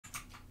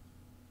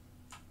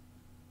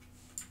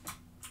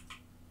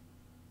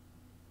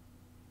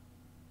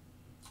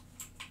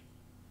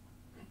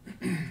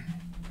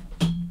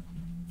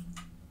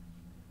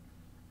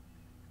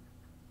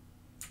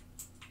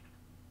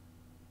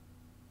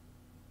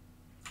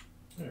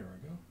There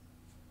we go.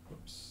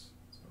 Whoops.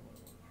 That's not what I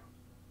wanted.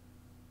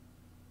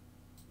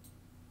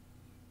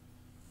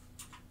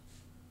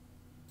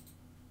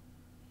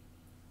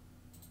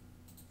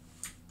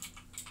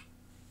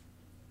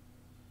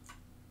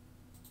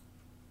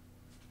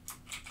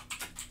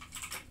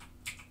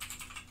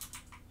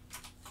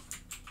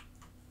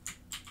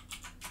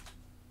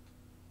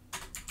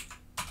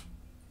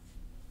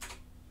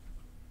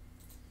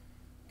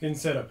 Getting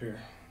set up here.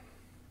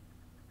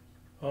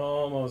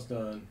 Almost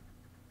done.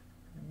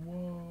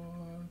 What?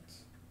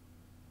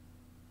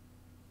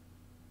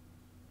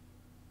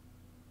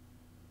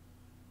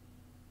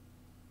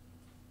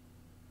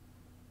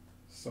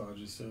 Saw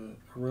just a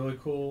really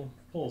cool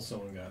pull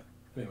someone got.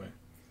 Anyway,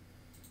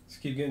 let's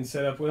keep getting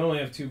set up. We only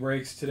have 2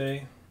 breaks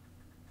today.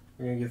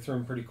 We're going to get through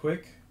them pretty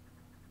quick.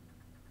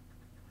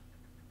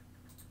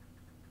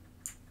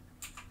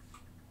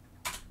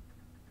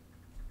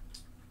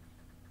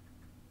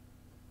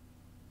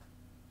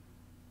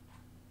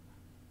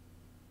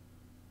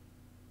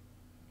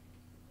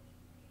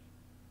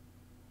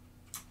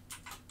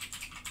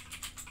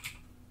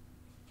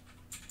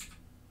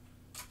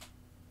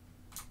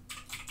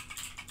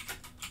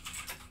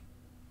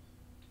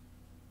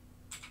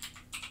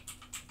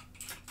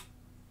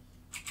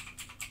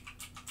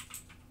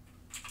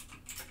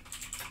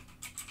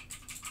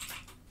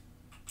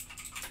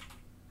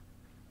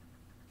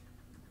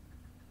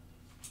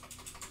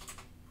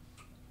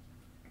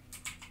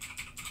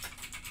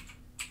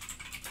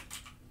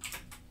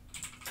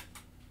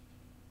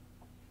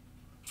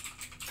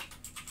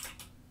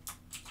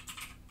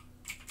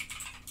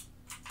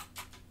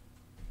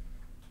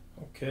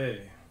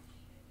 Okay.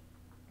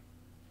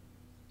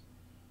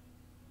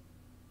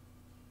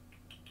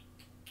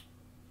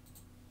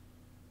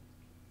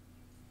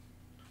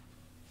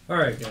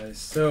 Alright guys,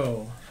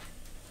 so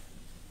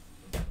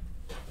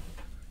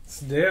it's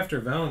the day after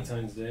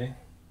Valentine's Day.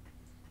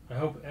 I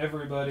hope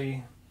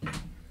everybody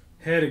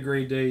had a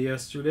great day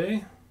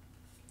yesterday,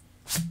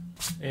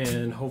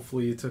 and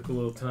hopefully you took a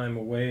little time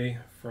away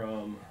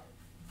from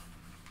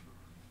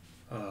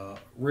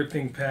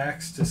ripping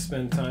packs to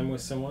spend time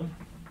with someone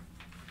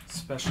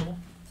special.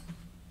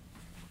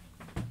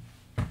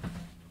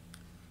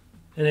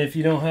 And if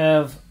you don't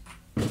have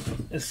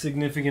a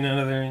significant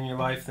other in your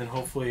life, then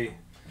hopefully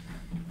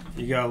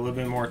you got a little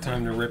bit more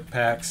time to rip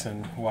packs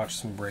and watch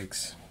some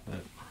breaks.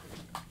 But,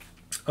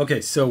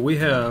 okay, so we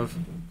have,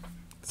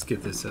 let's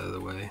get this out of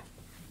the way.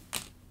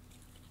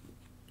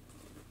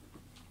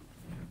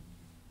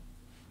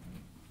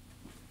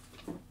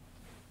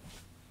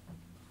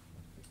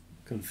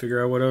 Couldn't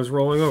figure out what I was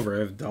rolling over. I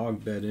have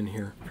dog bed in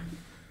here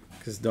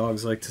because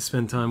dogs like to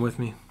spend time with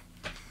me.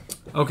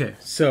 Okay,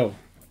 so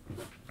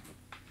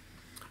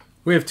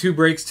we have 2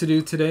 breaks to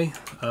do today.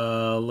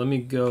 Let me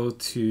go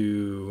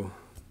to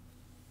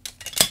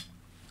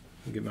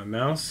get my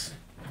mouse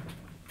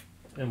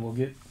and we'll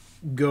get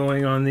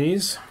going on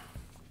these.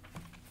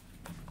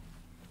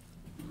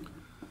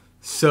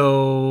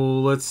 So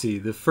let's see.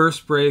 The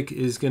first break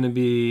is going to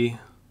be,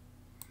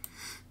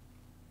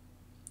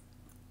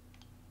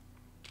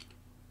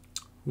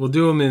 we'll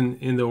do them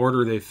in the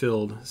order they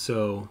filled.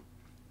 So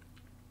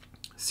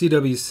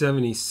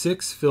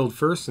CW76 filled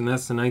first, and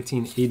that's the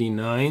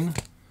 1989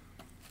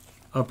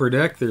 Upper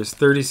Deck. There's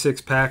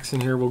 36 packs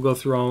in here. We'll go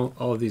through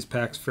all of these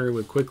packs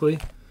fairly quickly.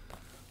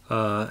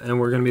 And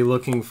we're going to be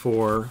looking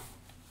for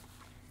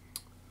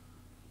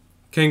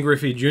Ken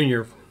Griffey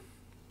Jr.,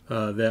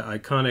 that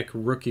iconic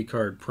rookie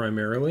card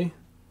primarily.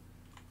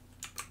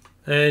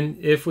 And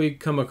if we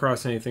come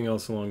across anything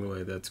else along the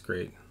way, that's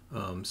great.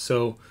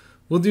 So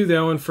we'll do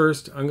that one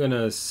first. I'm going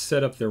to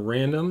set up the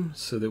random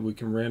so that we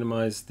can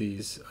randomize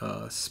these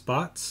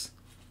spots.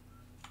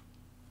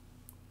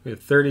 We have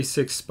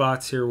 36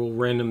 spots here. We'll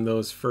random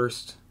those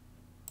first.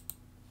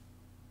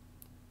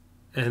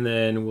 And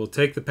then we'll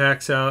take the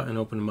packs out and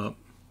open them up.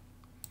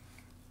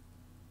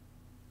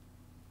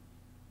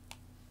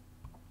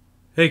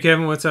 Hey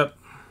Kevin, what's up?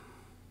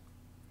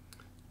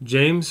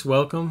 James,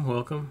 welcome,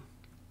 welcome.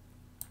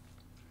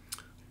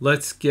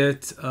 Let's go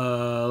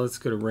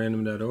to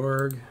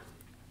random.org,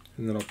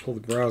 and then I'll pull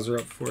the browser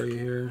up for you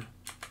here.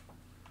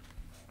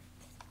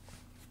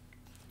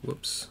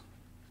 Whoops.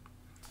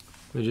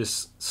 Let me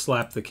just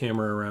slap the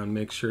camera around,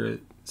 make sure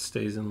it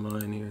stays in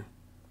line here.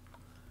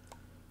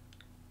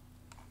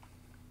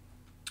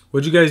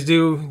 What'd you guys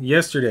do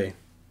yesterday?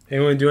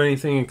 Anyone do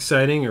anything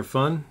exciting or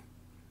fun?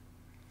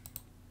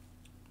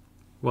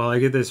 While I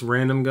get this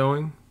random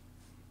going,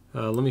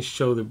 let me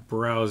show the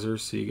browser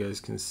so you guys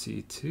can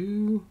see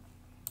too.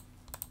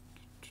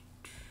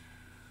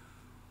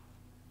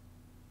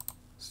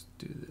 Let's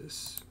do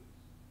this.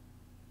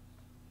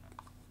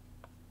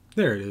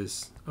 There it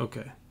is.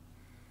 Okay.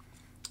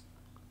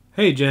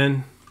 Hey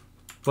Jen,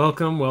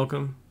 welcome,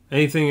 welcome.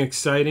 Anything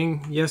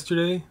exciting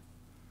yesterday?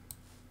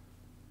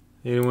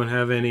 Anyone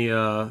have any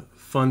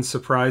fun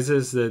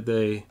surprises that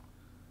they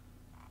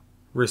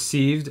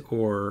received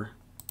or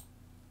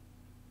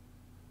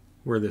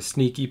were the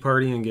sneaky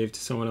party and gave to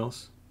someone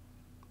else?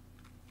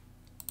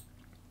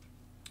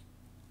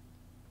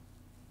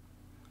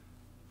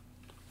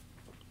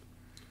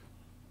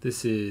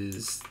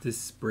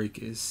 This break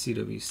is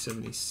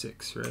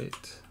CW76,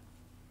 right?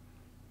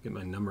 Get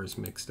my numbers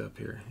mixed up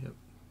here. Yep,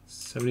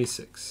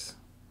 76.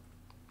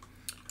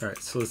 All right,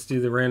 so let's do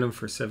the random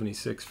for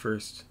 76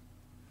 first.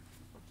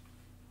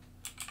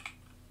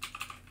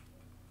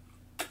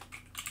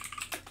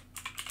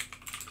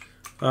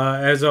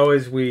 As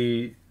always,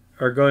 we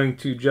are going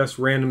to just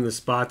random the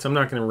spots. I'm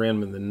not going to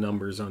random the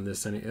numbers on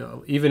this.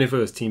 Even if it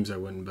was teams, I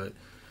wouldn't, but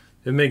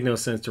it'd make no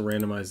sense to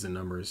randomize the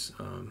numbers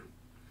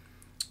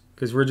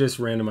because we're just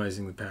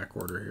randomizing the pack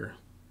order here.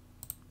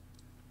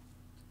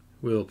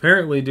 We'll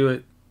apparently do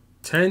it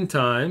 10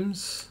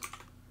 times.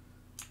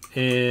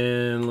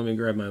 And let me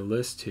grab my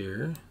list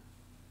here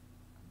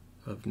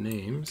of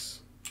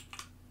names.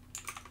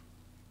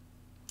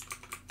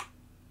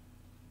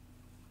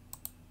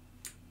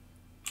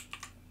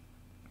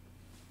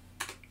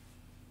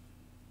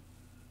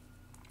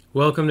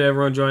 Welcome to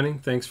everyone joining.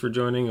 Thanks for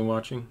joining and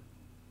watching.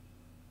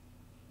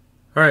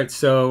 All right,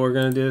 so we're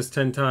going to do this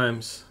 10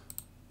 times.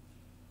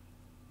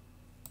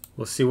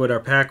 We'll see what our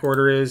pack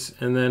order is,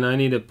 and then I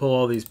need to pull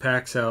all these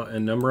packs out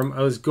and number them.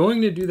 I was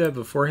going to do that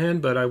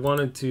beforehand, but I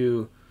wanted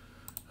to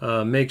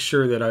make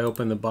sure that I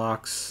open the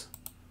box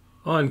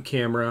on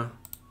camera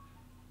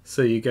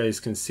so you guys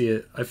can see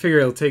it. I figure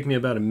it'll take me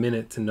about a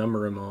minute to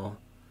number them all,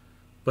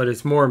 but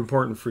it's more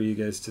important for you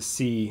guys to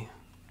see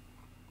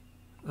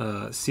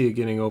it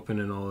getting open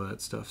and all of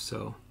that stuff.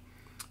 So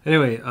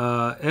anyway,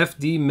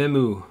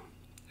 FDMEMU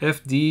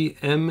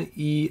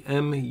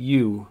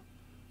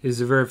is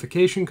the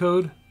verification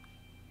code.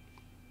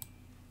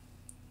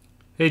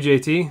 Hey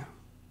JT,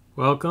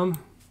 welcome.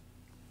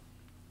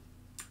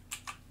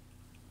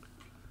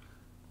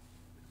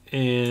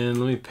 And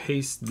let me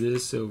paste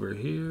this over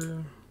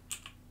here.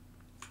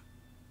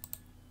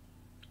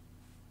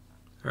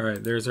 All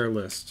right, there's our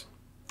list.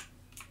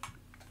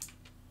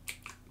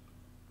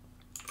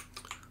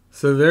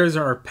 So there's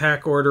our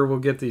pack order. We'll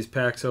get these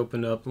packs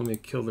opened up. Let me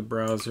kill the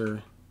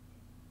browser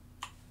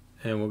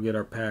and we'll get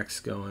our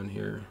packs going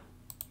here.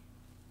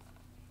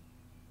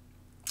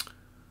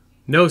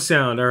 No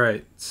sound. All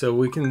right. So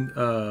we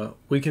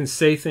can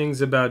say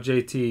things about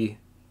JT.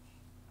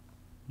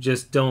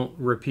 Just don't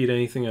repeat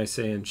anything I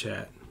say in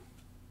chat.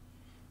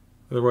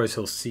 Otherwise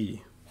he'll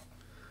see.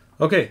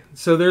 Okay,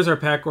 so there's our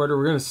pack order.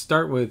 We're going to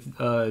start with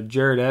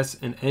Jared S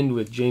and end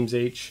with James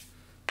H.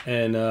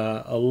 And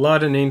a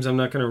lot of names, I'm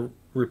not going to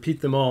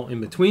repeat them all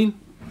in between.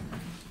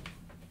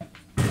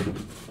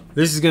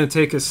 This is going to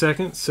take a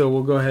second, so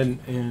we'll go ahead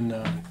and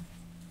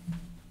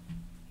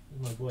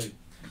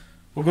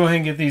we'll go ahead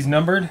and get these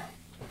numbered.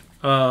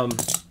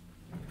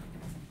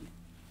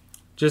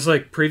 Just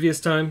like previous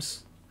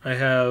times, I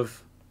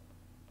have,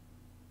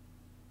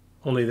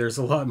 only there's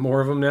a lot more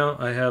of them now.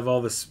 I have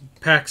all the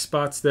pack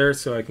spots there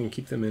so I can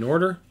keep them in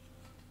order.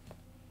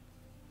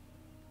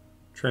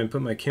 Try and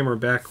put my camera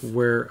back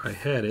where I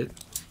had it.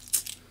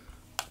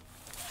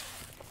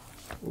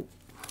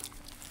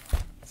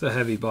 It's a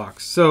heavy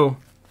box. So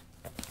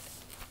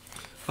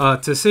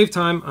to save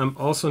time, I'm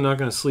also not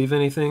going to sleeve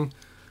anything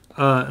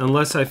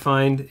unless I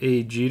find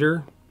a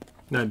Jeter.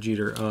 Not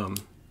Jeter.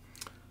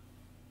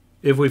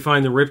 If we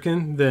find the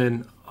Ripken,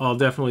 then I'll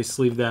definitely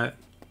sleeve that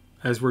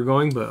as we're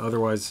going. But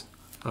otherwise,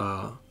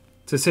 to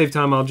save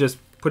time, I'll just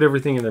put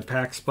everything in their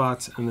pack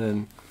spots, and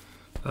then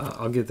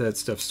I'll get that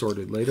stuff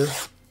sorted later.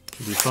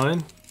 It'll be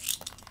fine.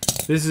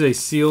 This is a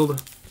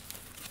sealed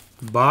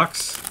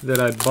box that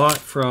I bought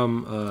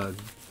from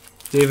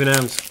David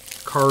Adams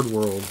Card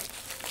World.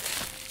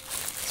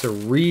 It's a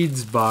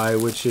Reads By,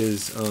 which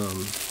is...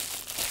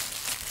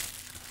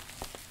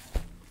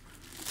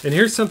 and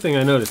here's something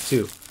I noticed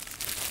too.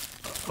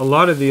 A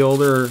lot of the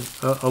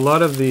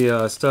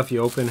stuff you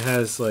open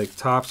has like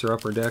tops or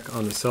upper deck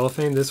on the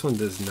cellophane. This one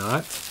does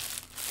not.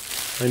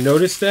 I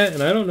noticed that,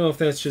 and I don't know if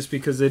that's just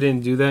because they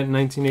didn't do that in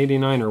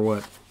 1989 or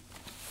what.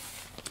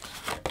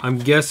 I'm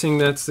guessing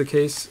that's the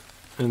case,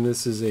 and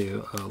this is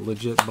a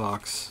legit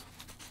box.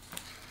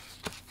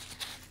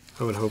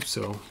 I would hope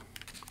so.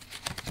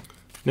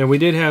 Now we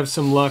did have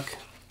some luck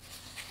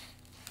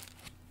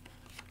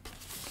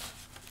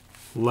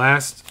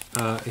last.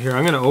 Here,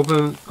 I'm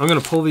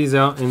going to pull these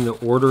out in the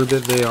order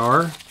that they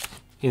are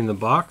in the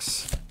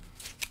box,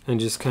 and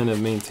just kind of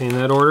maintain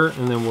that order,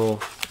 and then we'll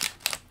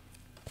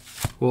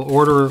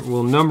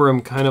number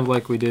them kind of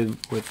like we did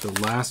with the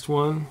last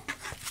one,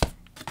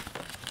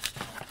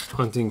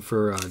 hunting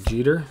for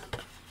Jeter.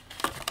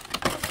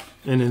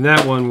 And in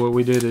that one, what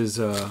we did is,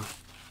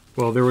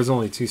 well, there was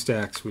only 2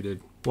 stacks. We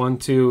did 1,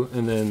 2,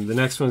 and then the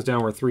next one's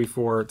down were 3,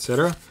 4,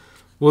 etc.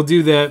 We'll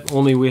do that,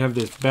 only we have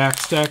this back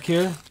stack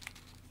here,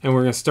 and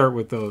we're going to start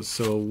with those.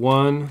 So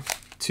 1,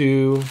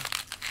 2,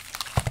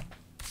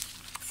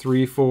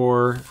 3,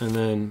 4, and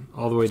then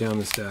all the way down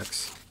the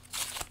stacks.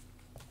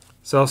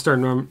 So I'll start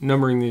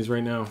numbering these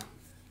right now.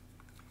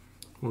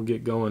 We'll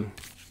get going.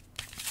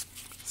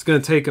 It's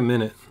going to take a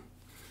minute.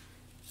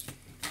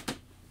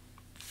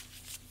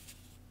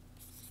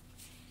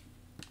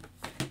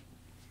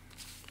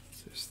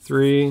 There's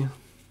 3,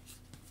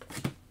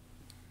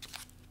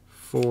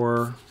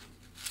 4,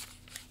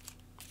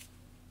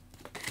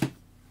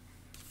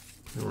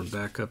 And we're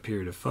back up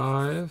here to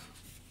 5.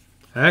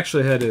 I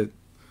actually had to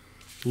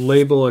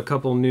label a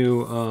couple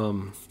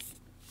new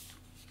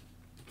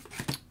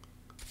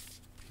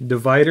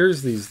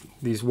dividers.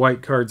 These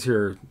white cards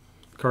here are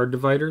card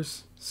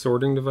dividers,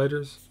 sorting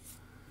dividers.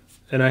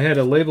 And I had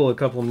to label a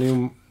couple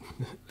new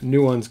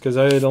ones because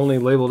I had only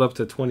labeled up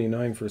to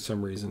 29 for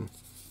some reason.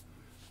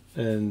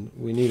 And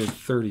we needed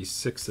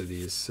 36 of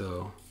these,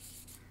 so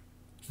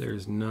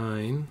there's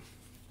 9,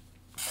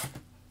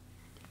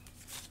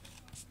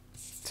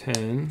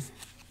 10,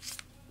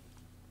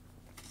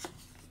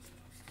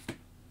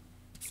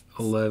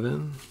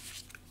 11,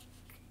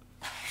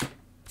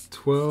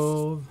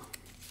 12,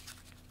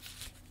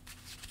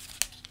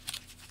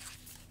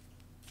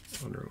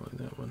 underline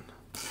that one.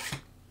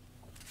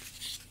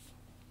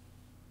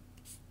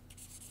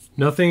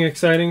 Nothing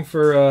exciting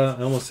for,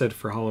 I almost said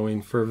for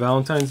Halloween, for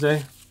Valentine's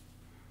Day?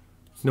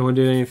 No one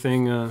did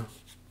anything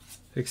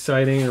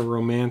exciting or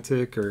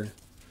romantic or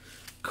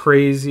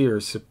crazy or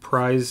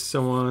surprised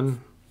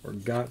someone or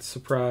got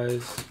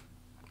surprised?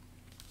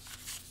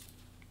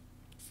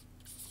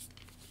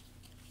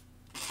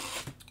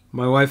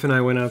 My wife and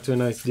I went out to a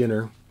nice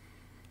dinner.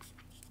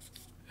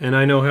 And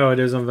I know how it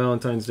is on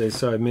Valentine's Day,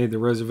 so I made the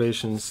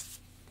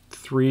reservations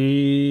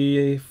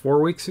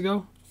 4 weeks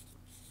ago.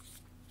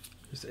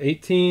 It's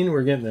 18,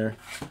 we're getting there.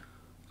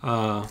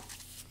 And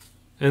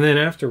then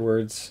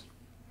afterwards,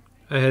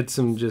 I had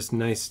some just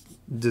nice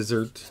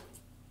dessert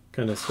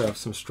kind of stuff,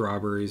 some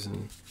strawberries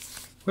and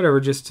whatever,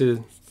 just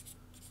to,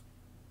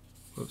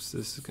 whoops,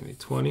 this is going to be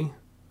 20,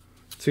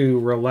 to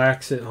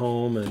relax at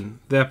home. And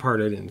that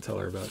part I didn't tell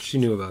her about. She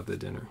knew about the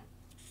dinner.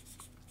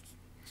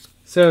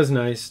 So it was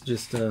nice,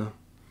 just a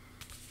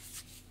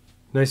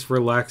nice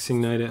relaxing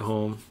night at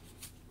home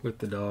with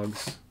the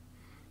dogs.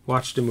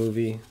 Watched a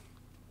movie.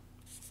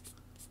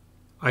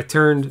 I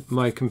turned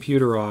my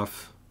computer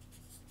off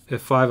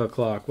at 5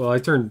 o'clock. Well,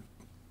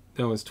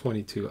 that was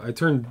 22. I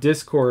turned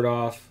Discord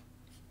off.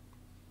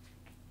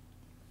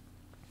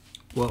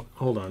 Well,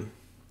 hold on.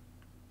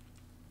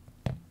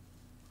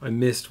 I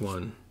missed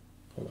one.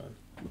 Hold on.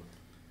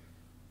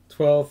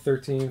 12,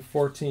 13,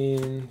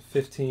 14,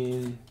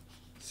 15,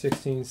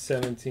 16,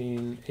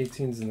 17,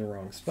 18's in the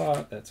wrong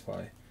spot. That's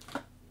why.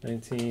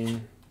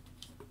 19,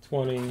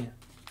 20,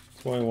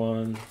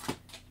 21.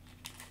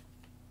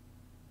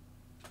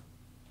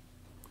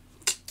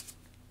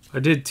 I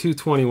did 2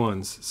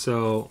 21s,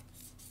 so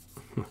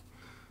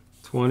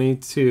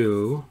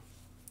 22,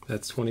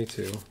 that's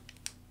 22.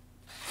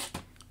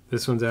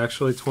 This one's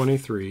actually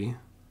 23.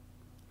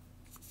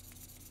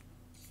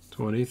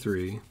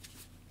 23.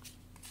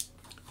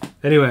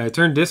 Anyway, I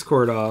turned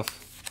Discord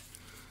off,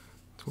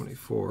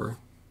 24,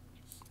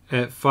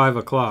 at 5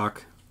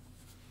 o'clock.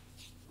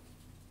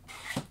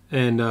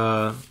 And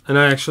I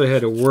actually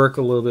had to work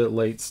a little bit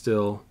late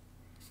still,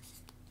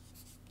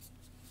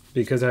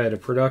 because I had a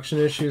production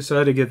issue, so I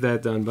had to get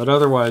that done. But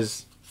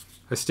otherwise,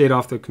 I stayed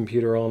off the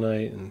computer all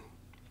night, and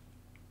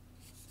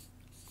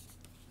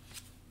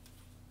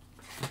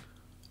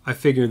I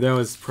figured that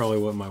was probably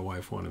what my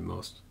wife wanted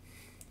most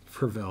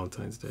for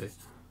Valentine's Day.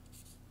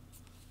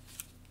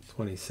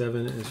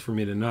 27 is for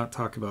me to not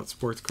talk about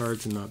sports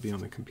cards and not be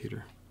on the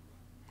computer.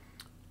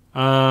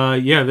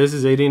 Yeah, this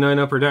is 89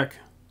 Upper Deck.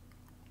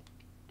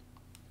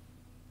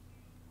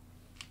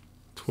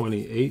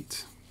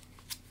 28.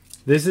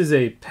 This is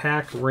a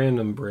pack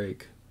random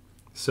break.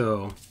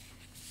 So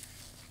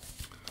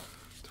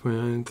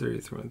 29, 30,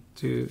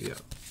 32, yeah.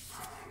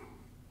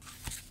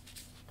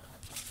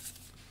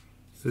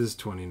 This is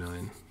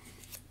 29.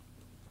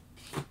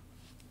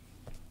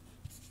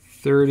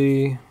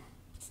 30,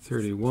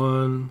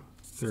 31,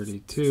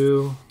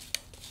 32.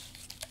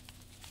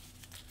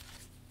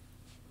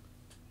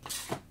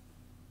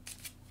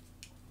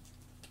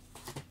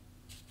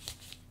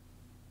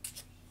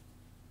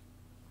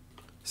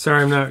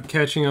 Sorry, I'm not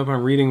catching up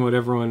on reading what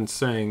everyone's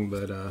saying,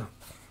 but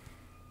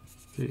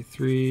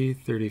 33,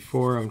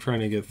 34, I'm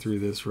trying to get through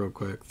this real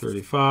quick.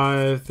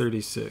 35,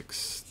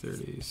 36,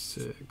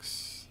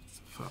 36,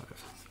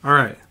 5. All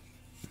right.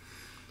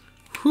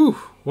 Whew.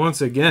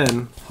 Once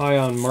again, high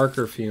on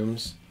marker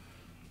fumes.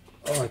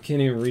 Oh, I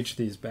can't even reach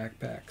these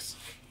backpacks.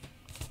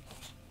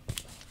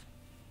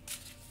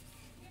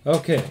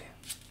 Okay.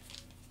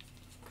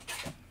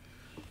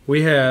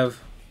 We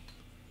have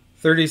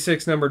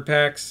 36 numbered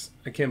packs.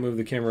 I can't move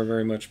the camera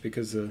very much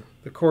because the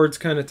cord's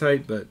kind of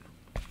tight, but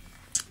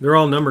they're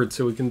all numbered,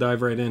 so we can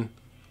dive right in.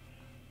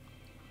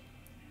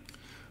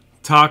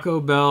 Taco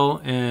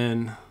Bell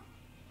and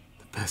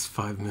the best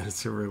 5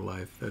 minutes of her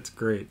life. That's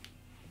great.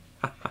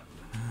 All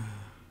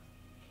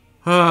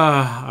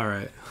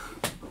right.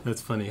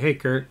 That's funny. Hey,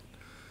 Kurt.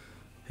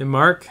 Hey,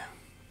 Mark.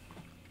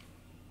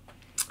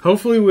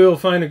 Hopefully we'll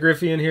find a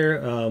Griffey in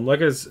here.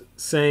 Like I was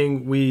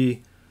saying,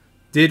 we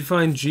did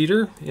find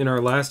Jeter in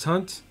our last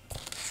hunt.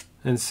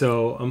 And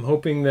so I'm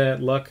hoping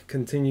that luck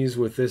continues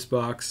with this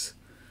box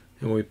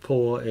and we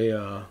pull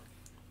a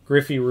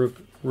Griffey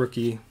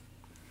rookie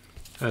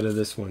out of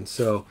this one.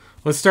 So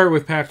let's start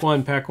with pack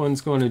 1. Pack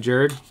 1's going to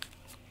Jared.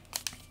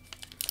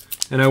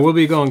 And I will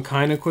be going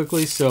kind of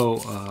quickly,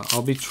 so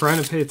I'll be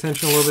trying to pay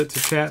attention a little bit to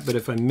chat, but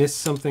if I miss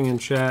something in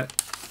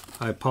chat,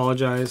 I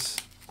apologize.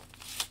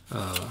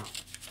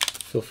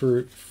 Feel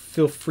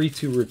free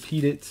to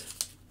repeat it.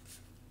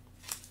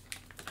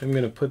 I'm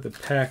going to put the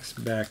packs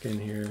back in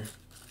here.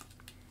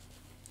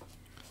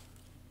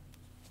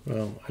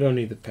 Well, I don't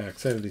need the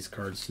packs. I have these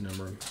cards to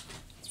number them.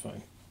 It's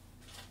fine.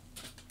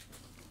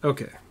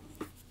 Okay.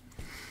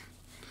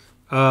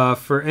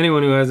 For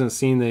anyone who hasn't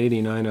seen the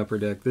 89 Upper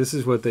Deck, this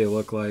is what they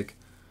look like.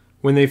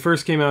 When they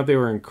first came out, they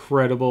were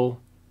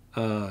incredible.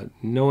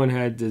 No one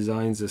had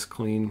designs this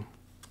clean.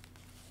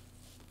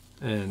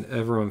 And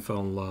everyone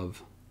fell in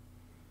love.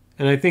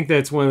 And I think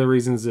that's one of the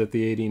reasons that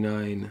the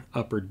 89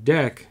 Upper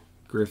Deck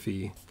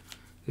Griffey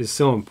is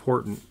so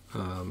important.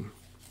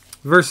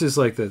 Versus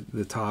like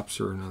the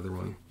tops or another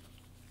one.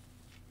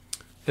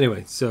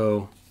 Anyway,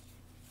 so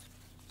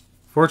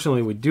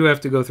fortunately we do have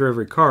to go through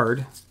every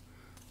card.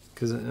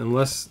 Because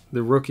unless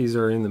the rookies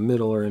are in the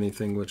middle or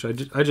anything, which I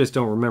just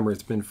don't remember.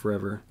 It's been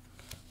forever.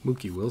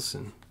 Mookie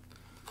Wilson.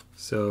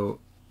 So,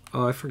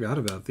 oh, I forgot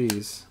about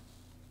these.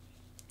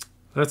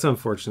 That's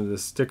unfortunate. The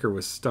sticker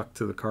was stuck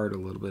to the card a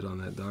little bit on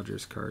that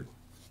Dodgers card.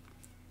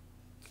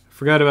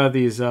 Forgot about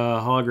these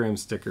hologram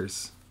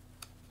stickers.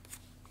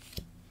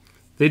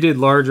 They did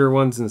larger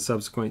ones in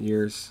subsequent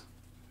years.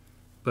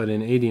 But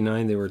in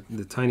 89, they were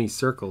the tiny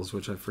circles,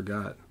 which I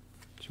forgot.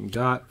 Jim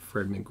Gott,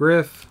 Fred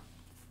McGriff.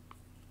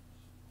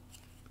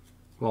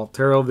 Walt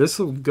Terrell. This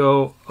will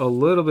go a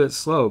little bit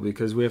slow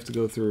because we have to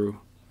go through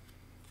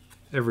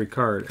every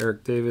card.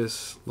 Eric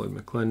Davis, Lloyd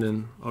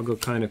McClendon. I'll go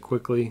kind of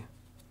quickly,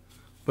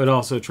 but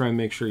also try and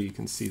make sure you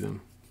can see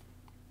them.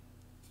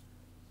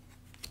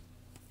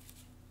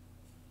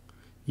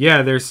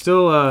 Yeah, there's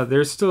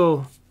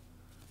still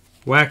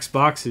wax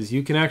boxes.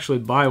 You can actually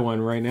buy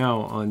one right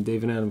now on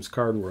Dave and Adam's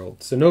Card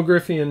World. So no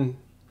Griffey in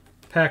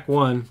pack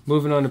 1.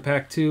 Moving on to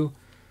pack 2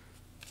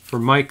 for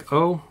Mike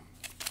O.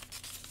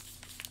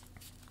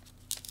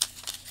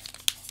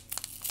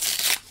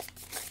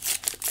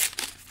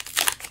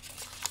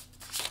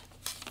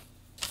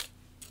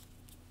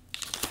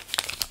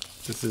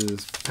 This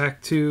is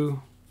pack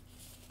 2.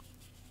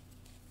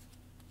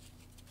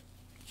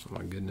 Oh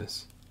my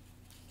goodness.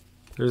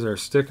 There's our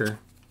sticker.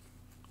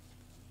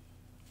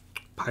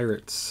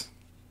 Pirates.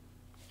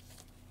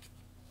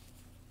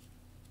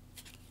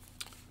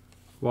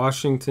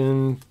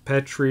 Washington,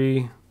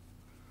 Petrie,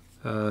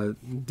 Dave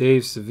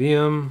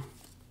Savium,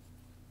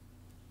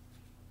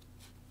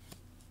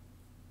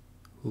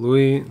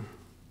 Louis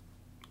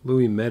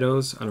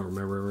Meadows. I don't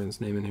remember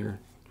everyone's name in here.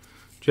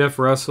 Jeff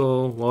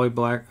Russell, Wally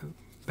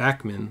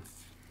Backman,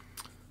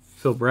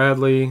 Phil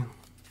Bradley,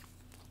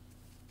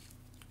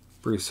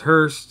 Bruce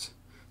Hurst.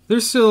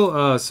 There's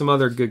still some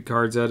other good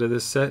cards out of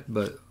this set,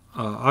 but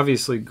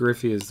obviously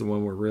Griffey is the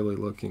one we're really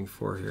looking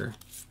for here.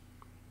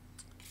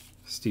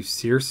 Steve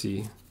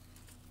Searcy,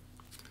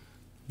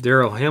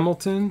 Darryl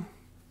Hamilton,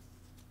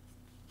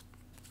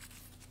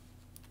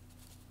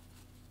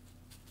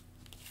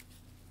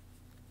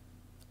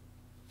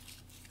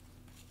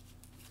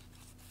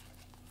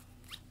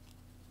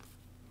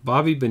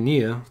 Bobby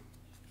Bonilla,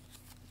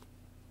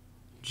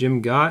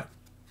 Jim Gott,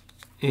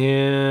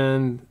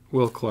 and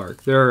Will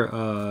Clark. There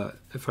are,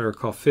 if I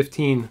recall,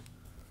 15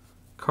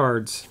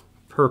 cards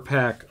per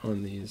pack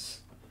on these.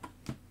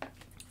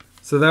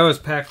 So that was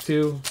pack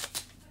 2.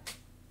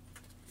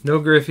 No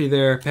Griffey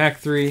there. Pack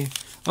 3.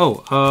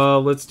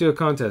 Oh, let's do a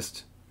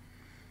contest.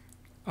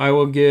 I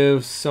will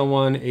give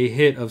someone a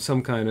hit of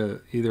some kind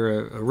of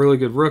either a really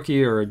good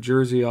rookie or a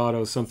jersey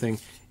auto, something.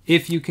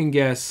 If you can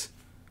guess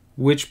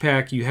which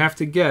pack, you have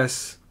to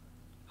guess.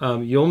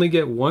 You only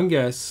get one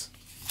guess,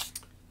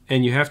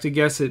 and you have to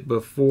guess it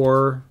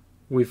before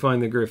we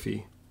find the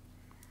Griffey.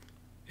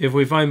 If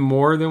we find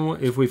more than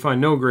one, if we find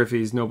no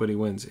Griffies, nobody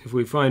wins. If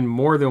we find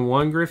more than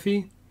one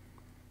Griffey,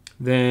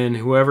 then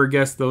whoever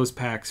guessed those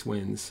packs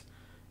wins.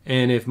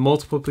 And if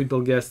multiple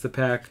people guess the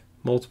pack,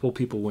 multiple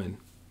people win.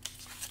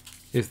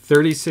 If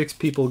 36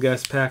 people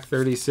guess pack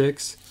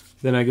 36,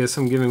 then I guess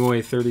I'm giving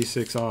away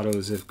 36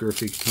 autos if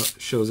Griffey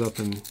shows up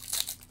in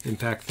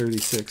pack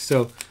 36.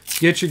 So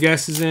get your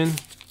guesses in.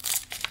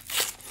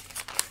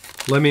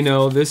 Let me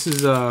know. This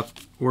is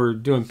we're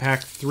doing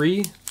pack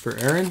 3 for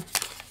Aaron.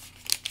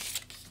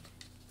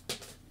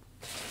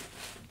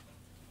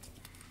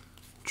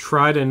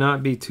 Try to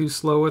not be too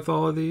slow with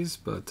all of these,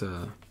 but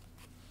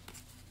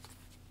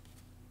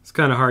it's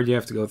kind of hard. You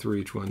have to go through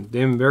each one.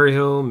 Damon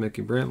Berryhill,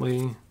 Mickey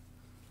Brantley,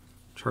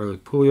 Charlie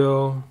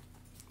Pulio,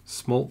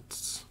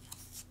 Smoltz,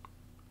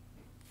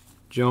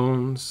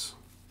 Jones,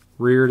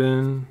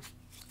 Reardon,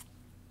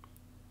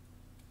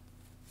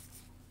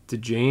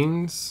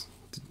 DeJanes.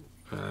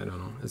 I don't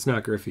know. It's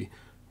not Griffey.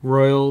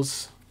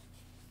 Royals.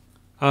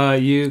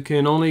 You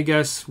can only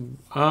guess. You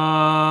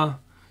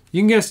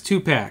can guess 2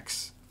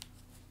 packs.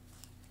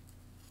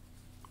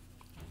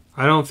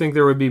 I don't think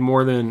there would be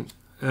more than.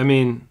 I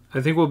mean,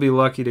 I think we'll be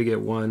lucky to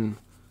get one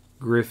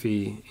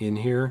Griffey in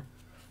here.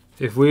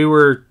 If we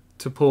were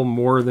to pull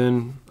more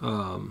than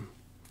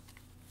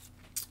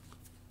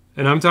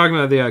And I'm talking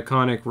about the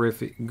iconic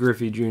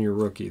Griffey Jr.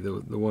 rookie,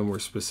 the one we're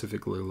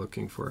specifically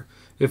looking for.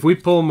 If we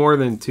pull more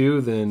than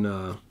 2,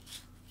 then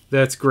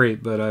that's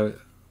great, but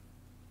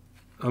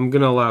I'm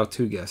going to allow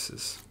 2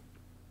 guesses.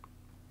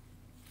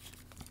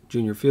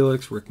 Junior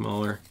Felix, Rick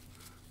Mahler.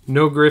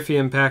 No Griffey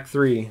in pack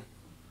 3.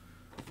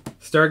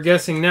 Start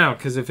guessing now,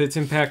 because if it's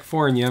in pack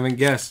 4 and you haven't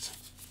guessed,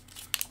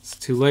 it's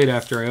too late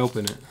after I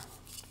open it.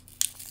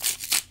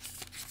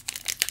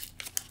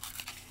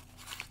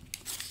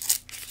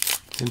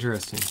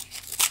 Interesting.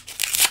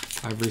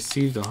 I've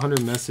received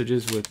 100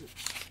 messages with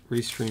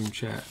Restream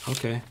chat.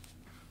 Okay.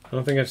 I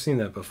don't think I've seen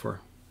that before.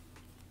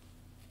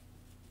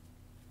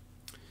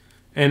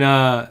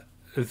 And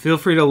feel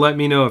free to let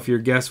me know if your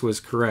guess was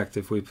correct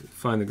if we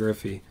find the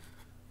Griffey.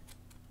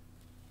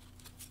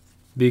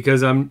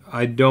 Because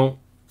I don't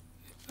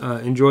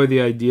enjoy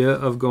the idea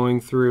of going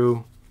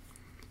through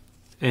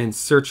and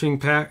searching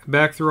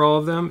back through all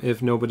of them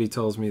if nobody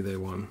tells me they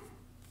won.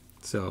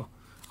 So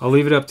I'll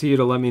leave it up to you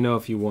to let me know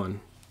if you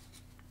won.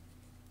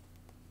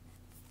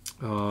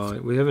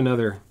 We have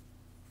another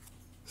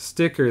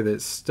sticker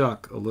that's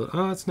stuck a little.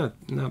 Oh, it's not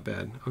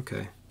bad.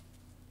 Okay.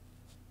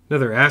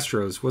 Another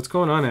Astros. What's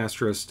going on,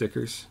 Astros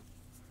stickers?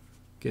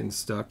 Getting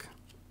stuck.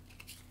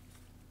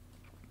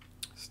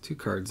 There's 2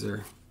 cards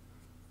there.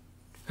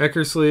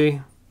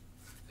 Eckersley.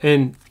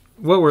 And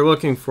what we're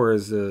looking for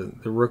is the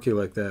rookie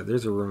like that.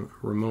 There's a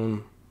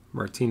Ramon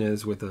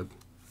Martinez with a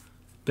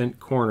bent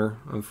corner,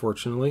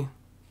 unfortunately.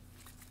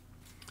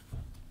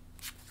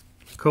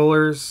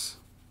 Colors.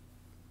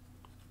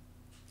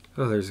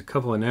 Oh, there's a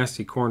couple of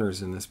nasty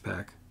corners in this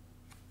pack.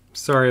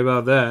 Sorry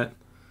about that.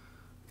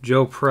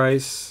 Joe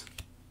Price.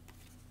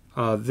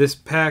 This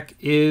pack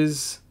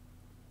is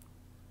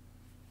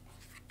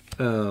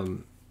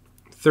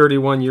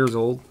 31 years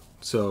old,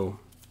 so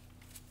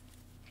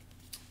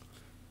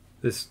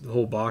this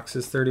whole box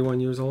is 31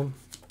 years old.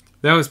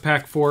 That was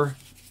pack 4.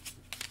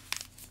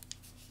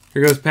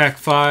 Here goes pack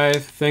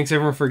 5. Thanks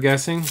everyone for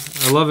guessing.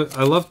 I love it.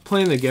 I love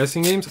playing the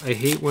guessing games. I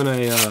hate when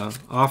I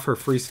offer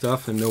free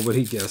stuff and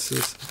nobody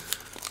guesses.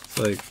 It's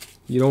like,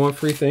 you don't want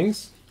free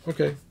things?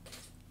 Okay.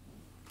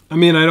 I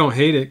mean, I don't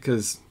hate it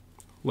because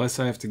less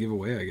I have to give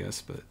away, I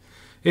guess. But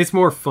it's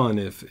more fun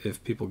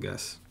if people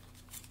guess.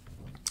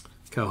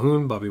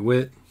 Calhoun, Bobby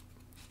Witt.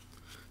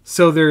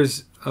 So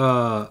there's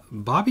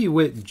Bobby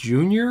Witt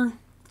Jr.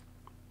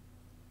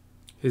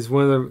 is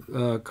one of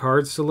the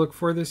cards to look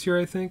for this year,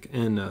 I think.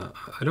 And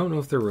I don't know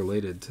if they're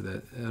related to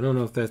that. I don't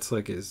know if that's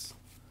like a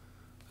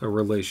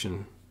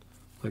relation,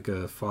 like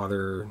a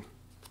father,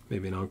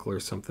 maybe an uncle or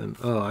something.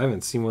 Oh, I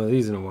haven't seen one of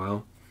these in a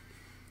while.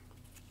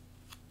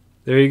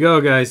 There you go,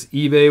 guys.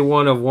 eBay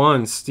 1 of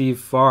 1, Steve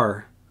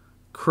Farr.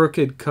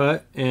 Crooked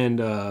cut and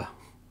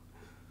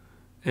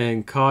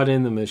caught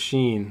in the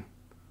machine.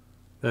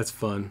 That's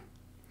fun.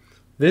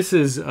 This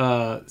is,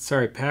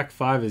 sorry, pack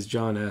 5 is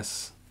John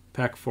S.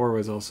 Pack 4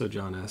 was also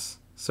John S.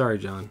 Sorry,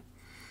 John.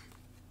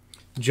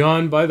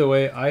 John, by the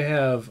way,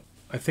 I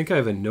think I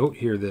have a note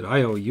here that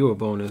I owe you a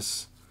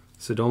bonus,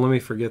 so don't let me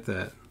forget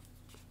that.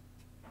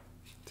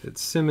 Ted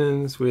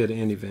Simmons. We had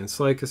Andy Van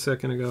Slyke a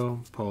second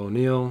ago. Paul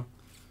O'Neill.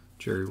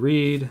 Jerry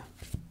Reed.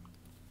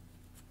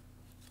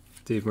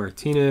 Dave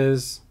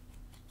Martinez.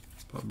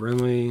 Bob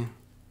Brenly.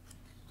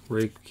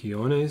 Ray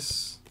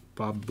Quiones.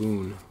 Bob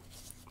Boone.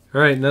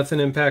 All right, nothing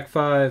in pack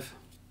 5.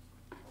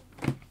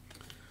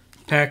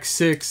 Pack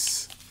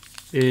 6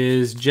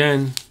 is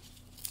Jen.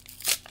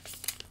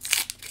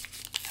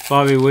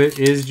 Bobby Witt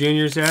is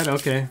Junior's dad?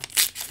 Okay.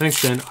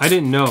 Thanks, Jen. I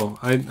didn't know.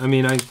 I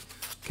mean, I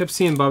kept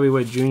seeing Bobby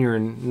Witt Jr.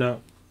 and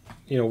not,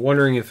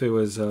 wondering if it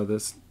was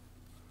this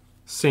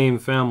same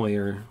family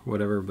or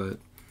whatever, but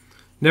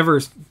never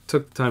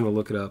took the time to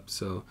look it up.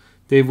 So,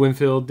 Dave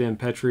Winfield, Dan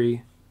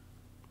Petrie.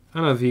 I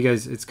don't know if you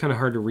guys, it's kind of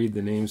hard to read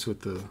the names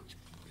with got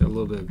a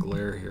little bit of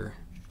glare here.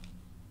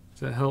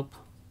 Does that help?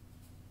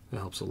 That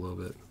helps a little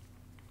bit.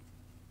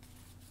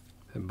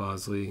 And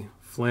Bosley,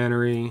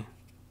 Flannery,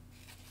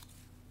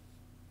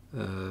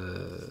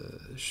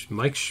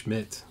 Mike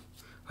Schmidt.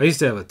 I used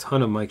to have a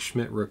ton of Mike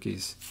Schmidt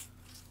rookies.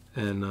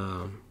 And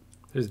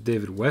there's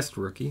David West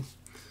rookie.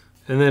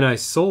 And then I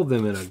sold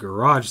them in a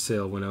garage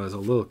sale when I was a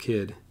little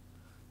kid.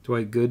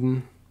 Dwight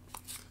Gooden.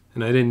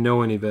 And I didn't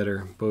know any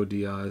better. Bo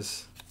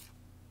Diaz.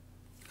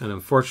 And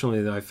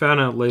unfortunately, I found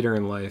out later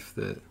in life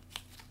that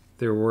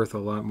they were worth a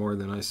lot more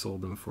than I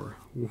sold them for.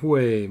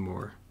 Way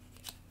more.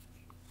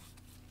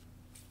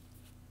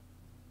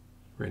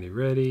 Randy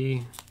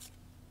Reddy,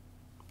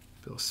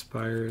 Bill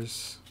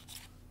Spires,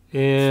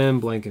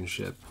 and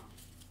Blankenship.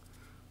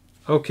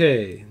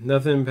 Okay,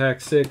 nothing in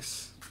pack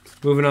 6.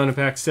 Moving on to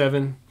pack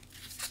 7.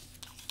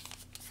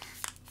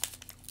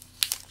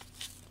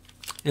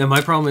 And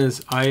my problem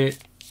is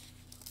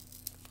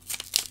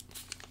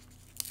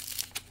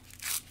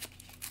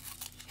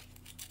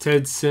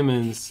Ted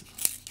Simmons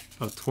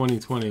of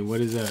 2020.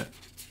 What is that?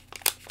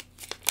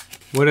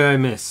 What did I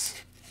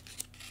miss?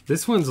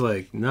 This one's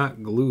like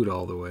not glued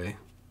all the way.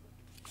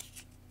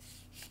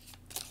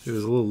 It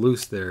was a little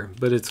loose there,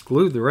 but it's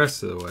glued the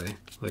rest of the way.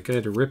 Like I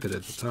had to rip it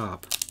at the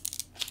top.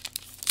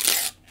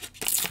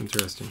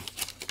 Interesting.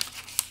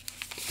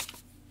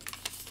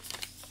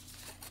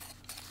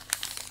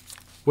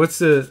 What's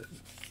the...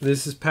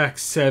 This is pack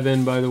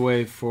 7, by the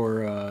way,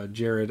 for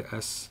Jared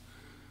S.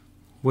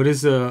 What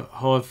is the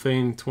Hall of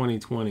Fame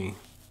 2020?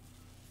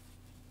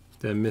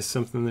 Did I miss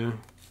something there?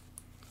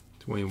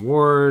 Dwayne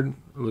Ward,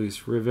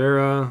 Luis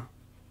Rivera,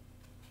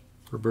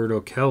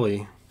 Roberto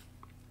Kelly,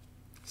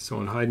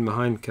 someone hiding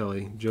behind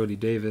Kelly, Jody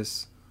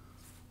Davis,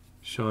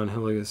 Sean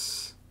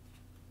Hilligus.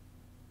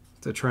 I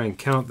have to try and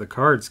count the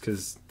cards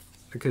because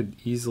I could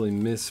easily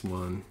miss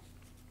one.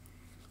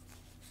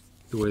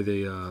 The way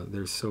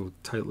they're so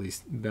tightly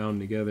bound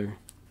together.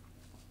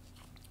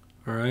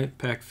 All right,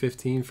 pack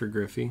 15 for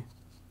Griffey.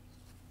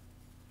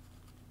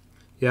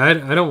 Yeah, I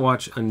don't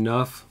watch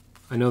enough.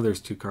 I know there's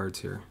 2 cards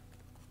here.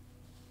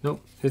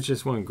 Nope, it's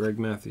just one. Greg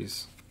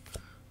Matthews.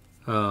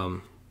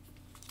 I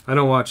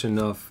don't watch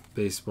enough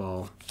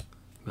baseball.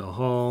 Mel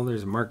Hall.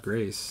 There's Mark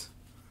Grace.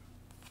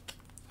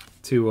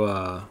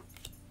 To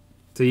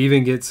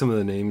even get some of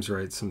the names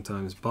right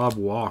sometimes. Bob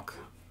Walk.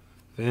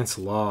 Vance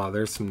Law.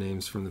 There's some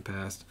names from the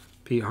past.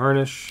 Pete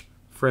Harnish.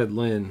 Fred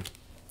Lynn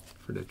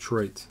for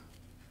Detroit.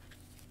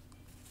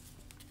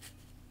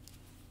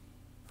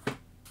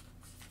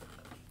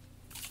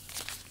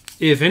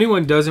 If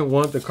anyone doesn't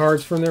want the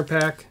cards from their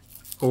pack,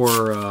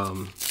 or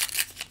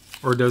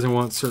doesn't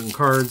want certain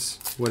cards,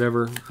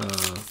 whatever,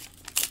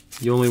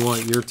 you only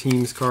want your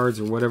team's cards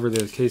or whatever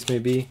the case may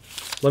be,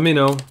 let me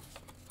know.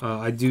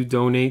 I do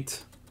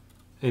donate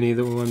any of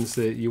the ones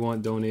that you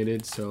want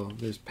donated. So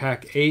there's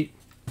pack 8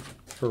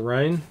 for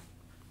Ryan.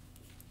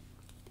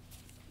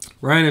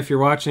 Ryan, if you're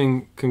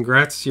watching,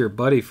 congrats to your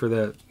buddy for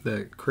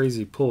that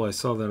crazy pull. I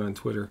saw that on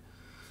Twitter.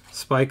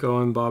 Spike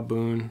Owen, Bob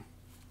Boone,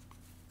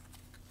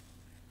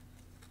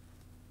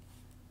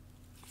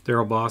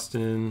 Daryl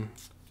Boston,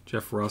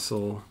 Jeff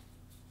Russell.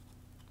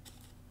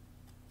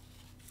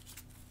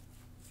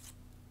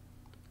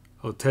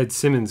 Oh, Ted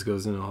Simmons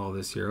goes in the Hall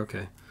this year.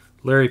 Okay.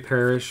 Larry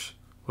Parrish.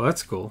 Well,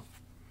 that's cool.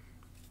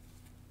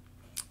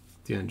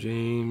 Deion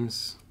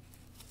James.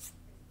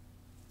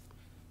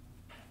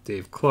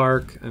 Dave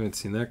Clark. I haven't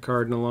seen that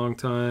card in a long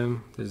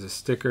time. There's a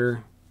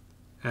sticker.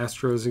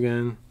 Astros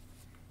again.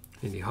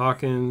 Andy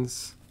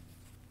Hawkins.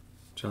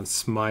 John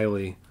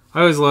Smiley. I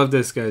always loved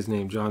this guy's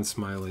name, John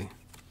Smiley.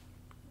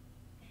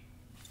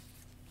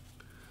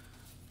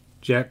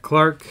 Jack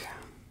Clark.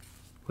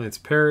 Lance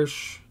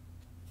Parrish.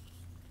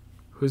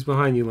 Who's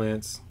behind you,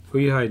 Lance? Who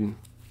you hiding?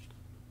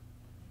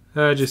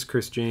 Just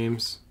Chris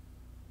James.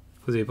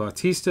 Jose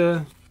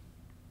Bautista.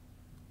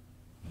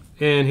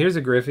 And here's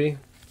a Griffey.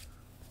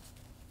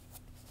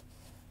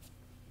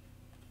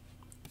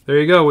 There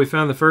you go. We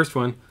found the first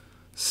one.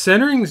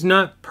 Centering's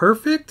not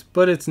perfect,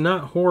 but it's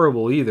not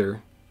horrible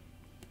either.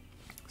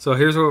 So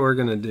here's what we're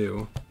going to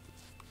do.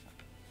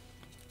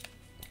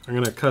 I'm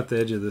going to cut the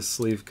edge of this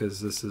sleeve because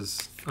this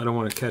is... I don't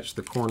want to catch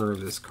the corner of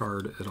this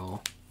card at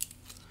all.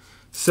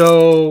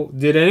 So,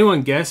 did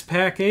anyone guess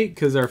pack 8?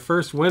 Because our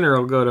first winner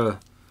will go to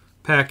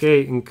pack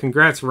 8. And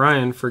congrats,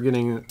 Ryan, for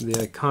getting the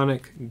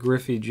iconic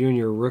Griffey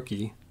Jr.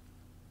 rookie.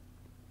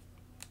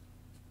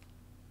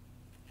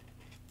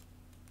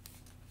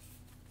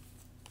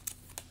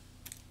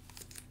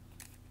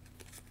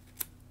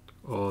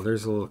 Oh,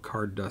 there's a little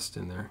card dust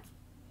in there.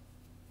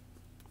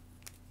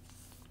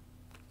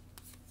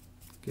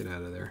 Get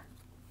out of there.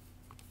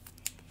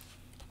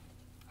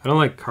 I don't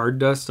like card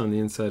dust on the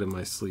inside of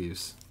my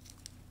sleeves.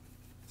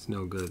 It's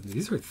no good.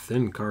 These are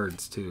thin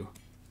cards, too.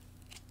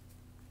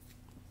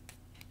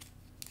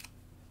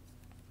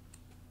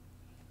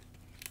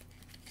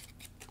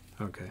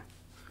 Okay.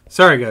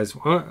 Sorry, guys.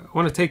 I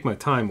want to take my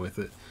time with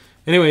it.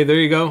 Anyway, there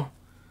you go.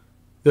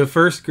 The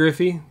first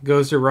Griffey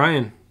goes to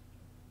Ryan.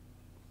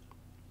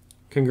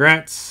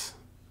 Congrats.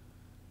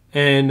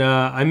 And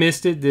I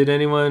missed it. Did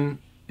anyone...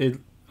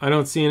 I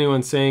don't see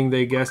anyone saying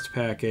they guessed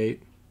pack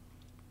 8.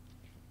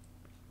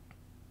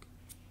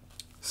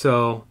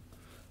 So,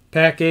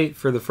 pack 8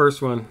 for the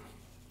first one.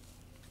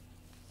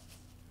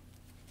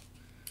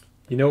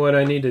 You know what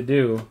I need to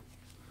do?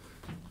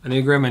 I need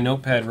to grab my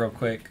notepad real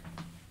quick.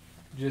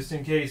 Just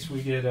in case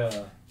we get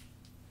a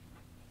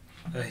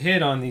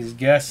hit on these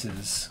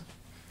guesses.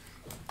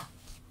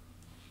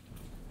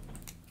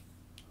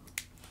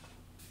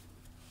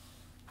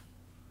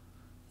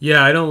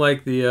 Yeah, I don't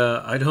like the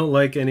I don't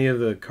like any of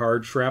the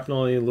card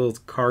shrapnel, any little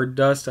card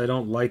dust. I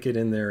don't like it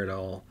in there at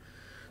all.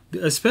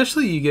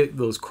 Especially you get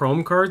those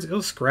chrome cards,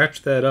 it'll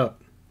scratch that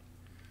up.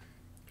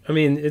 I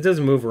mean, it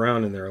doesn't move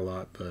around in there a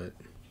lot, but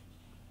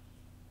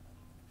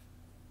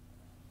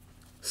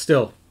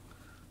still,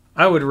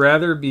 I would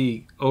rather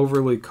be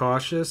overly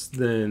cautious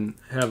than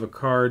have a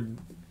card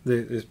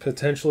that is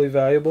potentially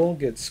valuable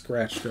get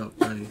scratched up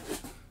by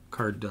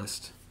card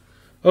dust.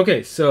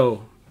 Okay,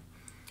 so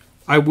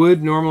I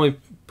would normally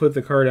put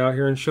the card out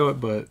here and show it,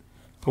 but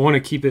I want to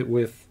keep it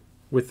with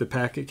the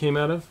pack it came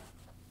out of,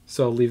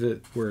 so I'll leave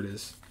it where it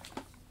is.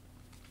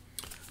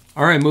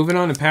 All right, moving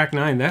on to pack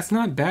 9. That's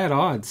not bad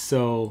odds.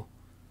 So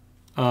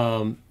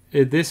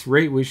at this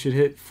rate, we should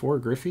hit 4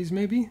 Griffies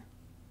maybe.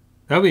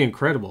 That would be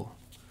incredible.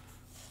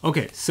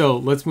 Okay, so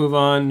let's move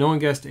on. No one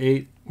guessed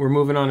 8. We're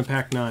moving on to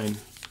pack 9.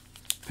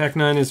 Pack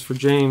 9 is for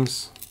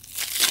James.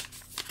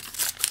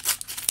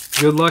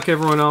 Good luck,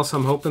 everyone else.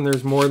 I'm hoping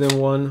there's more than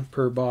one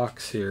per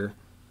box here.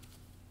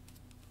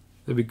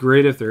 It'd be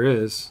great if there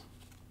is.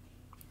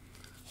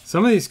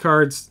 Some of these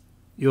cards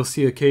you'll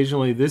see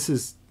occasionally. This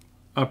is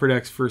Upper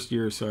Deck's first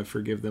year, so I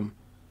forgive them.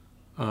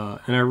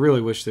 And I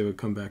really wish they would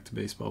come back to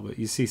baseball, but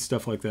you see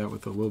stuff like that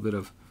with a little bit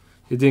of...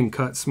 It didn't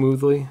cut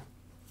smoothly.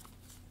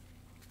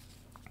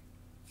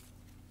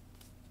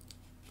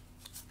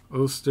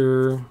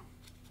 Oster,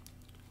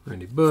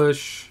 Randy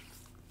Bush.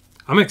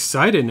 I'm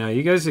excited now.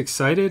 You guys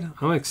excited?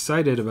 I'm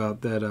excited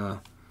about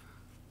that.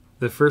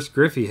 The first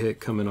Griffey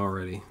hit coming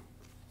already.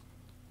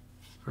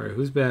 All right,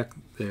 who's back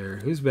there?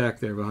 Who's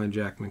back there behind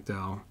Jack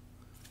McDowell?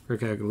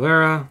 Rick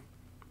Aguilera,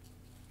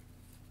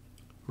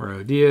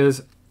 Mario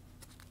Diaz,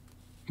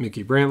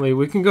 Mickey Brantley.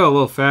 We can go a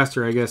little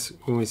faster, I guess,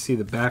 when we see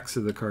the backs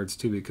of the cards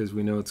too, because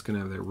we know it's going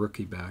to have that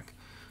rookie back.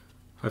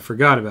 I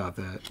forgot about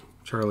that.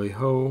 Charlie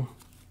Ho.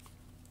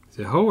 Is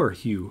it Ho or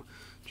Hugh?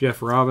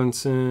 Jeff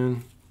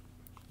Robinson.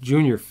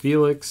 Junior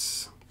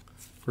Felix.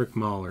 Rick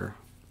Mahler.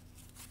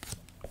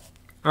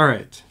 All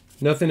right.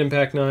 Nothing in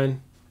pack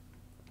 9.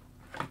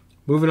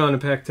 Moving on to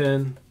pack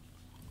 10.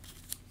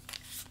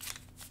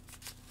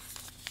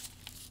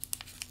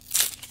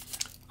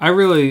 I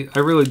really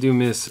do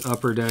miss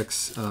Upper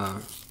Deck's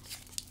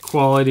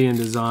quality and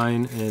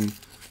design. And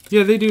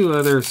yeah, they do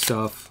other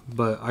stuff,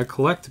 but I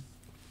collect...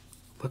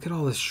 Look at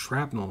all this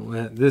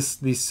shrapnel.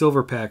 These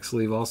silver packs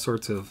leave all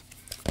sorts of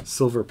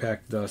silver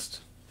pack dust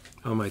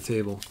on my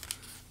table.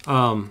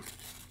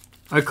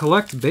 I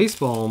collect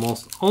baseball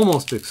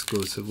almost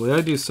exclusively. I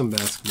do some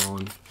basketball,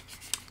 and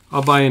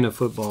I'll buy into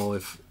football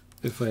if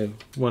I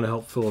want to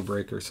help fill a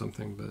break or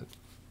something.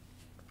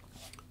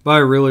 But I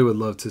really would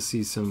love to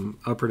see some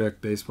Upper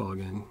Deck baseball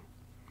again.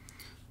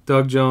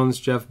 Doug Jones,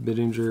 Jeff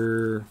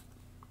Bittinger,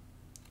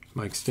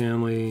 Mike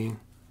Stanley,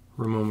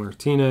 Ramon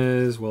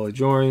Martinez, Wally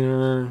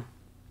Joyner.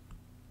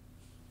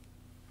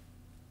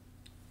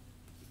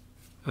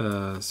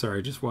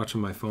 Sorry, just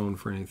watching my phone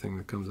for anything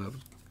that comes up.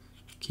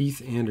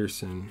 Keith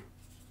Anderson.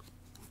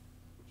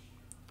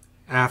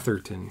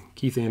 Atherton.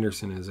 Keith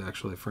Anderson is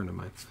actually a friend of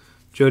mine.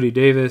 Jody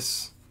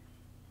Davis.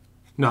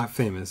 Not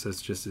famous,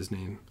 that's just his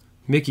name.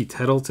 Mickey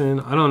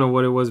Tettleton. I don't know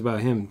what it was about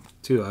him,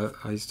 too.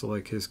 I used to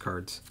like his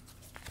cards.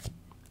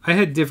 I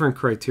had different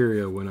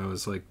criteria when I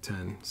was like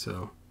 10,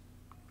 so.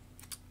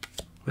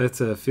 That's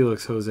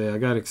Felix Jose. I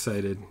got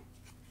excited.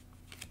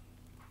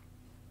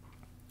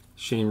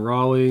 Shane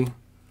Raleigh.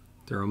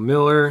 Darryl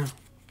Miller,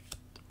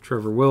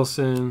 Trevor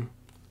Wilson,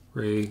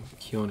 Ray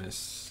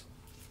Kionis.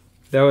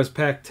 That was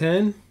pack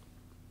 10.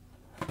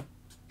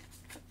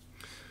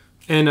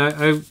 And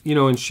I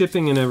in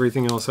shipping and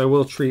everything else, I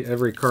will treat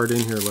every card in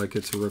here like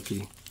it's a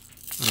rookie.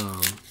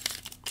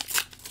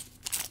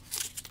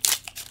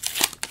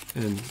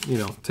 And,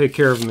 take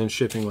care of them in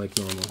shipping like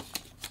normal.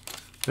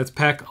 That's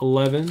pack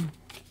 11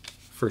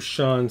 for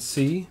Sean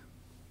C.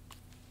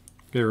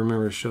 Gotta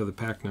remember to show the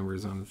pack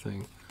numbers on the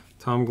thing.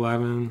 Tom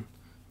Glavine.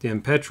 Dan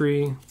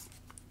Petrie,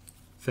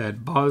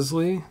 Thad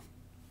Bosley,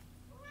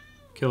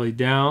 Kelly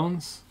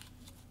Downs,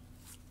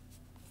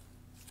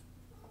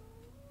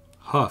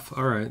 Huff,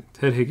 all right,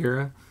 Ted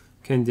Higuera,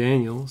 Ken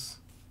Daniels,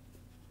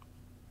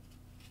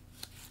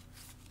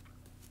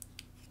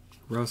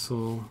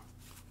 Russell,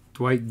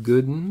 Dwight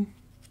Gooden,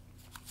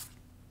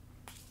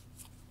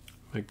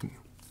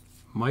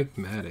 Mike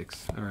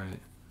Maddox, all right,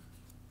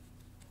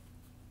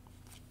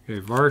 okay,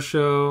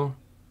 Varsho,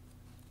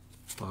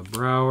 Bob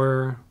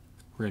Brower,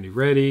 Randy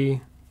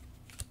Reddy,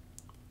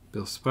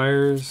 Bill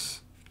Spires,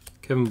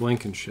 Kevin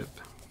Blankenship.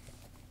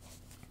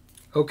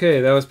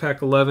 Okay, that was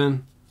pack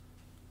 11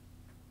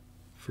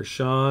 for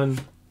Sean.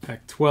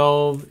 Pack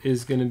 12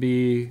 is going to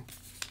be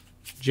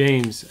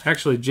James.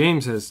 Actually,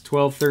 James has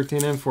 12,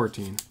 13, and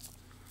 14.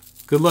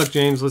 Good luck,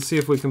 James. Let's see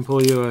if we can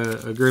pull you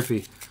a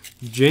Griffey.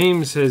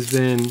 James has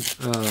been,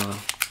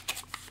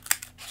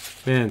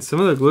 man,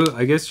 some of the glue,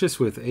 I guess just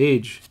with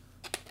age,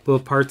 little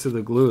parts of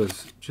the glue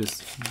is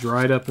just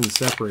dried up and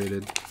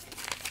separated.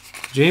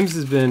 James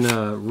has been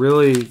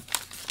really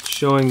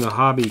showing the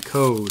hobby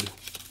code.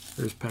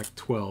 There's pack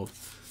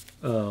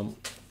 12.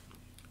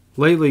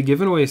 Lately,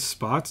 giving away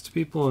spots to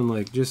people and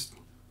like just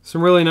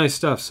some really nice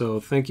stuff. So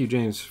thank you,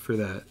 James, for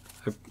that.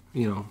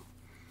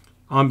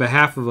 On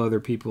behalf of other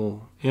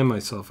people and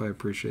myself, I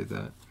appreciate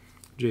that.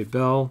 Jay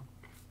Bell,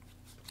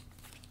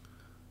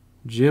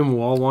 Jim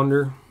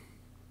Wallwonder,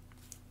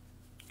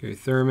 Gary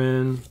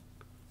Thurman,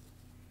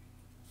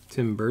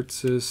 Tim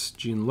Burtsis,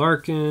 Gene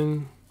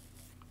Larkin,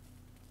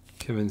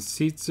 Kevin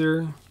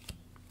Seitzer,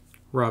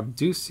 Rob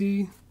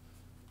Ducey,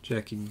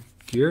 Jackie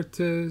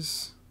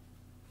Giertes.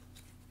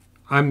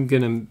 I'm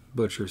going to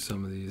butcher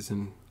some of these,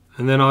 and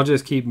then I'll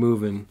just keep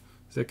moving.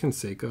 Is that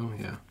Canseco?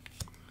 Yeah.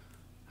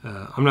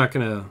 I'm not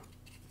going to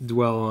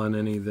dwell on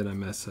any that I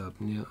mess up.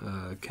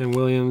 Ken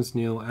Williams,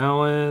 Neil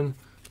Allen,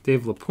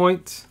 Dave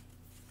LaPointe.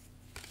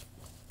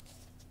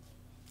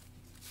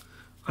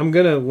 I'm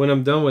going to, when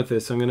I'm done with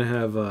this, I'm going to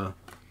have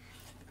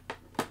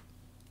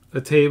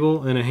a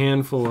table and a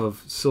handful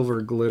of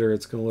silver glitter,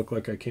 it's going to look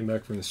like I came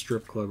back from the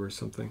strip club or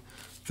something.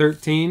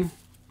 13.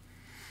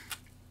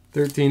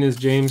 13 is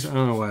James. I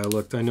don't know why I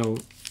looked. I know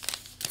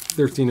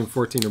 13 and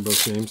 14 are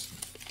both James.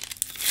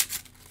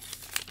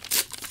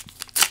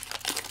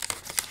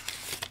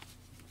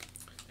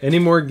 Any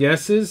more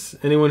guesses?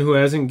 Anyone who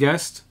hasn't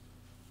guessed?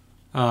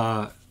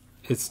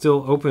 It's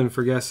still open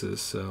for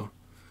guesses. So,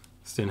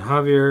 Stan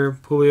Javier,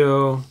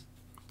 Julio,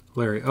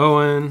 Larry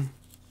Owen.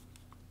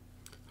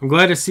 I'm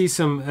glad to see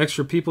some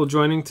extra people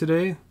joining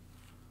today.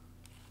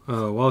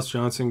 Wallace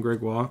Johnson,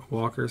 Greg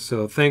Walker.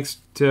 So thanks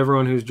to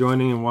everyone who's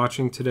joining and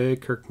watching today.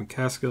 Kirk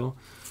McCaskill.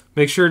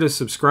 Make sure to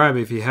subscribe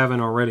if you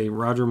haven't already.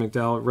 Roger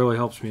McDowell, it really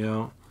helps me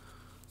out.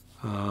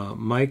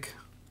 Mike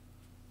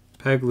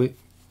Pagliarulo.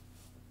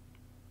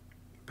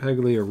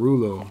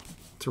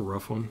 It's a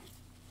rough one.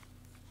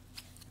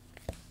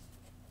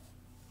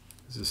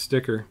 It's a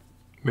sticker.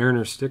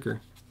 Mariner sticker.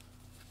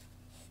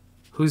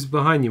 Who's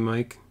behind you,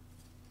 Mike?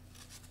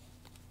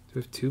 Do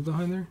we have two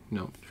behind there?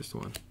 No, just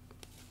one.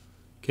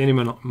 Candy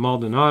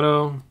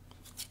Maldonado.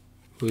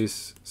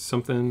 Luis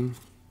something.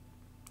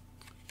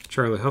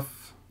 Charlie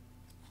Huff.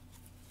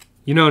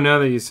 You know, now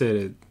that you say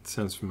it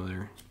sounds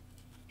familiar.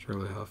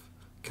 Charlie Huff.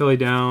 Kelly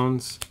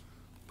Downs.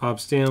 Bob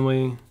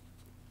Stanley.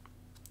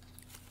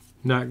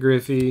 Not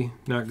Griffey.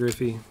 Not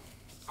Griffey.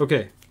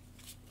 Okay.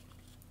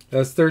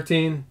 That's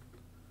 13.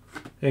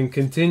 And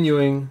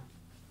continuing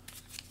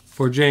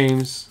for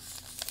James.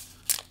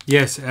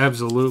 Yes,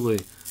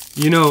 absolutely.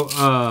 You know,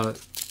 I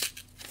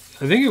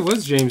think it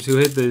was James who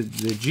hit the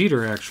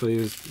Jeter,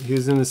 actually. He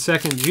was in the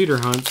second Jeter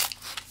hunt.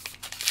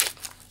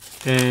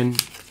 And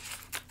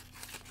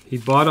he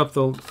bought up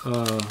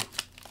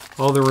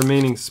all the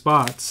remaining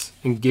spots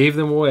and gave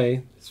them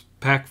away. It's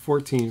pack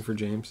 14 for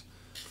James.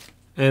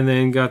 And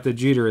then got the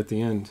Jeter at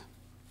the end.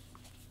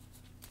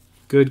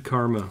 Good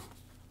karma.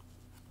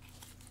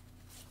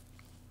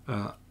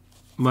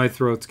 My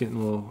throat's getting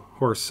a little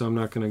hoarse, so I'm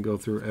not going to go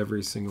through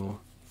every single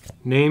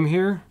name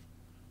here.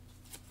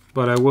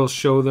 But I will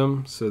show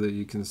them so that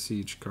you can see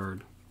each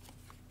card.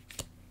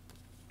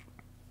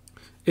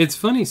 It's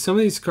funny, some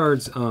of these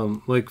cards,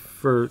 like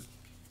for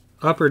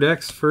Upper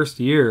Deck's first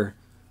year,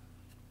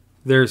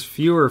 there's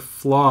fewer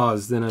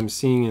flaws than I'm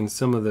seeing in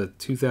some of the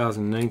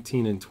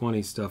 2019 and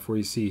 20 stuff where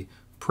you see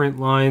print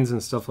lines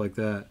and stuff like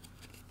that.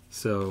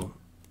 So,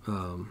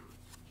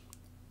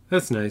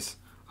 that's nice.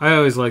 I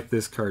always liked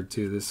this card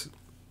too. This,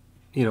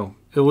 you know,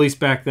 at least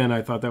back then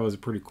I thought that was a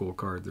pretty cool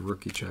card, the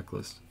rookie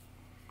checklist.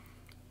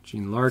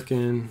 Gene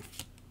Larkin.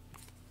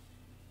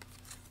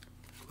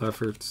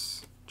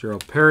 Lefferts.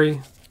 Gerald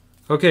Perry.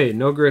 Okay,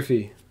 no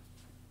Griffey.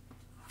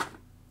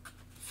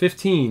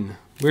 15.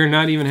 We're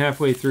not even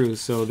halfway through,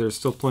 so there's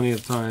still plenty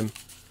of time.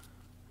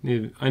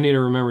 I need to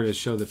remember to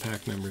show the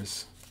pack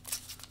numbers.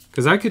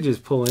 Because I could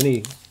just pull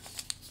any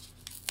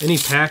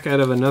pack out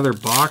of another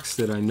box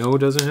that I know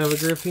doesn't have a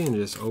Griffey and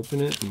just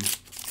open it and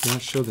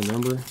not show the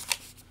number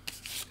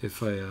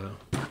if I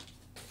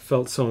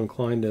felt so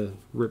inclined to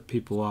rip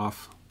people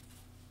off.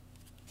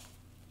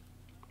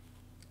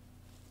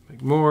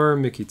 McMoore,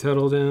 Mickey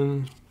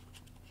Tettleton.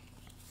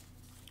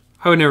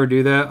 I would never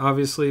do that,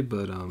 obviously,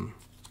 but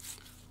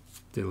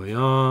De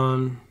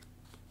Leon.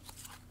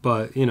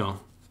 But, you know,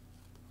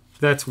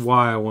 that's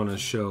why I want to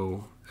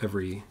show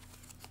every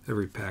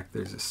pack.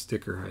 There's a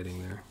sticker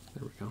hiding there.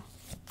 There we go.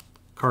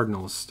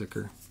 Cardinals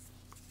sticker.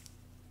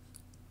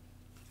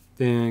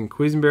 Then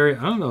Quisenberry.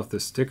 I don't know if the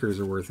stickers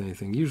are worth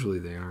anything. Usually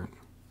they aren't.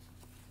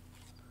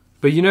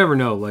 But you never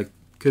know. Like,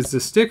 because the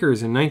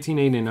stickers in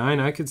 1989,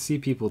 I could see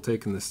people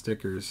taking the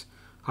stickers.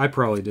 I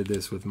probably did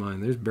this with mine.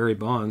 There's Barry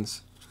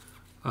Bonds.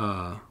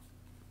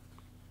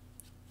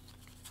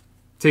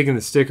 Taking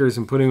the stickers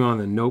and putting them on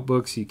the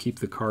notebooks you keep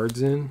the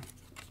cards in.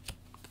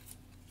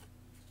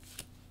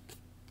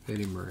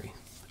 Eddie Murray.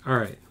 All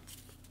right.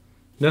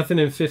 Nothing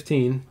in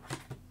 15.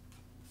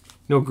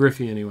 No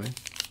Griffey anyway.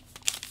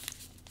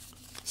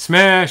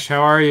 Smash,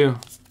 how are you?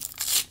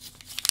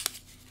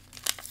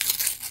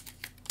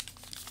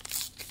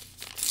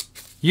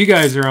 You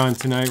guys are on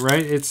tonight,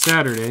 right? It's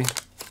Saturday.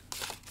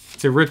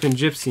 It's a Rippin'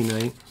 Gypsy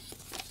night.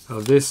 Oh,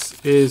 this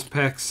is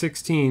pack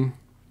 16.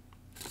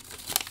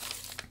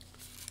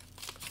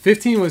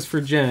 15 was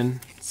for Jen.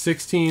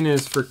 16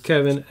 is for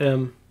Kevin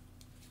M.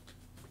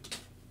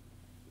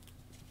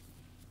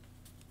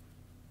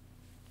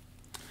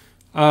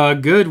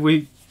 Good.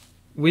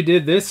 We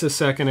did this a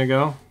second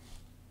ago.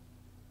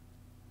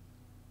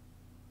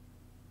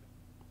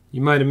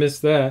 You might have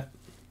missed that.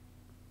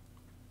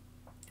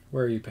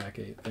 Where are you, pack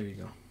 8? There you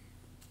go.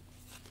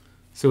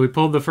 So we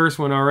pulled the first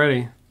one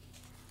already.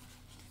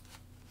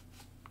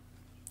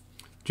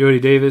 Jody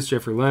Davis,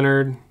 Jeffrey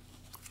Leonard.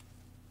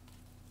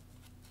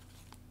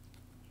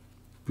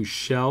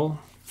 Buechel.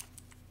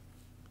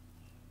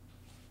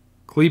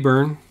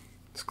 Cleburne.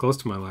 It's close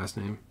to my last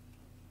name.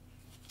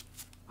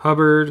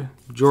 Hubbard.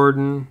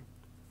 Jordan.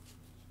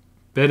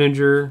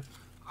 Bettinger.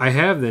 I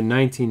have the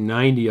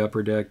 1990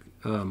 Upper Deck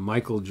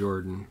Michael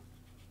Jordan,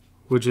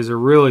 which is a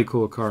really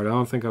cool card. I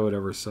don't think I would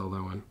ever sell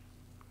that one.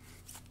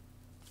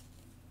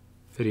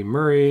 Eddie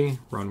Murray,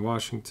 Ron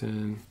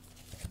Washington,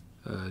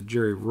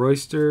 Jerry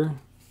Royster,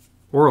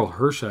 Oral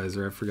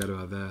Hershiser. I forgot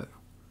about that.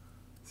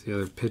 It's the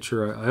other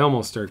pitcher. I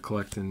almost started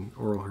collecting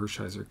Oral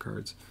Hershiser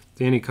cards.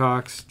 Danny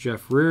Cox,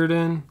 Jeff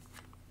Reardon,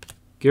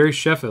 Gary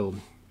Sheffield.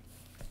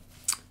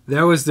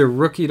 That was the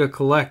rookie to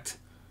collect.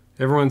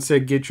 Everyone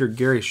said get your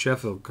Gary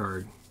Sheffield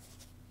card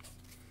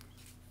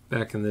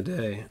back in the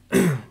day.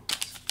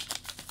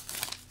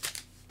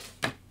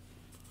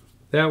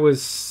 That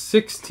was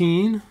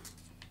 16.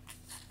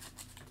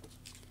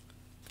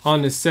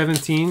 On to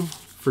 17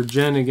 for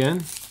Jen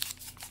again.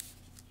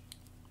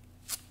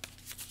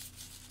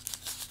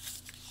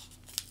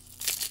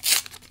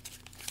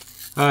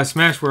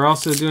 Smash, we're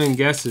also doing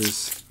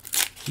guesses.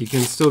 You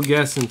can still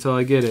guess until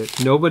I get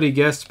it. Nobody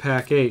guessed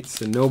pack 8,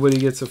 so nobody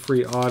gets a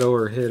free auto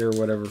or hit or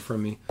whatever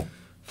from me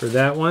for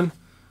that one.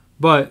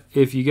 But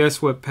if you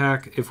guess what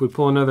pack, if we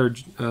pull another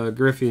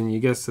Griffey and you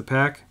guess the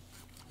pack,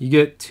 you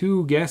get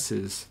 2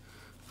 guesses.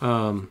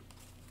 Then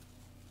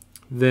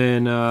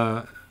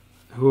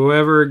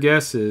whoever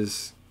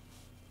guesses,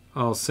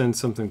 I'll send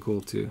something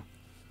cool to.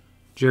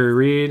 Jerry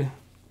Reed.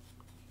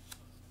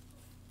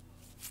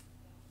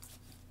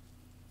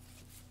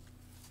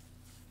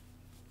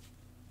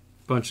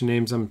 Bunch of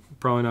names I'm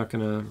probably not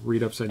going to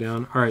read upside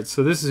down. All right,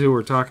 so this is who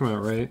we're talking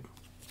about, right?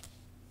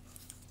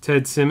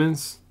 Ted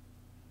Simmons,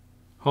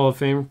 Hall of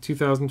Fame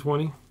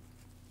 2020.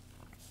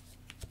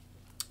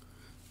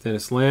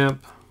 Dennis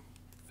Lamp.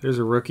 There's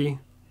a rookie.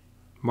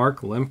 Mark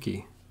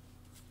Lemke.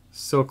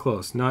 So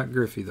close. Not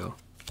Griffey, though.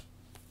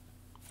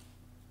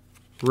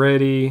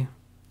 Reddy.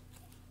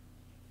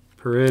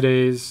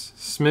 Paredes.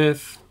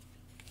 Smith.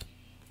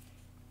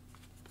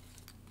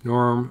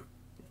 Norm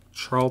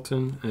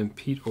Charlton and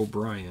Pete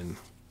O'Brien.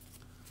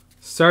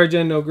 Sorry,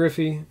 Jen, no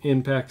Griffey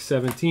in pack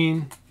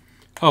 17.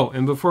 Oh,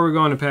 and before we go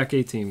on to pack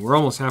 18, we're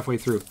almost halfway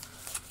through.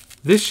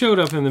 This showed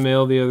up in the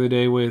mail the other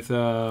day with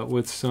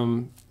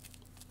some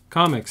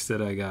comics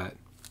that I got.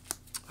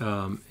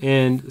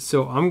 And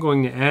so I'm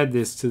going to add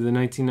this to the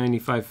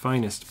 1995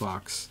 Finest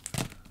box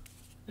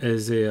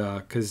as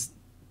a, because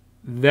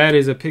that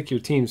is a pick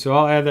your team. So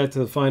I'll add that to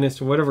the Finest,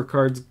 and whatever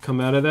cards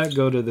come out of that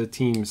go to the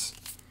teams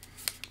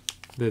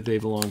that they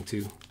belong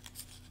to.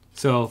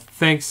 So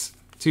thanks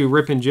to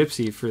Rip and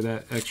Gypsy for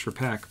that extra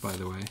pack, by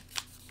the way.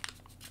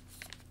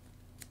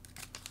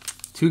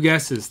 2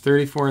 guesses,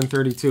 34 and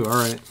 32. All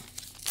right.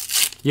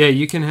 Yeah,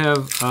 you can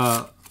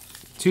have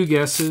 2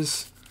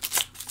 guesses.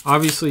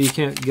 Obviously, you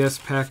can't guess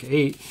pack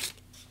 8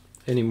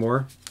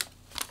 anymore.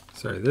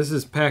 Sorry, this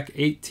is pack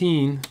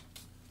 18.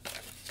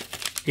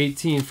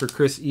 18 for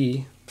Chris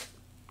E.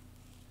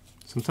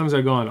 Sometimes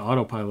I go on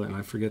autopilot and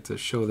I forget to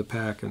show the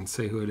pack and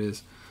say who it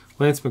is.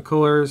 Lance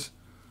McCullers,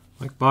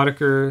 Mike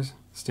Boddicker,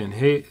 Stan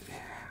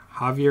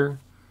Javier,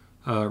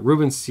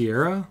 Ruben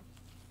Sierra,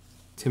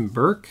 Tim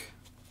Burke,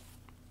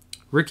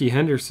 Ricky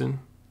Henderson.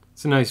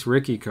 It's a nice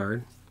Ricky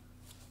card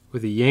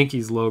with a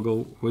Yankees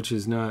logo, which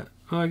is not,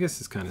 oh, I guess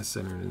it's kind of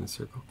centered in a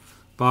circle.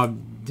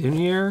 Bob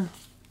Dinier.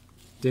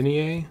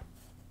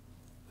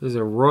 There's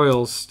a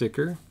Royals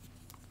sticker.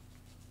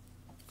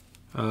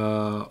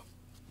 Juan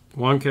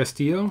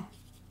Castillo.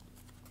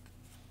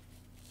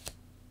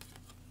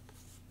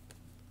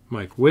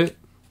 Mike Witt.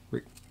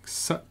 Rick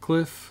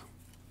Sutcliffe.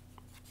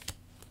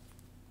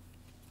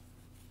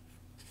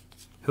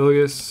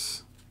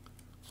 Hillius.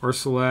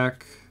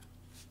 Orsulak.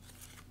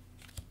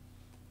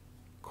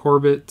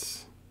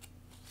 Corbett.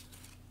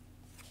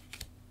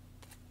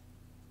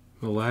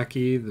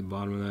 Milwaukee. The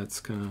bottom of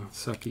that's kind of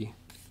sucky.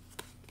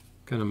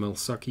 Kind of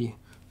Milsucky.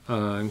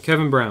 And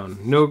Kevin Brown.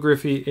 No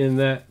Griffey in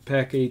that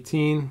pack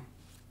 18.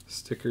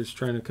 Stickers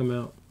trying to come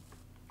out.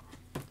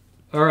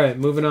 All right,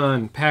 moving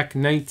on. Pack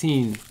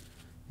 19.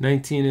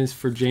 19 is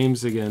for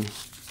James again.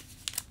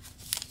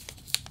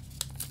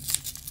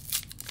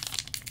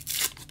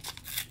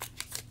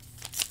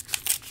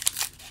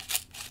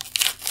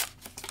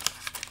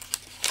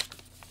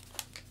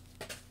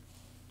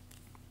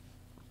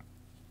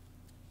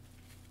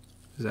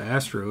 There's the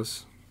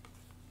Astros.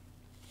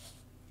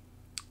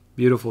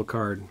 Beautiful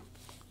card.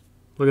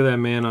 Look at that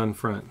man on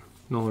front.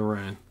 Nolan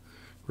Ryan.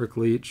 Rick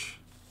Leach.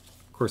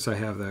 Of course, I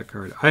have that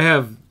card. I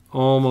have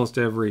almost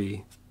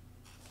every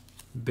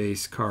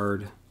base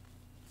card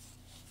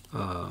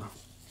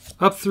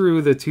up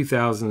through the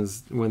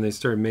 2000s when they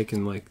started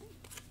making like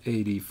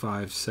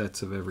 85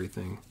 sets of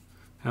everything.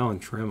 Alan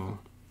Trammell.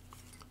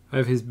 I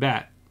have his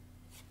bat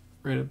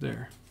right up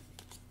there.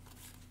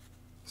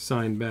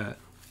 Signed bat.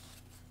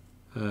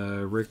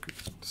 Rick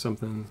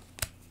something.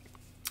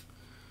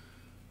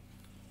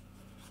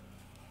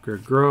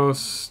 Greg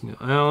Gross, Neil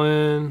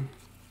Allen,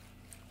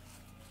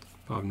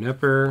 Bob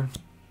Nepper,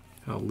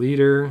 Al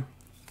Leader,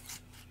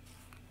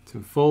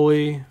 Tim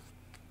Foley,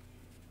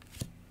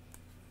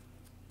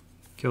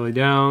 Kelly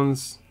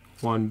Downs,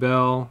 Juan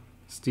Bell,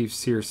 Steve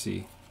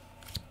Searcy.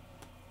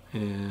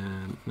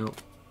 And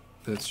nope,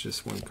 that's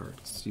just one card,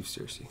 Steve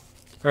Searcy.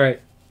 All right,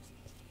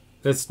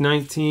 that's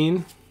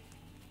 19.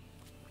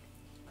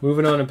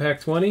 Moving on to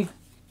pack 20.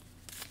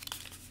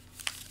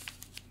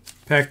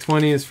 Pack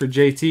 20 is for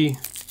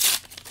JT.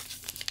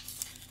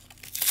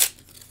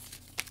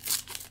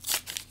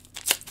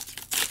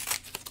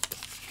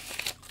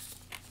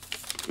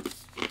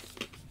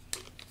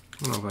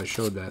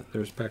 showed that.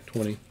 There's pack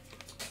 20.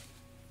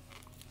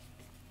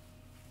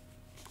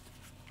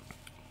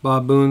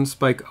 Bob Boone,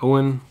 Spike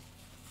Owen.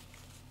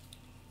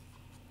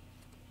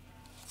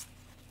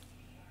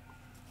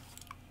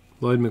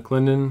 Lloyd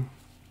McClendon.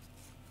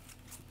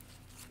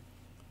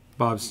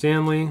 Bob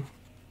Stanley.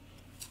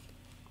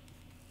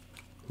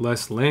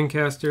 Les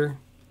Lancaster.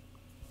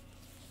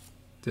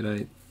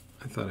 I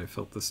thought I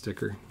felt the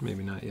sticker.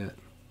 Maybe not yet.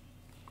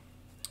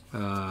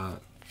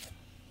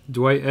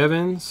 Dwight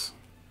Evans.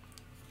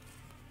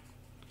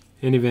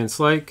 Andy Van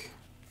Slyke.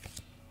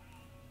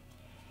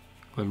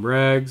 Glenn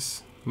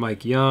Braggs.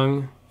 Mike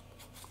Young.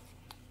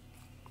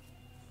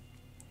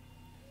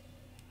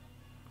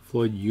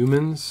 Floyd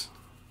Humans.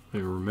 I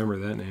don't remember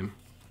that name.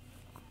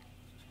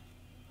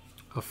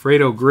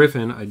 Alfredo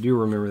Griffin. I do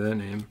remember that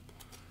name.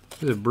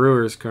 There's a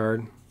Brewers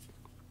card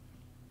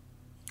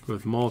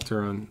with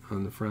Malter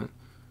on the front.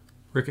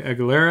 Rick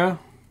Aguilera.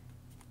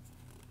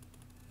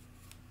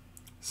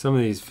 Some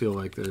of these feel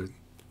like they're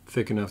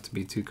thick enough to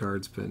be 2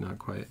 cards, but not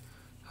quite.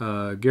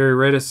 Gary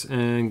Redis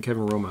and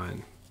Kevin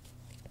Romine.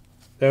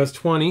 That was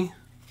 20.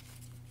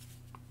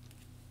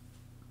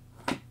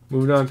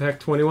 Moving on, pack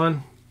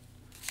 21.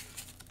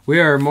 We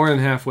are more than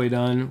halfway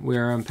done. We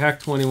are on pack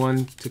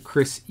 21 to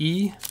Chris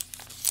E.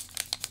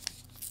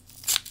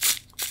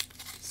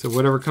 So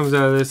whatever comes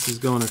out of this is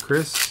going to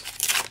Chris.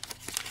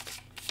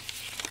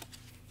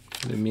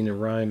 I didn't mean to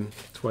rhyme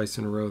twice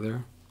in a row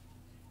there.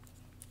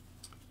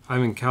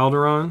 Ivan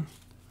Calderon.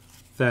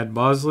 Thad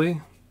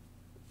Bosley.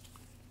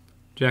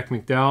 Jack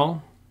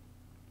McDowell.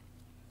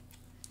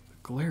 The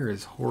glare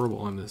is horrible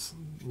on this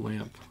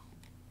lamp.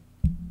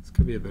 This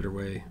could be a better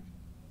way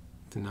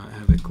to not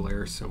have it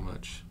glare so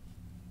much.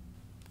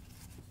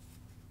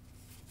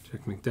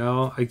 Jack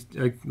McDowell.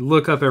 I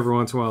look up every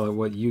once in a while at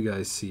what you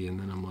guys see, and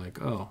then I'm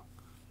like, oh,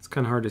 it's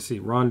kind of hard to see.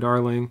 Ron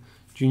Darling,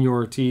 Junior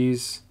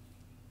Ortiz,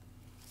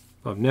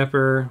 Bob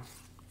Nepper,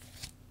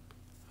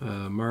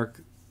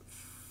 Mark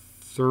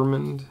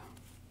Thurmond,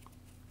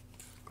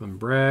 Glenn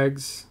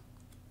Braggs,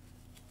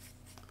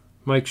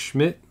 Mike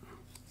Schmidt,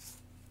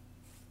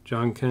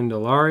 John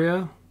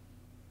Candelaria.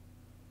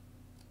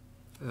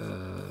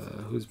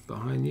 Who's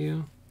behind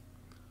you?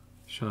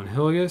 Sean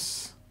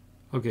Hilgus.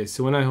 Okay,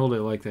 so when I hold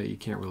it like that, you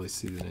can't really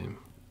see the name.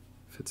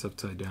 If it's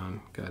upside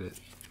down, got it.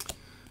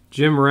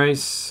 Jim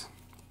Rice,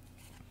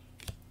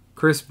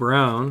 Chris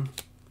Brown,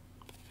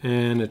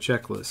 and a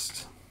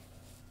checklist.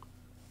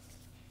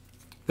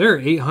 There are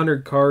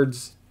 800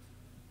 cards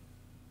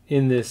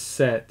in this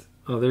set.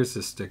 Oh, there's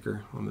the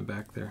sticker on the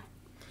back there.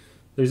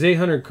 There's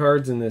 800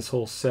 cards in this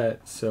whole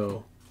set,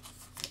 so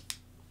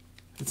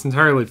it's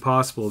entirely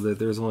possible that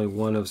there's only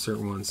one of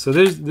certain ones. So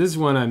this is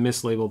one I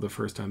mislabeled the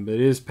first time, but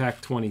it is pack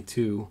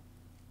 22.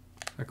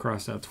 I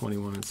crossed out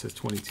 21 and it says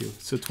 22.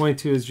 So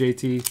 22 is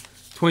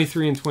JT.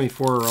 23 and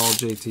 24 are all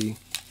JT.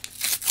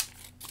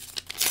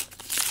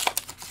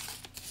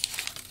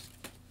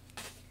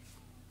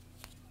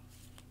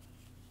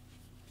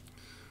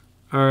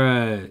 All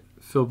right,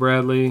 Phil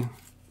Bradley,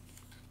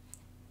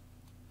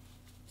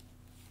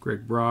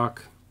 Greg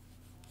Brock,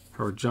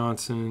 Howard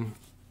Johnson,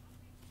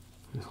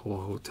 his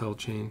whole hotel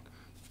chain,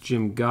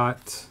 Jim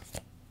Gott.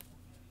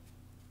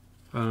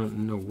 I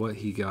don't know what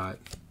he got.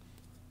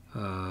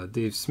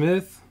 Dave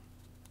Smith.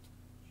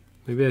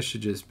 Maybe I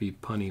should just be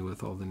punny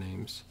with all the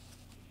names.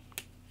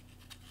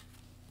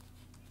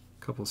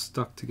 A couple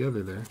stuck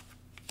together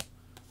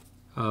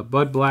there.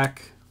 Bud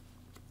Black.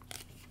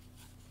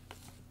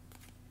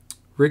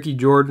 Ricky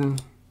Jordan.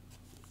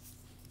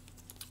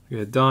 We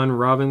got Don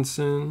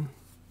Robinson.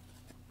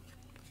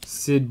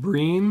 Sid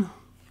Bream.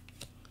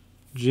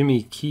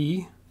 Jimmy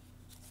Key.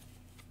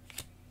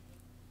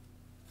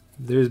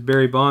 There's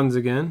Barry Bonds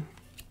again.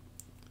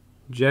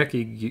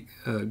 Jackie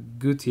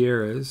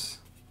Gutierrez.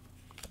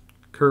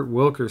 Kurt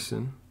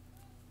Wilkerson.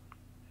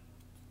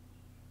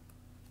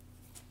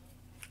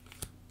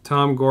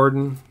 Tom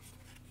Gordon.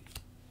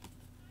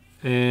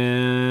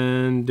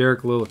 And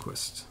Derek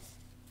Lilliquist.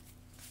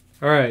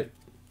 All right.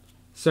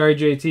 Sorry,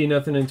 JT,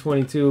 nothing in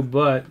 22,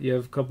 but you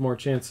have a couple more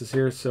chances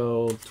here.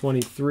 So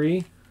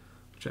 23,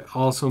 which I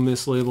also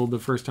mislabeled the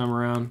first time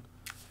around.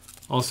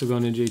 Also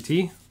going to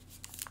JT.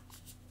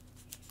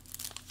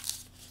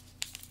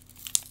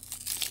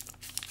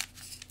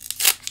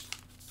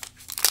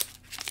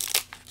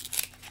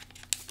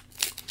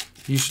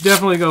 You should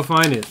definitely go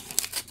find it,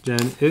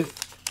 Jen.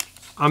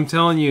 I'm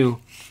telling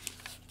you,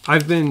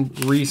 I've been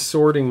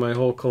resorting my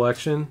whole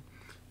collection,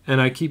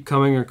 and I keep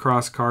coming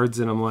across cards,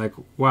 and I'm like,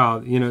 wow,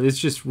 you know, it's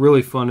just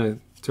really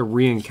fun to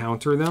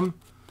re-encounter them.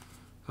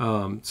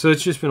 So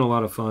it's just been a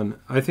lot of fun.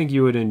 I think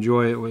you would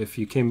enjoy it if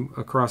you came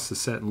across the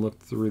set and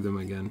looked through them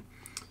again.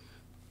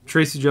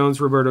 Tracy Jones,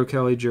 Roberto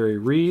Kelly, Jerry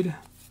Reed,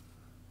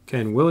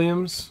 Ken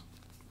Williams.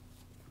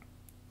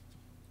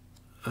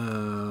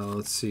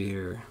 Let's see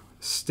here.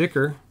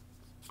 Sticker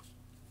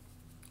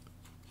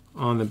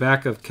on the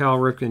back of Cal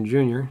Ripken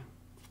Jr.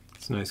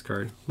 It's a nice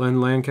card.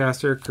 Len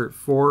Lancaster, Kurt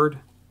Ford,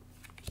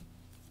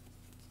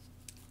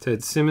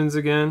 Ted Simmons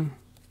again,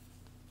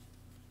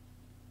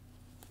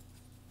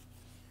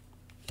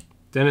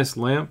 Dennis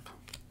Lamp,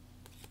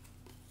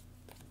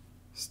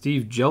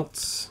 Steve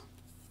Jeltz,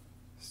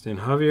 Stan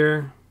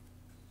Javier,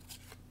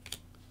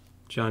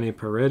 Johnny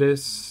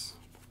Paredes,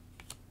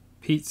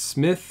 Pete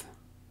Smith,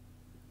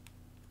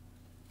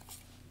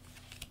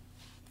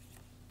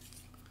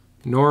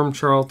 Norm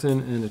Charlton,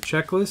 and a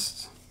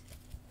checklist.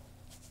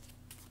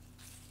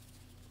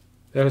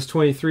 That was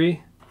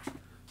 23.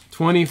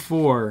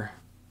 24.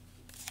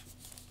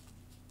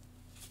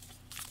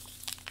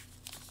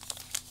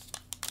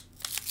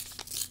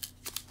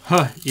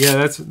 Huh,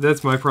 yeah,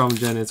 that's my problem,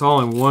 Jen. It's all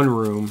in one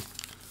room,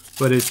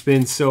 but it's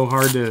been so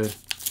hard to,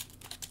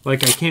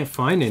 like, I can't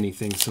find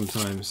anything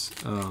sometimes.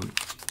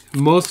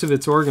 Most of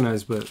it's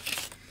organized, but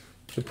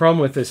the problem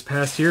with this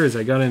past year is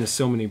I got into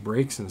so many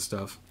breaks and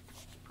stuff.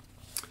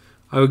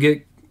 I would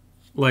get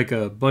like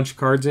a bunch of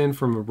cards in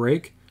from a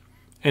break,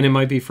 and it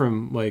might be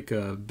from like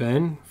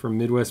Ben from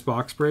Midwest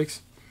Box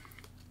Breaks,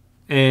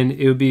 and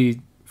it would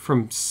be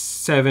from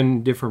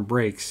 7 different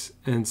breaks,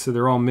 and so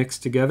they're all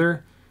mixed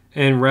together.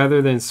 And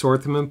rather than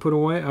sort them and put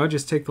away, I would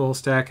just take the whole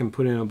stack and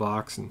put it in a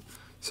box. And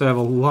so I have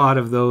a lot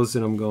of those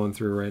that I'm going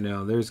through right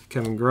now. There's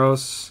Kevin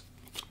Gross,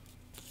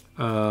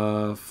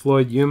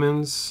 Floyd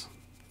Humans,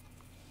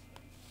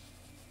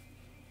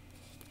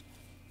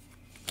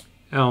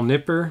 Al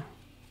Nipper,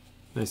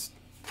 nice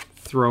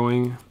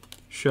throwing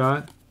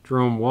shot,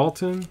 Jerome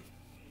Walton,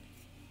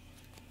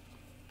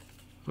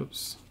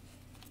 oops,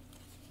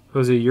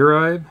 Jose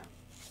Uribe,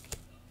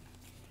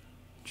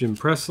 Jim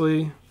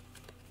Presley,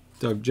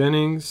 Doug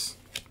Jennings,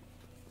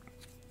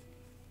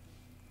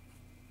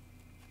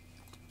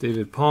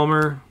 David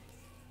Palmer,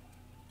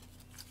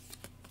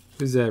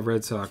 who's that?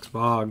 Red Sox,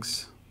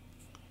 Boggs,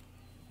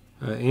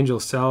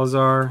 Angel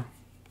Salazar,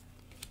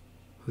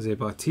 Jose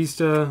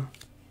Bautista,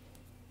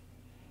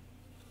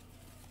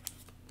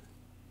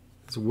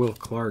 it's Will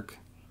Clark,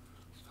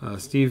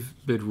 Steve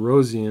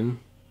Bedrosian,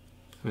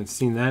 haven't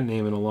seen that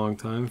name in a long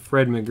time,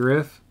 Fred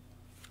McGriff,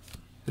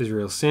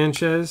 Israel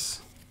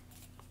Sanchez.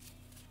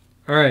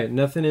 All right,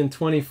 nothing in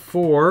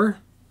 24.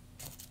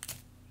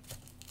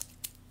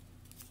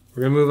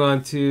 We're going to move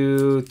on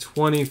to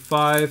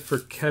 25 for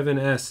Kevin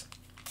S.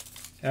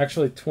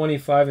 Actually,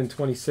 25 and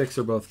 26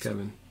 are both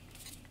Kevin.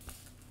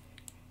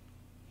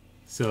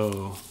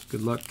 So,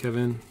 good luck,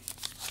 Kevin.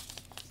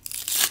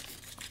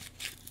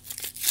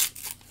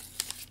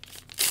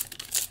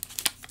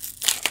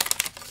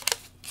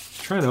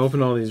 I'm trying to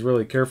open all these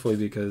really carefully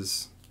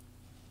because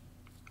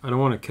I don't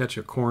want to catch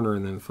a corner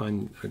and then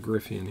find a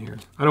Griffey in here.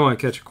 I don't want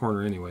to catch a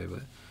corner anyway,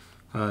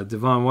 but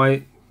Devon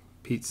White,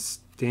 Pete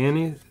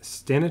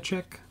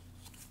Stanicek,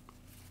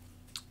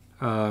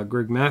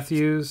 Greg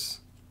Matthews,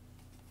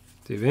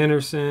 Dave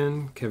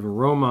Anderson, Kevin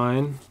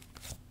Romine,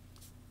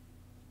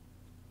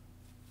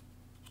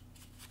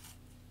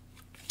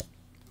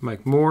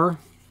 Mike Moore,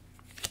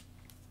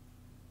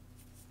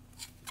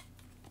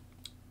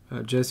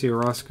 Jesse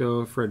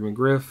Orozco, Fred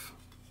McGriff,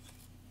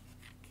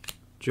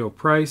 Joe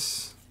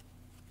Price,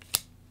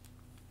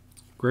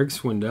 Greg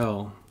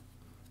Swindell,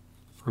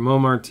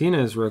 Ramon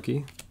Martinez,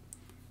 rookie,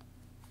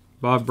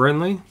 Bob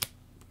Brenly,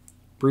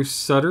 Bruce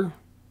Sutter,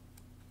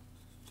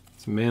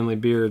 it's a manly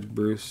beard,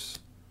 Bruce,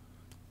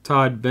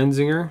 Todd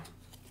Benzinger,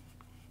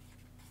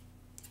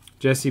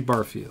 Jesse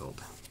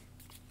Barfield.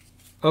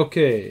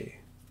 Okay,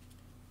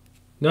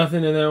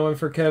 nothing in that one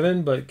for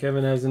Kevin, but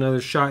Kevin has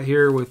another shot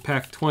here with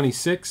pack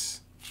 26.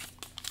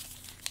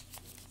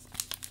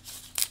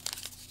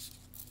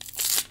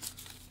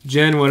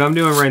 Jen, what I'm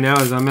doing right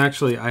now is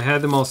I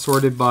had them all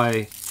sorted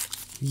by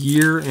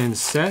year and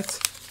set,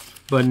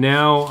 but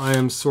now I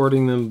am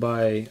sorting them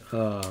by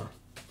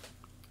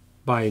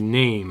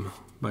name,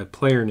 by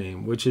player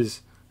name, which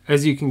is,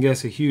 as you can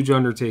guess, a huge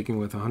undertaking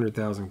with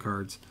 100,000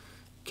 cards.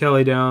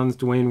 Kelly Downs,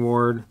 Dwayne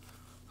Ward.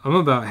 I'm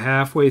about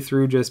halfway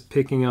through just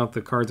picking out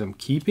the cards I'm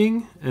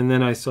keeping, and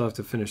then I still have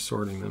to finish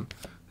sorting them.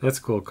 That's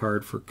a cool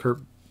card for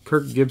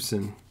Kirk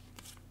Gibson.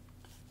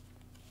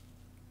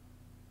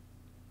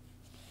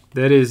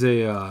 That is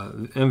a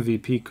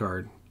MVP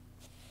card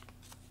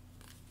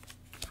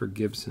for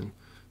Gibson.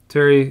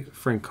 Terry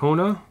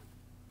Francona,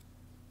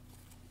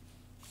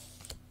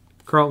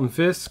 Carlton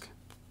Fisk,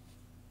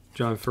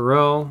 John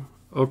Farrell,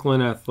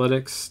 Oakland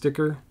Athletics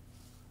sticker.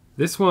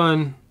 This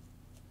one,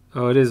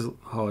 oh, it is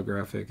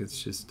holographic.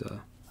 It's just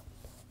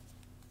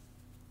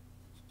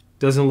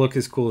doesn't look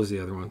as cool as the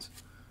other ones.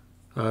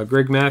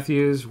 Greg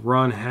Matthews,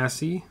 Ron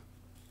Hassey.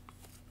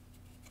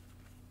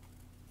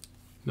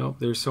 Nope,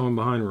 there's someone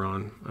behind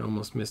Ron. I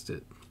almost missed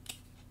it.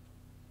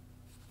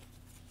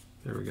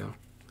 There we go.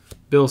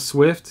 Bill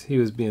Swift. He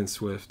was being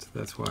Swift.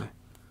 That's why.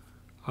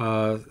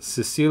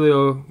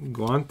 Cecilio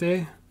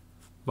Guante.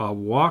 Bob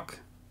Walk.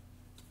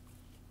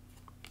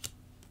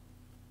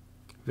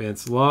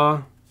 Vance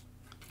Law.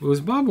 Was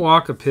Bob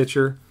Walk a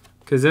pitcher?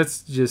 Because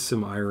that's just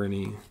some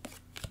irony.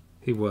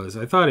 He was.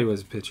 I thought he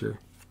was a pitcher.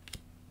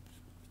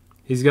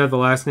 He's got the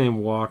last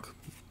name Walk.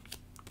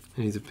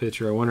 And he's a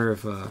pitcher. I wonder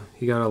if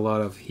he got a lot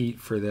of heat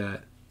for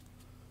that.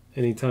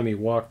 Anytime he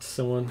walked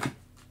someone.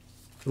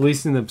 At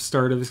least in the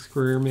start of his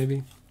career,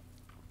 maybe.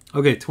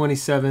 Okay,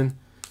 27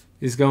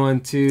 is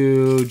going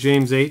to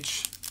James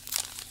H.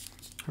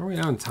 How are we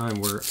on time?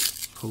 We're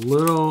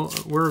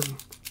we're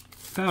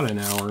about an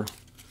hour.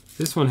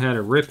 This one had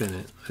a rip in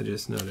it, I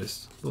just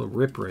noticed. A little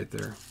rip right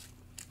there.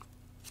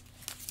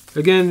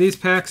 Again, these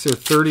packs are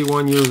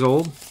 31 years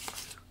old,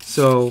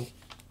 so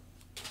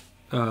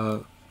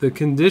the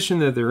condition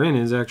that they're in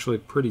is actually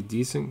pretty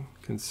decent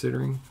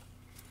considering.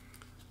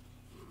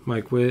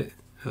 Mike Witt,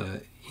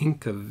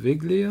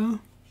 Incaviglia,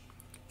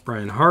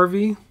 Brian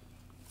Harvey.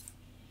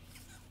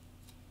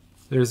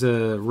 There's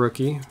a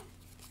rookie,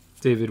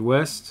 David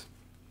West.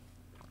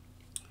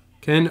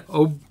 Ken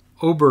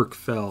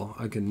Oberkfell,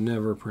 I could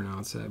never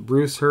pronounce that.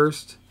 Bruce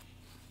Hurst.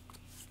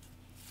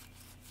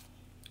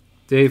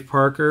 Dave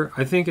Parker.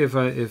 I think if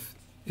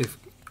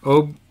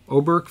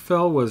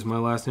Oberkfell was my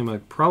last name,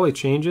 I'd probably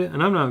change it.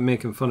 And I'm not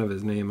making fun of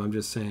his name. I'm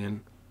just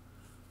saying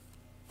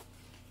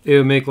it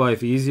would make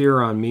life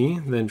easier on me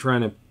than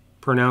trying to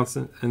pronounce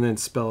it and then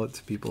spell it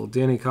to people.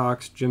 Danny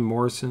Cox, Jim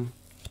Morrison,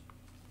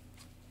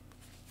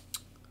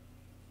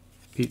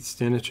 Pete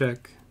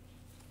Stanachek.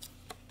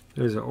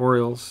 There's the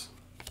Orioles.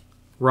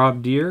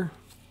 Rob Deere.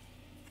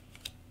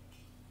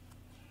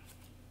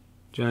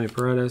 Johnny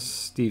Paredes.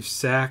 Steve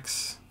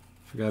Sachs.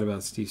 Forgot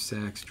about Steve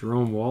Sachs.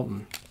 Jerome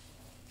Walton.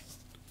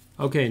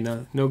 Okay,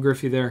 no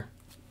Griffey there.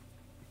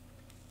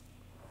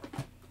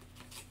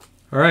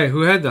 All right,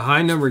 who had the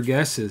high number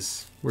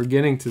guesses? We're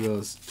getting to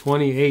those.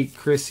 28,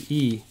 Chris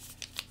E.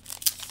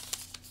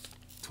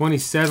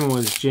 27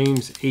 was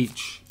James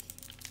H.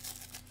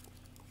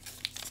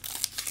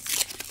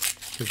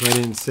 If I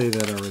didn't say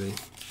that already.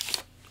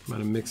 Might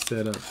have mixed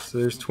that up. So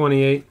there's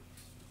 28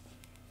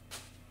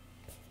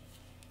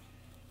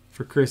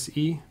 for Chris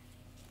E.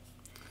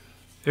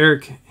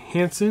 Eric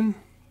Hansen.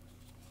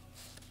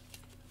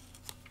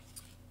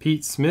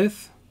 Pete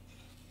Smith.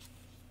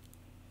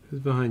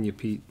 Who's behind you,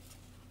 Pete?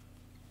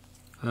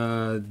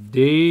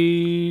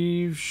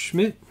 Dave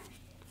Schmidt.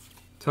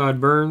 Todd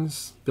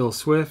Burns. Bill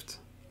Swift.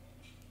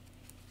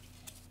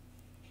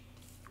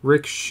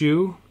 Rick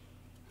Shue.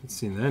 Haven't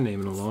seen that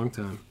name in a long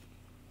time.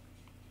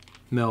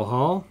 Mel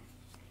Hall.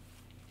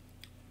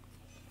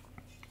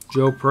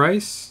 Joe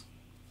Price.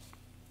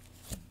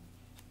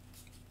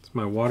 It's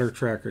my water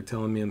tracker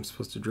telling me I'm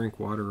supposed to drink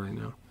water right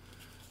now.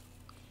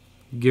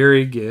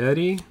 Gary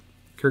Gaetti.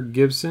 Kirk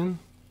Gibson.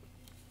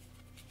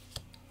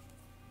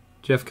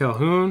 Jeff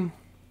Calhoun.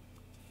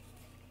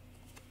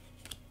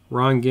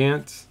 Ron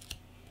Gant.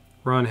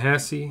 Ron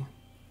Hassey.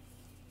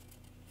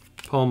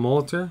 Paul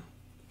Molter.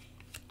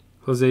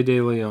 Jose De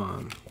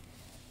Leon.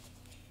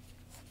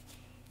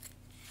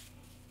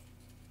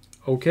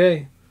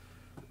 Okay.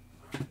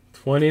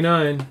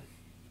 29.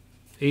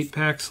 8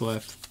 packs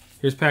left.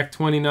 Here's pack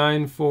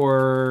 29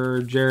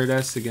 for Jared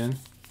S. again.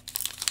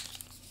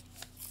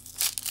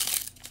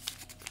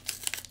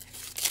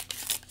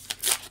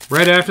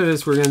 Right after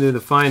this, we're going to do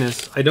the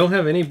finest. I don't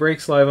have any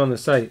breaks live on the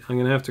site. I'm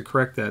going to have to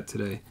correct that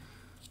today.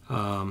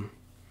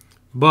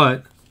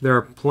 But there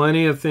are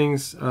plenty of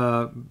things,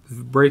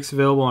 breaks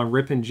available on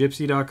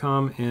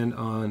ripandgypsy.com and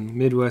on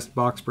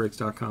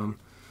midwestboxbreaks.com.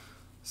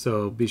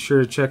 So be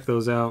sure to check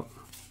those out.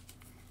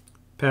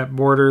 Pat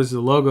Borders, the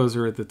logos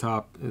are at the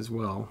top as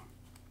well.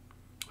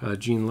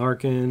 Gene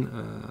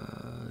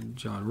Larkin,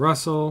 John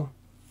Russell,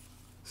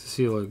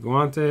 Cecilia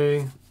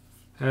Guante,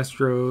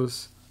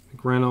 Astros,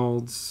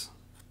 McReynolds,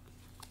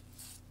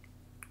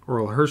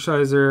 Oral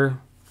Hershiser,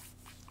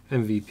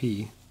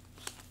 MVP,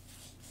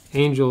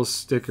 Angels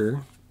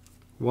sticker,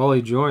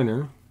 Wally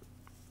Joyner,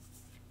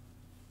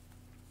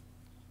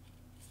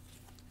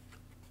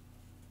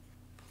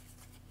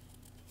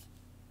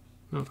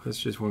 no, that's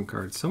just one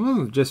card. Some of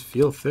them just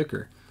feel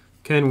thicker.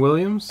 Ken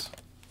Williams,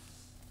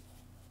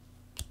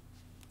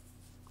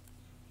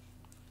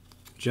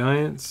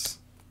 Giants,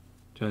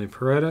 Johnny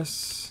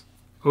Paredes,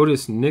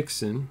 Otis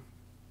Nixon,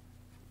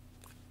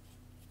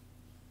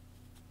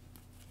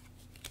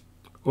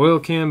 Oil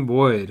Can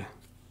Boyd,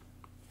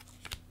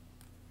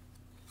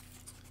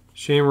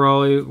 Shane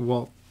Raleigh,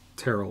 Walt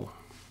Terrell.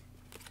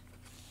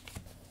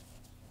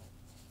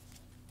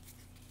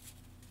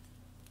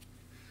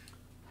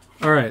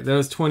 All right, that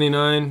was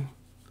 29.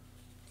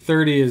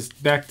 30 is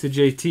back to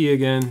JT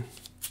again.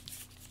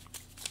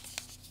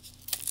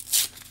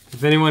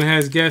 If anyone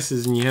has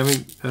guesses and you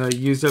haven't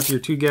used up your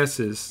 2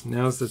 guesses,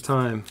 now's the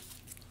time.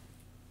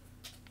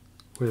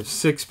 We have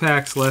 6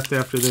 packs left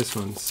after this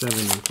one. 7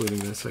 including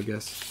this, I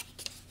guess.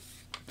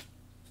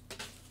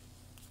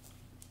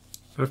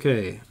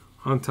 Okay,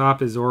 on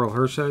top is Oral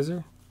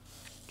Hershiser,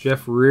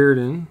 Jeff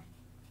Reardon.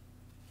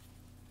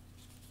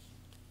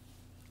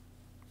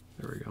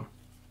 There we go.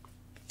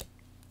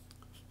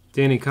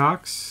 Danny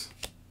Cox,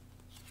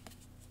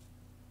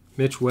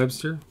 Mitch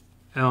Webster,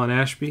 Alan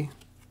Ashby.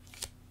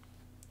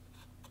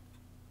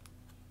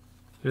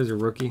 There's a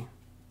rookie.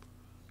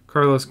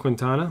 Carlos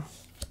Quintana,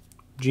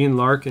 Gene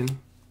Larkin,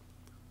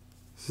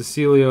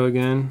 Cecilio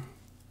again,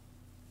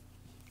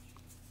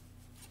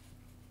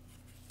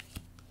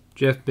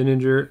 Jeff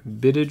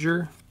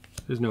Bidiger.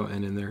 There's no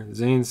N in there.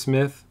 Zane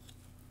Smith.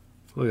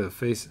 Look at the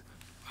face.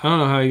 I don't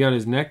know how he got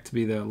his neck to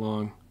be that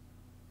long.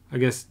 I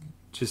guess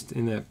just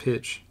in that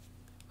pitch.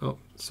 Oh,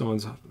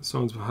 someone's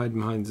hiding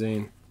behind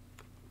Zane.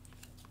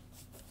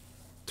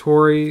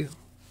 Torrey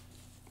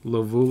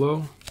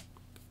Lovulo,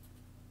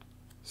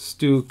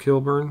 Stu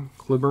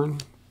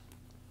Cliburn,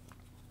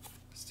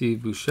 Steve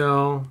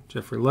Bouchel,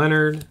 Jeffrey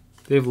Leonard,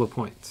 Dave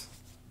LaPointe.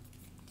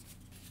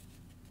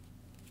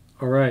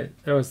 All right,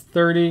 that was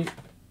 30.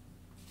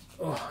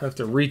 Oh, I have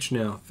to reach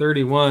now.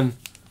 31.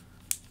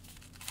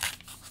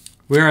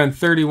 We're on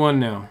 31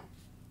 now.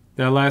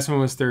 That last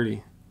one was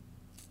 30.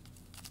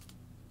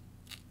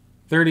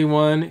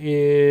 31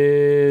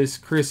 is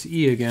Chris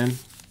E again.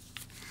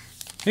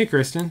 Hey,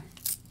 Kristen.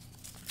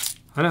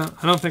 I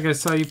don't think I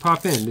saw you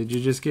pop in. Did you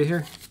just get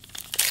here?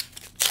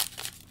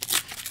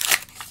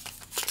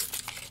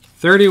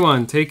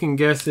 31. Taking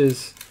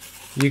guesses.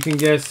 You can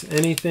guess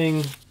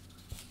anything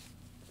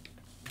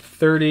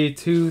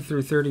 32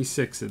 through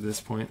 36 at this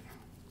point.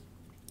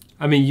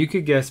 I mean, you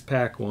could guess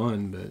pack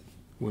 1, but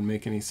wouldn't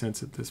make any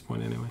sense at this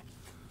point anyway.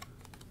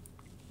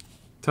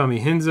 Tommy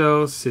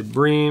Hinzo, Sid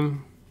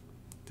Bream.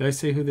 Did I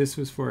say who this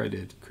was for? I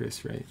did.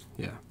 Chris, right?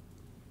 Yeah.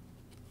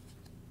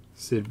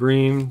 Sid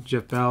Bream,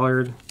 Jeff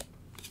Ballard,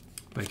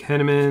 Mike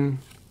Henneman,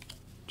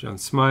 John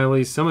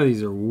Smiley. Some of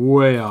these are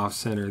way off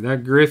center.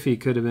 That Griffey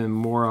could have been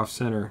more off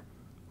center.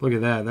 Look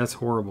at that. That's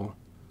horrible.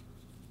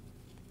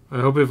 I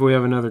hope if we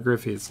have another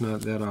Griffey, it's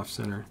not that off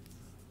center.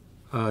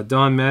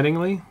 Don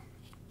Mattingly.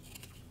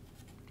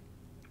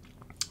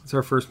 That's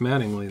our first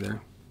Mattingly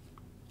there.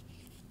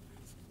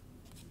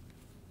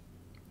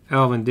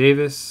 Alvin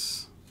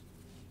Davis.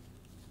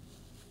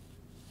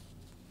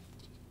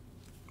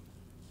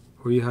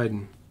 Where are you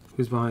hiding?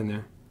 Who's behind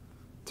there?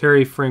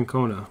 Terry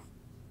Francona.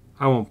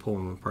 I won't pull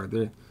them apart.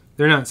 They're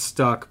not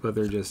stuck, but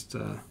they're just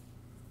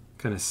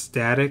kind of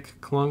static,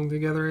 clung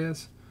together, I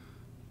guess.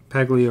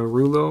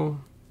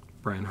 Pagliarulo,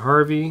 Brian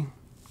Harvey,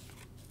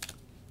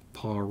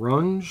 Paul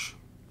Runge,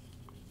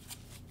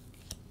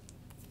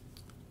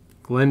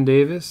 Glenn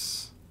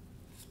Davis.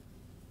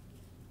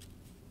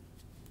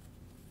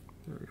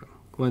 There we go.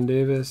 Glenn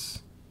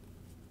Davis,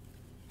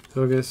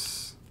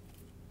 Hilgus,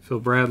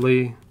 Phil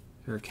Bradley,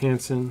 Eric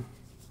Hansen.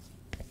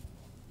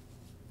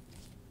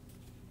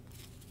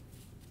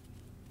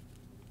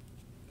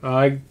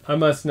 I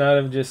must not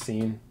have just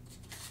seen,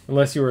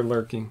 unless you were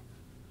lurking.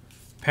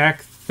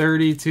 Pack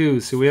 32.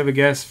 So we have a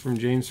guess from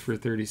James for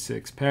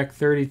 36. Pack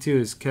 32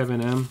 is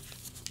Kevin M.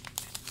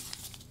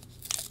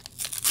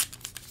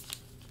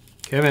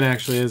 Kevin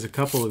actually has a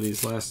couple of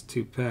these last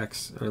two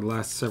packs, or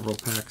last several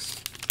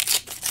packs.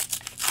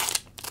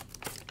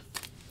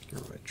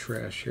 Got my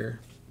trash here.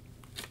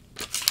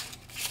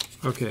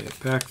 Okay,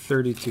 pack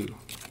 32.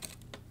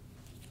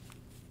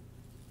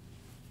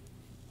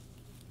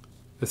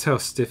 That's how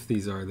stiff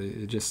these are.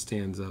 It just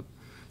stands up.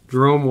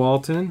 Jerome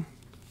Walton,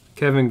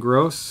 Kevin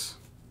Gross.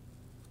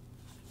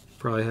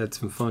 Probably had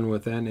some fun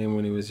with that name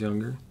when he was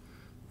younger.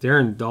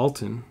 Darren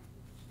Dalton,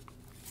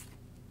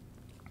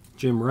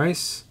 Jim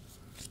Rice,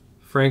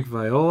 Frank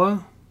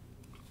Viola,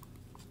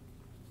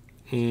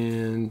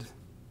 and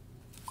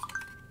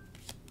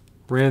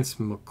Rance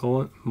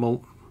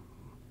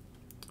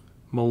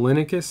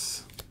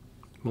Molinicus,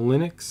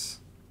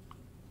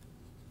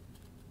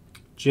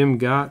 Jim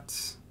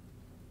Gott,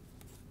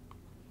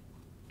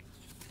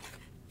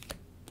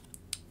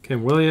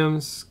 Ken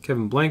Williams,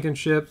 Kevin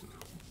Blankenship.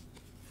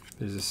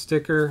 There's a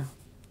sticker.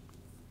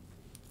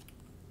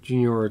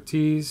 Junior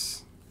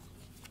Ortiz,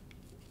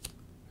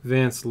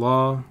 Vance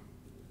Law,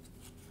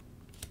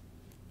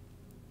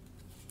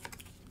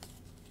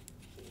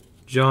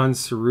 John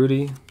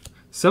Cerruti.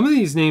 Some of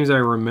these names I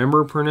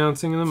remember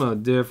pronouncing them a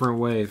different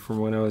way from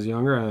when I was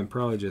younger. I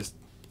probably just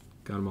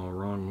got them all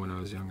wrong when I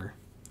was younger.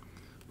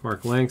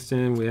 Mark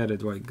Langston, we had a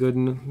Dwight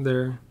Gooden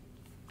there,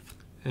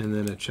 and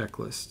then a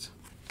checklist.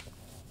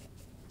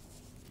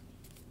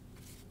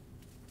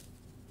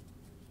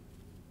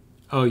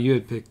 Oh, you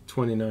had picked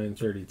 29 and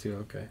 32.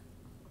 Okay.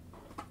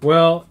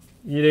 Well,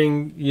 you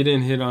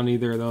didn't hit on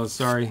either of those.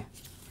 Sorry.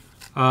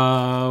 We're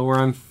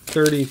on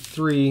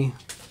 33.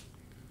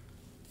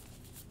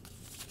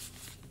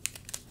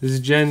 This is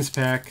Jen's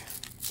pack.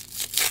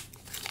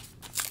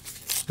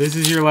 This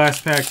is your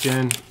last pack,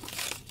 Jen.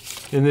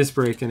 In this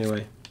break,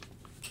 anyway.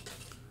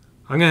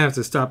 I'm going to have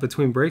to stop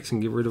between breaks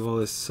and get rid of all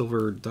this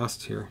silver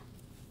dust here.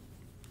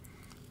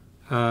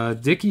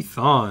 Dickie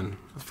Thon.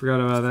 I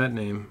forgot about that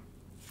name.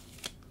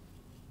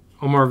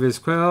 Omar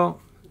Vizquel.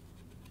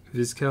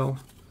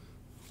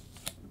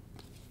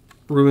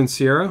 Ruben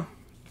Sierra.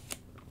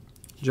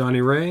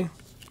 Johnny Ray.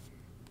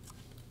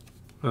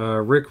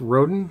 Rick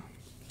Roden.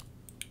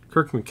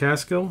 Kirk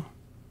McCaskill.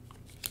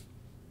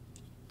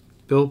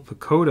 Bill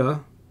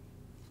Pacoda.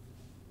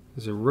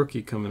 There's a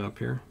rookie coming up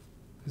here.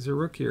 Is it a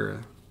rookie or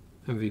a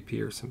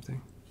MVP or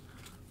something?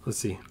 Let's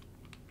see.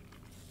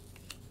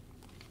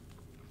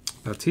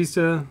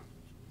 Bautista.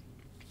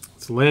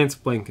 It's Lance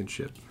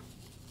Blankenship.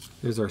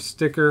 Here's our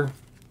sticker.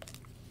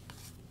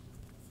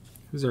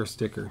 Who's our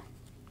sticker?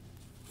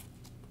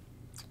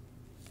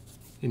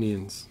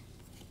 Indians.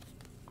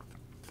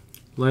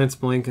 Lance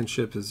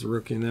Blankenship is the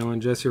rookie in that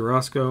one. Jesse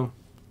Roscoe.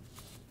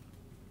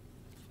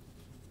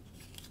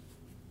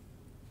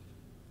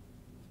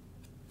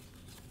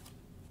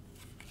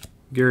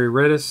 Gary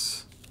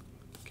Redis.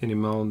 Kenny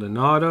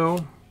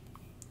Maldonado.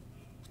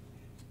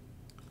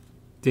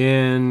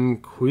 Dan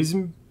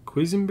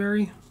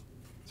Quisenberry.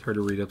 It's hard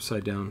to read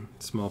upside down,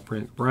 small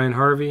print. Brian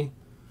Harvey.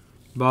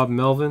 Bob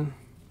Melvin.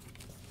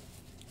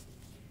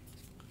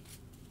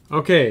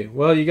 Okay,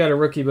 well, you got a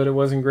rookie, but it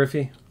wasn't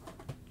Griffey.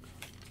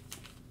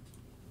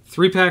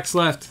 3 packs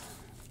left.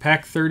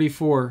 Pack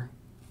 34.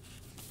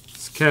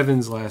 It's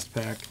Kevin's last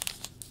pack.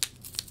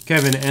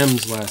 Kevin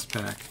M's last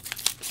pack.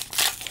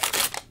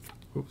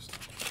 Oops.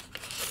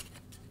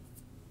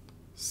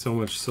 So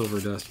much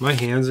silver dust. My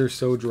hands are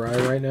so dry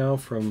right now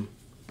from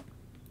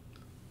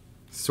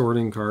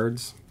sorting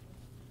cards.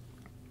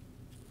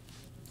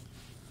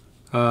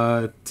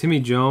 Timmy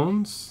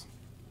Jones.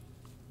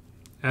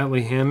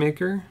 Atlee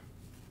Hammaker.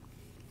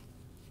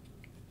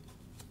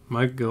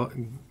 Mike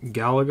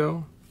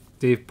Gallagher.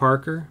 Dave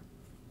Parker.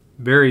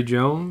 Barry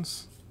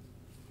Jones.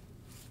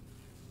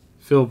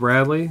 Phil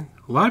Bradley.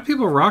 A lot of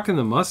people rocking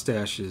the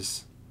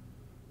mustaches.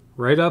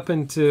 Right up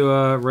into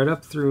right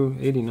up through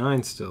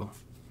 89 still.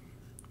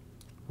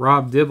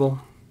 Rob Dibble.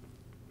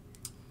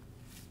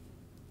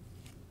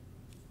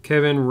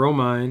 Kevin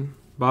Romine.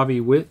 Bobby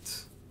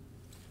Witt.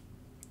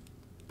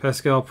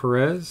 Pascal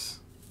Perez.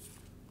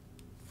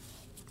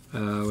 We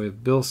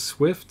have Bill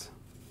Swift.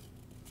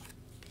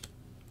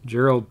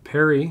 Gerald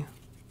Perry.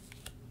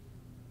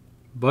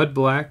 Bud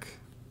Black.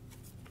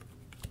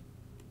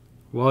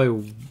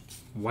 Wally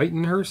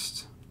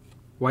Whitehurst.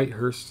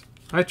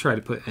 I try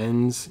to put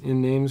N's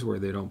in names where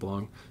they don't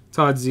belong.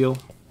 Todd Zeal.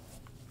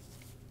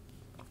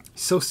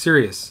 He's so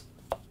serious.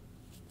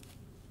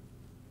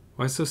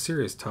 Why so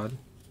serious, Todd?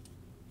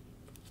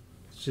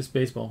 It's just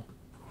baseball.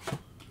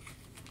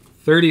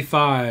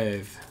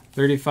 35.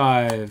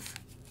 35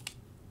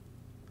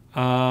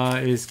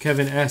 is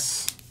Kevin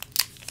S.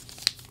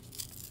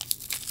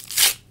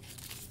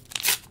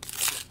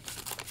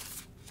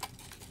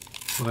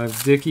 We'll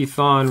have Dickie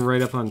Thon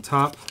right up on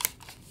top.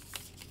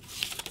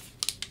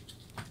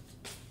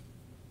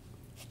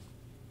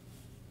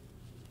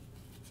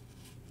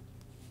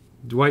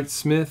 Dwight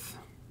Smith.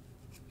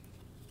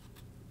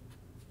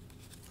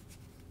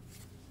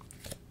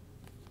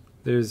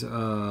 There's 2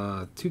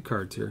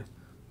 cards here.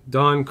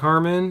 Don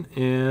Carmen,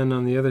 and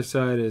on the other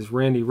side is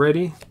Randy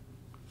Reddy.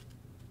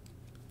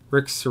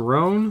 Rick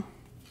Cerrone.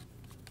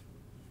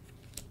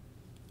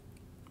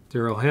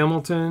 Daryl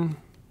Hamilton.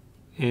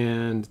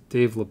 And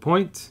Dave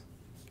LaPointe.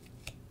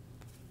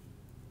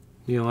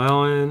 Neil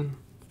Allen.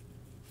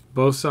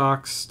 Bo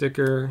Sox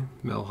sticker.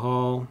 Mel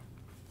Hall.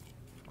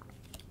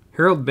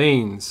 Harold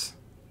Baines.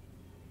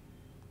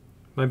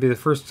 Might be the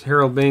first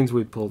Harold Baines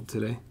we pulled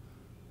today.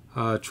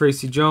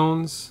 Tracy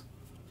Jones.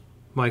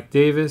 Mike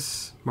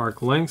Davis.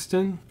 Mark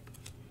Langston.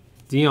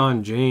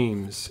 Dion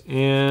James.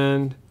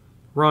 And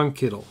Ron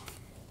Kittle.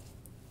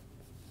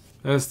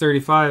 That was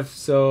 35,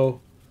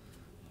 so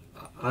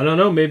I don't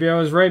know. Maybe I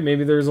was right.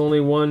 Maybe there's only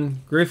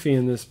one Griffey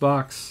in this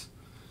box.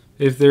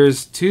 If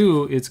there's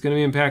 2, it's going to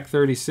be in pack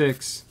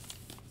 36.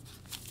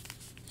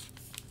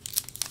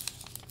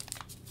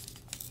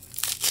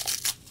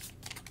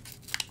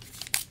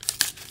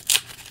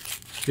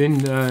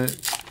 Didn't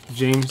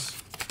James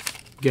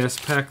guess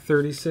pack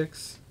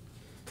 36?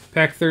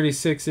 Pack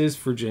 36 is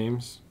for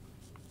James.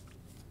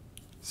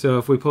 So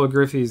if we pull a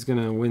Griffey, he's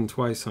going to win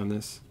twice on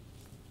this.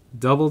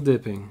 Double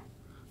dipping.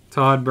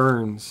 Todd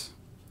Burns.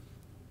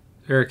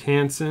 Eric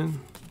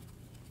Hansen.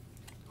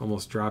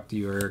 Almost dropped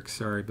you, Eric.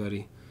 Sorry,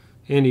 buddy.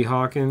 Andy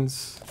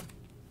Hawkins.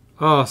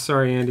 Oh,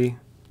 sorry, Andy.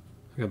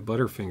 I got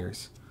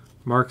butterfingers.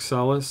 Mark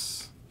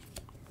Solis.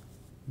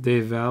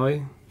 Dave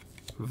Valle.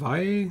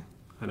 I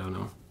don't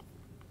know.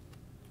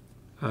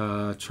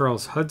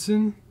 Charles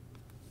Hudson.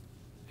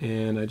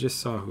 And I just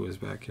saw who was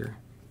back here.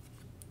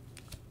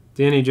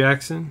 Danny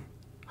Jackson.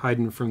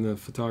 Hiding from the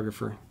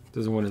photographer.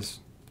 Doesn't want his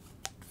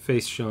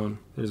face shown.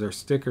 There's our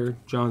sticker.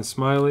 John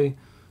Smiley.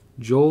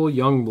 Joel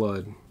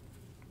Youngblood.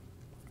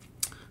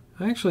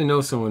 I actually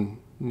know someone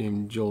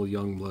named Joel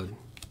Youngblood. I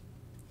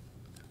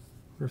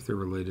wonder if they're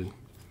related.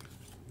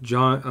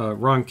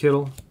 Ron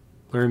Kittle.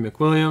 Larry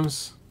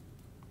McWilliams.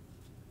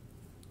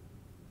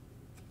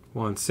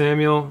 Juan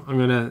Samuel. I'm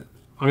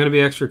gonna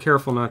be extra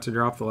careful not to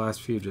drop the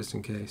last few just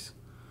in case.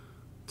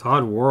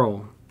 Todd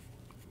Worrell.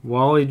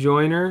 Wally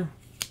Joyner.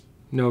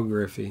 No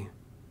Griffey.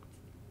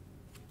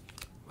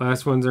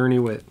 Last one's Ernie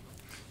Witt.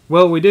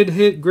 Well, we did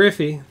hit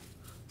Griffey,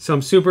 so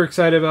I'm super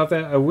excited about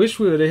that. I wish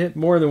we would have hit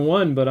more than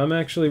one, but I'm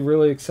actually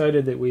really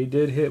excited that we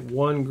did hit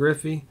one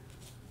Griffey.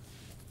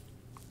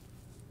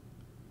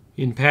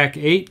 In pack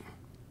 8.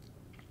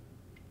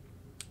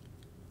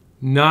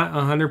 Not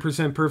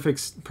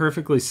 100%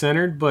 perfectly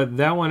centered, but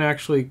that one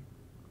actually,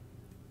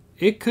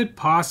 it could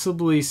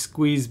possibly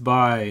squeeze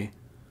by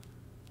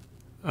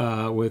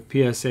with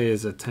PSA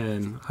as a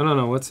 10. I don't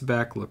know. What's the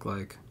back look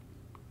like?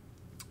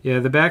 Yeah,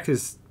 the back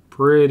is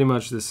pretty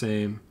much the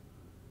same.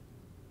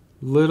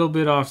 Little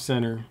bit off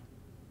center.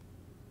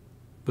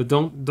 But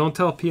don't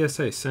tell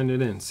PSA. Send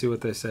it in. See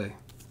what they say.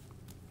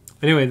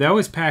 Anyway, that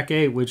was pack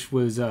 8, which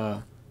was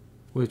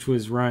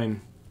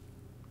Ryan.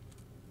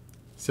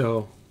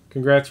 So,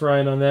 congrats,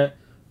 Ryan, on that.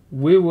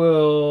 we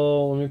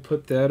will, let me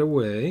put that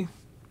away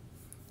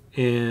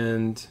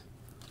and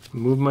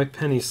move my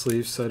penny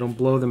sleeves so I don't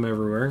blow them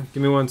everywhere.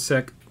 Give me one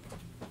sec.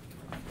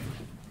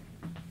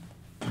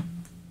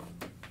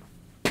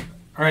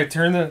 All right,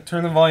 turn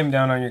the volume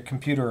down on your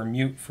computer or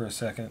mute for a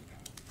second.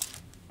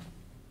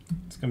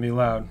 It's gonna be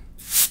loud.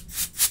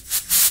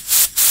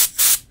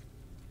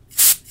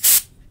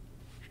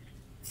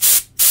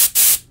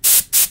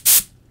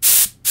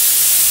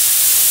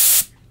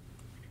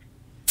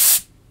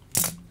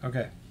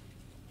 Okay.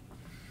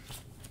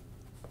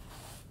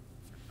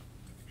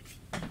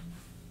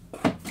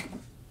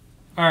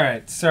 All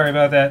right, sorry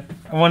about that.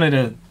 I wanted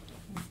to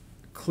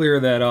clear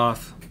that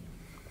off.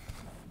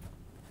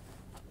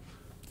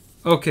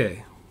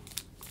 Okay,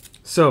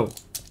 so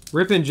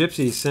Rippin'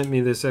 Gypsy sent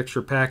me this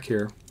extra pack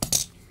here,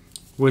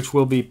 which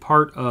will be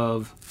part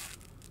of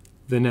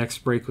the next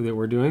break that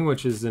we're doing,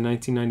 which is the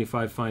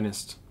 1995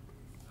 Finest.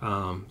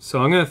 So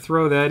I'm gonna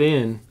throw that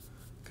in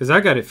because I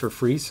got it for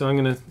free. So I'm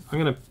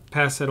gonna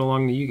pass that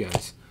along to you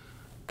guys.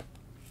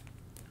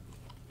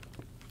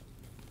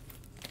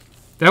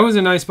 That was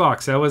a nice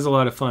box. That was a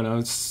lot of fun. I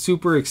was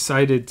super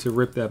excited to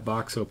rip that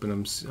box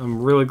open.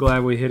 I'm really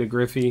glad we hit a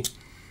Griffey.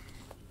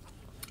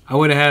 I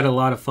would have had a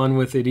lot of fun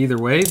with it either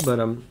way, but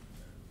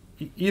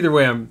either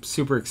way I'm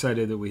super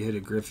excited that we hit a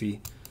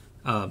Griffey.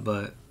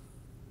 But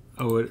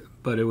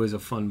it was a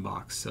fun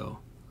box. So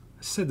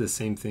I said the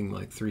same thing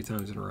like 3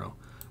 times in a row.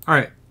 All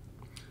right,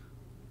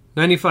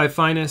 95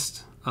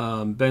 Finest.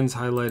 Ben's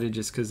highlighted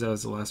just because that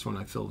was the last one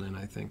I filled in,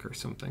 I think, or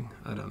something.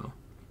 I don't know.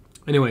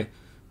 Anyway,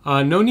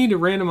 no need to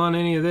random on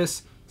any of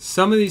this.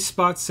 Some of these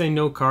spots say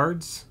no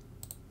cards,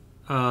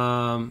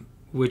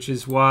 which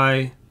is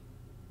why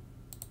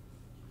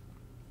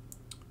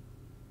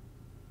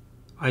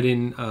I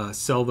didn't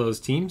sell those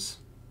teams.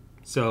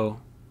 So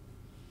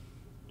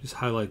just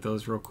highlight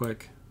those real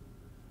quick.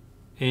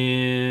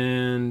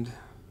 And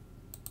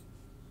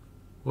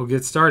we'll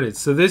get started.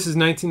 So this is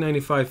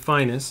 1995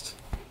 Finest.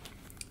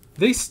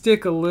 They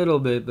stick a little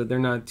bit, but they're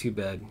not too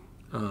bad.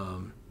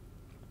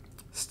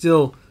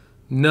 Still,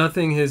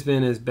 nothing has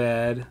been as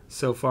bad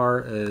so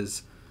far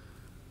as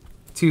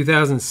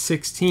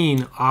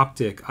 2016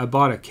 Optic. I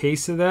bought a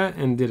case of that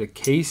and did a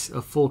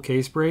full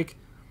case break.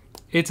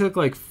 It took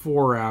like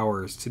 4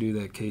 hours to do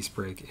that case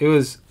break. It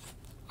was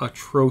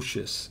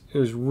atrocious. It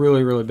was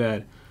really, really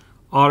bad.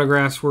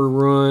 Autographs were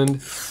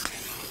ruined.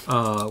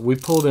 We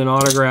pulled an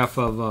autograph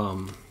of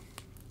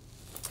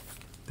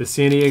the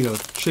San Diego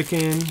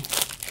Chicken,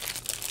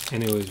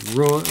 and it was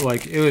ruined.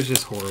 Like, it was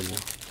just horrible.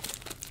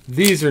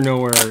 These are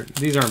nowhere.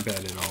 These aren't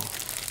bad at all.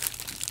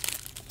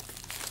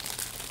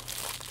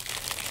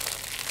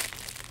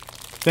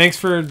 Thanks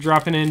for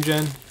dropping in,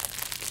 Jen.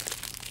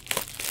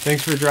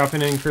 Thanks for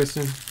dropping in,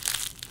 Kristen.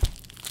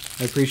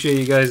 I appreciate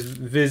you guys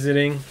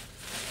visiting.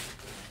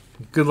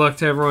 Good luck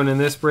to everyone in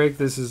this break.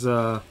 This is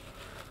a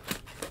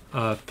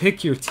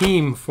pick your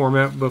team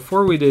format.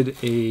 Before we did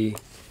a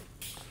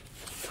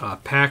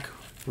pack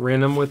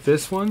random with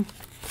this one,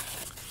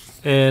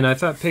 and I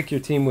thought pick your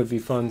team would be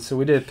fun, so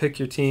we did pick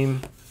your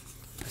team.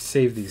 I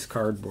saved these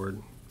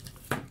cardboard,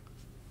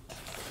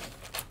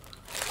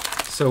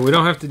 so we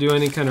don't have to do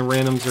any kind of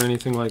randoms or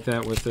anything like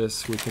that with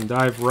this. We can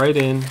dive right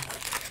in.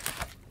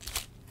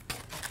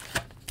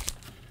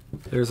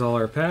 There's all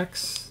our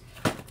packs.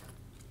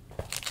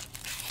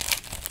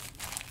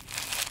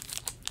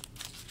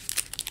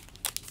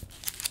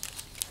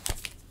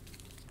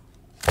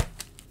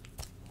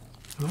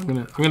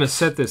 I'm gonna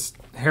set this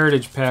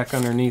Heritage pack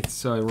underneath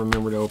so I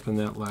remember to open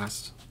that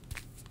last.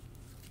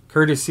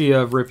 Courtesy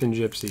of Rippin'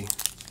 Gypsy.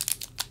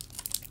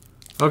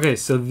 Okay,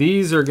 so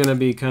these are gonna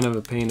be kind of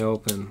a pain to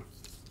open.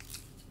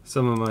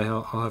 Some of my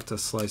I'll have to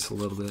slice a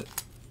little bit.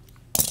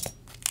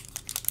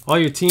 All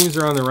your teams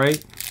are on the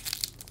right,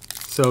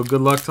 so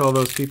good luck to all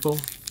those people.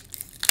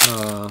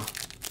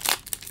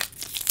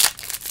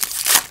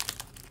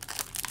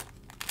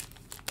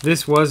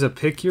 This was a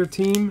pick your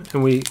team,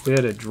 and we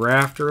had a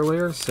draft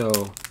earlier, so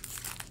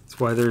that's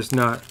why there's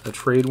not a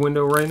trade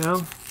window right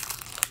now.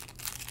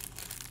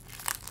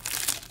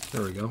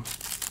 There we go.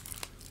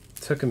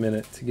 Took a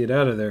minute to get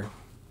out of there.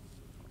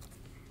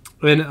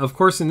 And of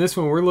course, in this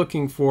one, we're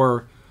looking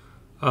for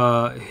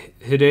Hideo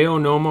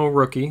Nomo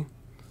rookie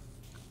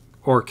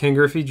or Ken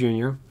Griffey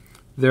Jr.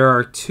 There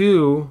are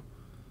 2,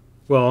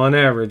 well, on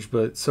average,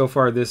 but so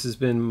far this has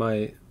been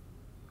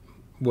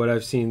what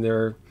I've seen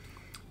there.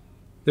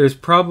 There's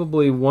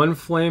probably 1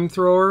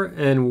 flamethrower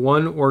and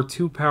 1 or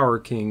 2 Power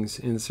Kings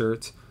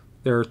inserts.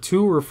 There are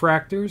 2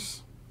 refractors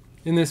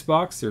in this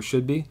box. There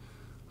should be.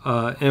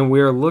 And we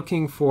are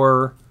looking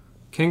for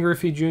Ken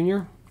Griffey Jr.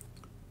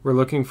 We're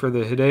looking for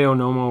the Hideo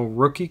Nomo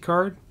rookie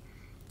card.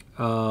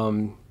 I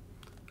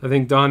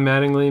think Don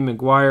Mattingly,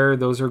 McGuire,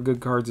 those are good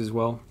cards as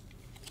well.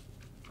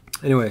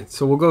 Anyway,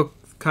 so we'll go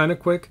kind of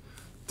quick.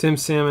 Tim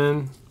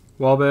Salmon,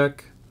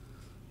 Walbeck,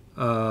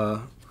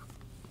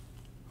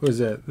 who is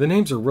that? The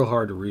names are real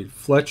hard to read.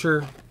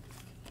 Fletcher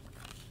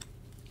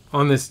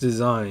on this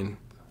design.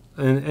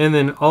 And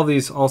then all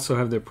these also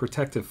have the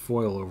protective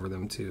foil over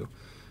them too.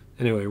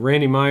 Anyway,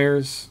 Randy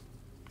Myers.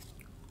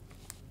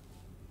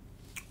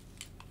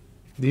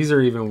 These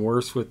are even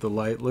worse with the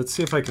light. Let's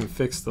see if I can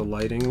fix the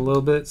lighting a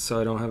little bit so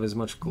I don't have as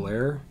much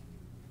glare.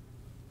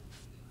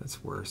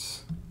 That's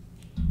worse.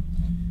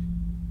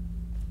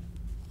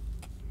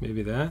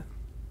 Maybe that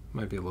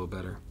might be a little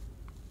better.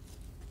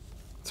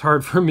 It's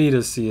hard for me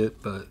to see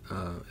it, but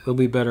it'll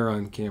be better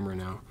on camera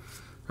now.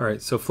 All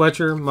right, so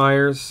Fletcher,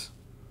 Myers,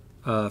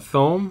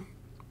 Thome,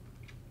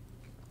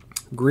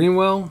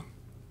 Greenwell,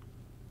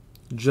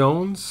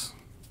 Jones.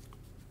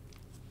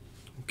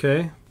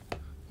 Okay.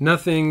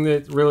 Nothing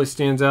that really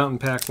stands out in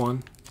pack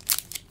 1.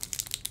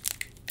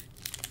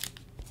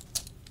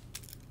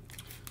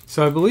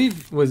 So I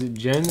believe, was it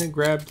Jen that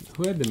grabbed,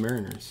 who had the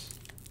Mariners?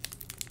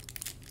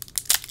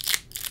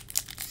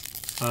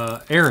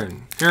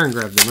 Aaron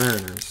grabbed the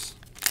Mariners.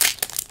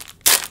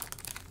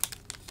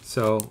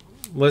 So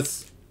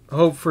let's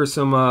hope for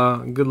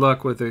some good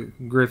luck with a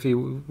Griffey.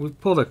 We've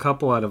pulled a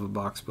couple out of a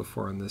box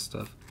before on this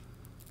stuff.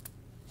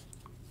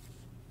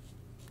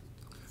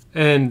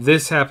 And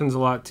this happens a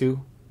lot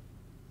too.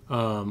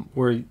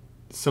 Where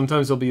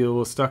sometimes they'll be a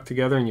little stuck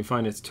together and you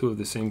find it's 2 of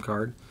the same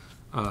card.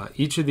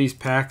 Each of these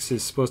packs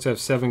is supposed to have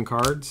 7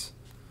 cards,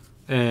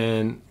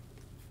 and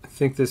I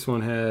think this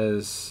one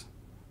has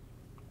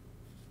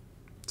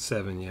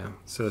 7, yeah.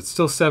 So it's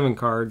still 7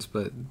 cards,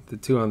 but the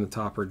 2 on the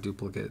top are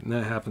duplicate, and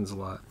that happens a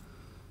lot.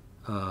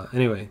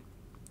 Anyway,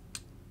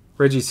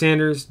 Reggie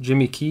Sanders,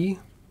 Jimmy Key,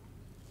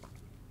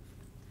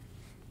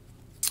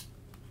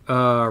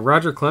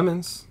 Roger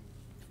Clemens.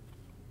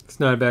 It's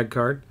not a bad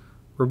card.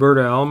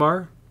 Roberto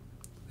Alomar.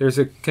 There's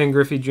a Ken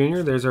Griffey Jr.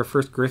 There's our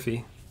first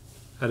Griffey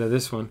out of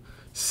this one.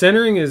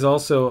 Centering is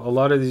also, a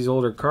lot of these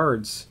older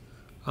cards,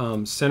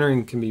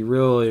 centering can be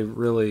really,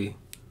 really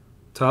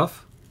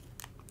tough.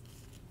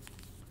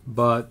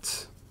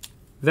 But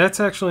that's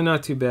actually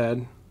not too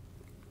bad.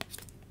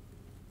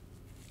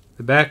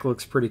 The back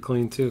looks pretty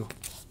clean too.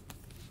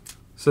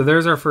 So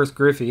there's our first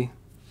Griffey.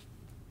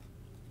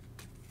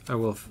 I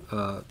will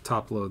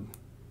top load.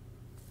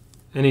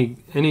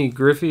 Any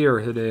Griffey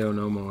or Hideo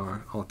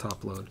Nomo I'll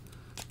top load.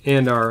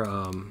 And our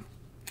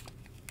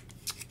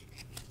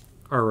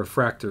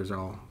refractors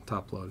I'll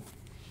top load.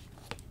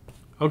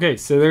 Okay,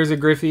 so there's a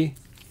Griffey.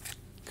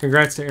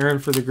 Congrats to Aaron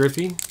for the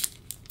Griffey.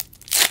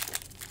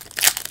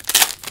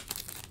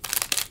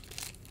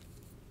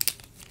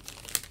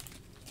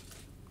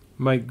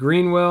 Mike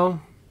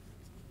Greenwell.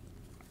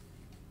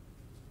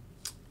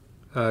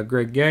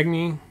 Greg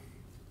Gagne.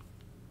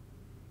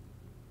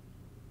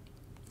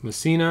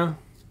 Messina.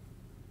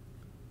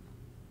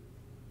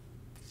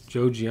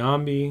 Joe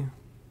Giambi.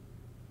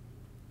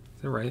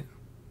 Is that right?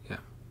 Yeah.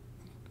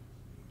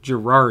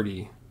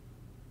 Girardi.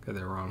 Got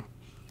that wrong.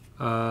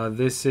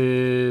 This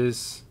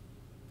is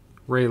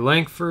Ray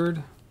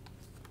Lankford.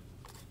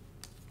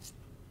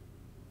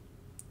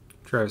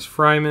 Travis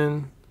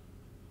Fryman.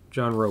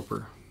 John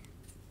Roper.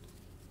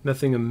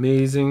 Nothing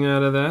amazing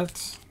out of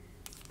that.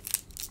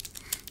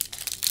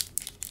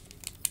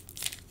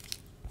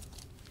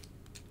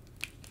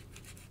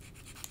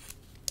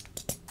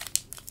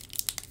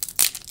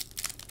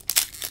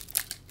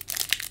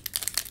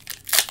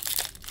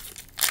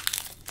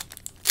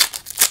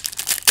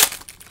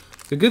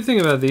 The good thing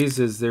about these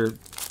is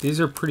these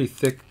are pretty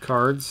thick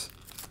cards,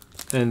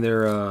 and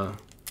they're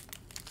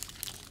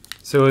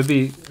so it'd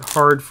be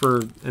hard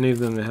for any of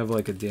them to have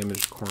like a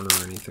damaged corner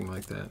or anything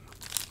like that.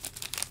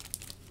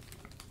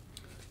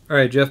 All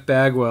right, Jeff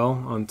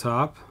Bagwell on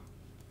top.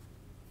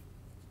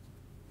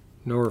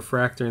 No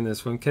refractor in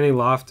this one. Kenny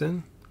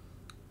Lofton,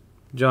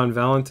 John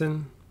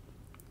Valentin,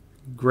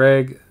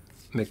 Greg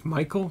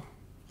McMichael,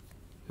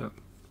 yep.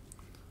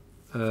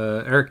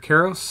 Eric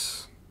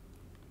Karros,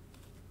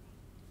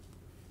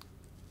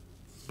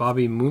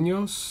 Bobby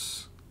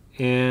Munoz,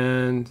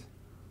 and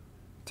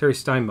Terry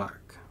Steinbach.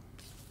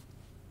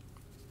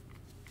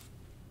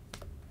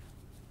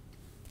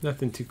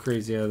 Nothing too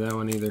crazy out of that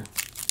one either.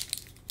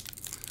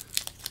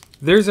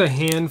 There's a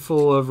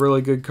handful of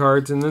really good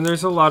cards, and then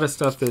there's a lot of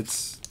stuff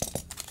that's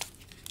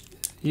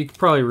you could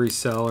probably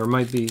resell or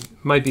might be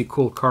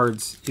cool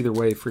cards either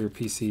way for your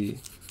PC,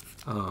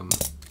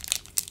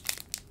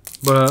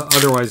 but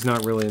otherwise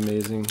not really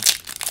amazing.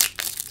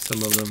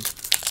 Some of them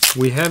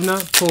we have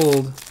not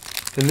pulled,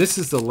 and this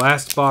is the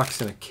last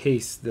box in a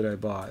case that I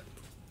bought.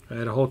 I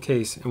had a whole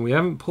case, and we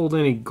haven't pulled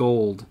any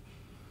gold.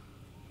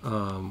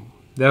 That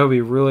would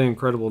be really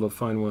incredible to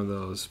find one of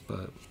those,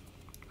 but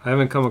I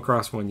haven't come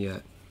across one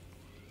yet.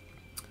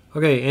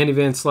 Okay, Andy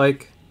Van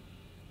Slyke,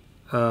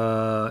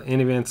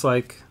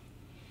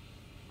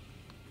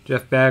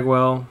 Jeff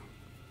Bagwell,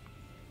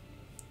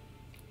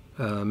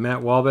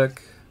 Matt Walbeck.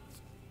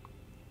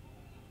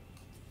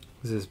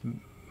 This is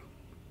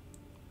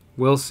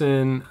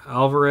Wilson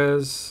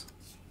Alvarez,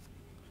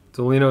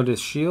 Delino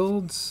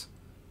DeShields,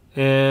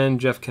 and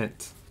Jeff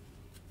Kent.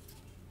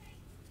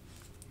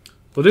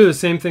 We'll do the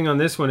same thing on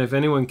this one if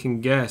anyone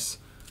can guess.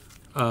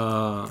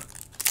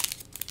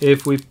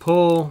 If we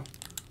pull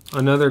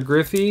another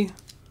Griffey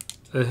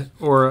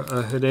or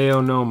a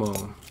Hideo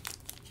Nomo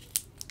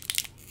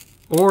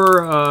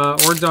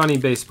or Donnie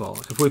Baseball.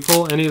 If we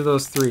pull any of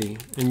those three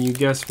and you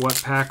guess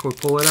what pack we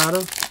pull it out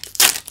of,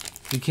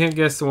 You can't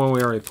guess the one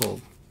we already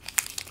pulled.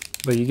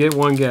 But you get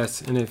one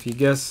guess, and if you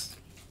guess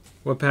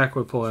what pack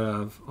we pull it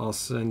out of, I'll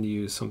send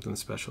you something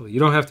special. You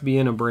don't have to be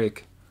in a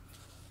break.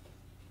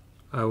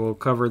 I will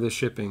cover the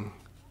shipping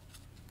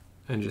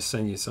and just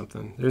send you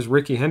something. There's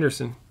Ricky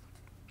Henderson.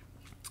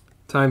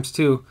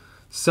 ×2.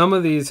 Some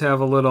of these have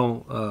a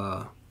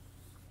little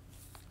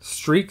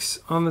streaks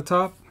on the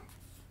top,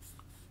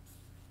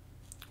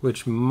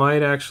 which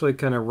might actually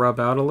kind of rub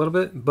out a little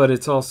bit, but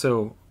it's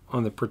also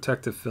on the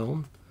protective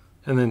film,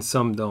 and then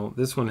some don't.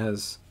 This one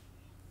has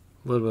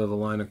a little bit of a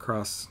line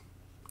across.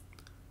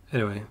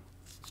 Anyway,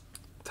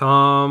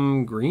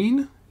 Tom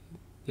Green?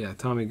 Yeah,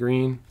 Tommy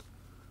Green.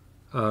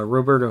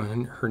 Roberto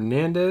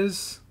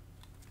Hernandez.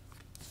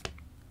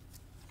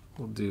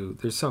 We'll do,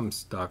 there's something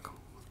stuck.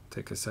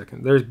 Take a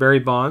second. There's Barry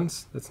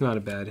Bonds. That's not a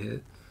bad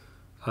hit.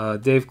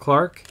 Dave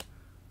Clark.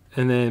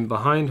 And then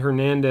behind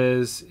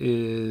Hernandez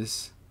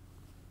is...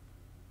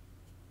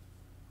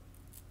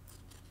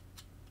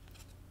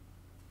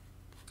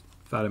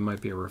 Thought it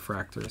might be a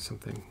refractor or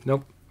something.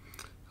 Nope.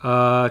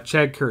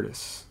 Chad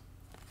Curtis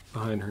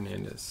behind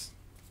Hernandez.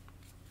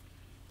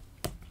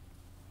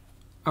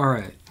 All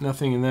right.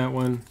 Nothing in that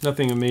one.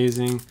 Nothing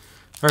amazing.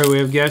 All right. We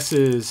have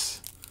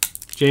guesses.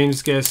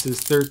 James guesses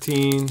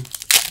 13.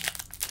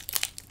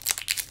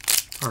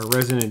 Our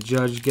resident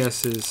judge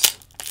guesses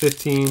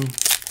 15.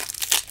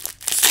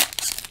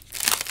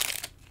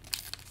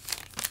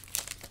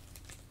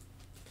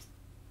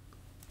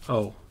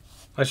 Oh,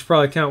 I should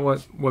probably count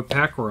what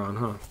pack we're on,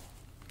 huh?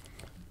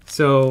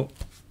 So,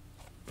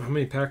 how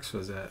many packs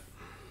was that?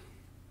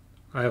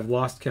 I have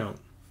lost count.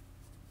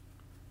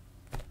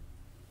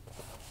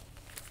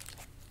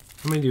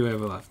 How many do I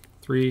have left?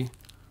 3,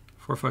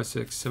 4, 5,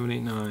 6, 7, 8,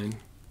 9,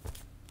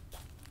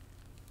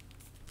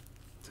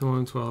 10,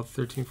 11, 12,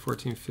 13,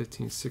 14,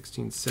 15,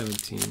 16,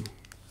 17.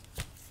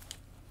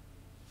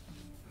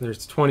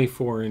 There's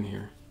 24 in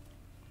here,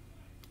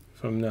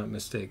 if I'm not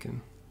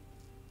mistaken.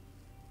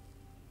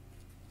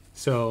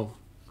 So,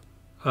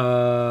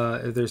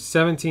 if there's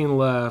 17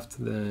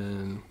 left,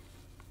 then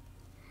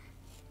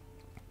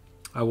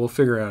I will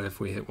figure out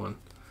if we hit one.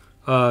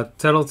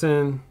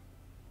 Tettleton,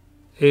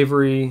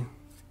 Avery,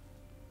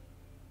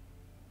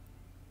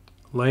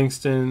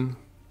 Langston,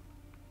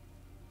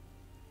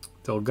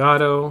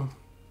 Delgado,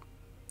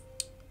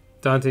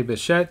 Dante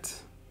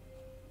Bichette,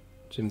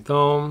 Jim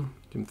Thome.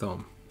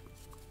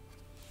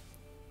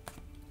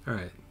 All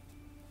right.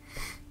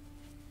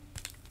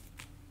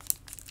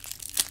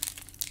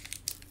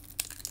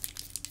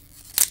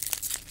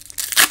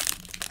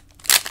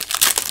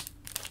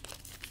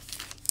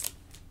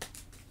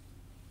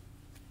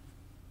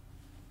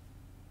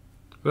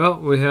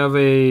 Well, we have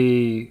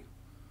a,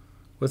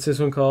 what's this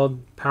one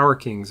called? Power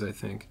Kings, I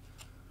think.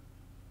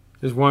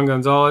 There's Juan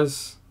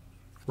Gonzalez,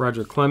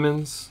 Roger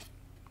Clemens.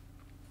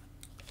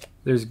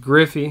 There's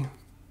Griffey.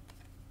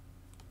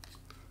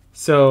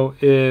 So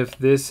if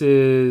this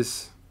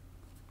is,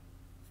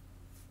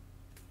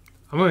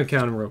 I'm going to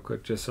count them real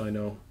quick just so I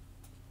know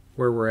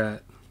where we're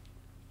at.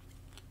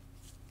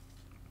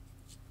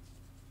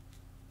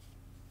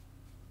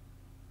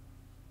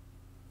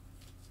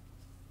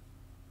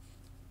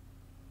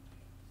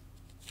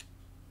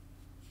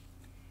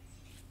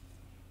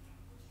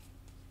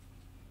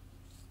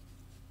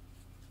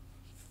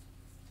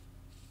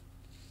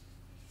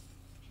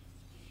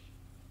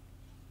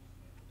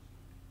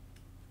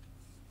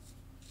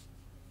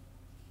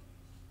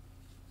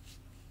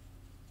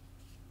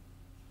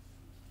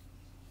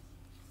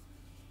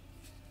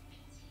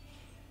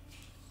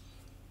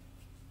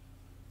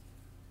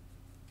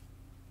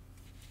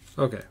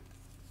 Okay,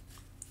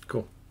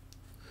 cool.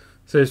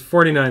 So there's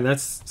 49.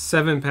 That's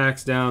 7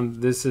 packs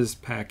down. This is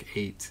pack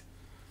 8.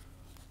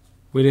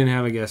 We didn't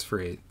have a guess for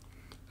 8.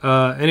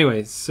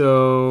 Anyway,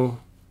 so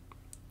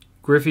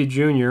Griffey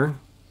Jr.,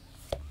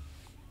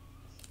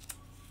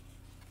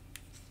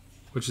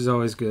 which is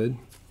always good.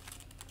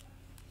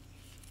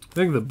 I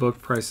think the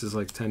book price is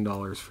like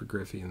 $10 for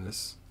Griffey in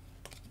this.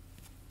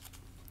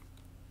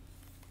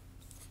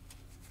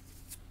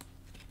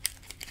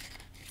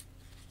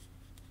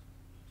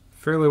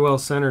 Fairly well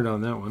centered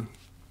on that one.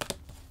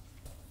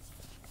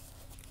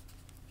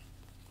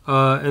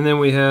 And then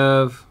we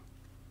have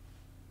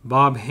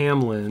Bob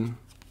Hamlin.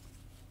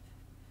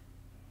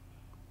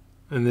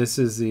 And this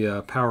is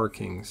the Power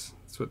Kings.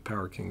 That's what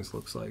Power Kings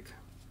looks like.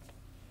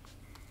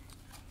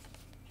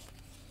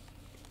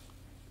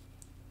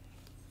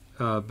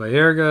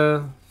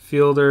 Baerga,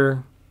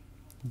 Fielder,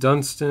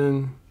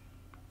 Dunston,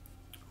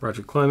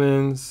 Roger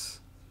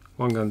Clemens,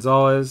 Juan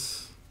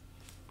Gonzalez.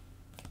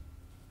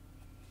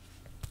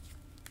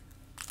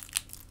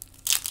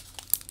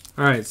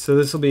 All right, so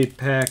this will be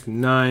pack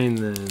 9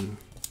 then.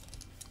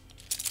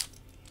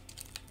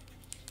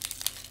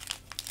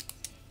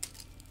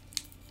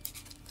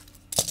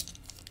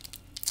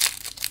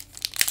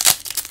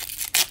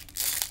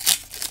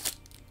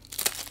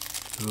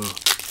 Oh,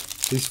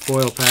 these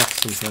foil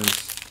packs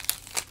sometimes.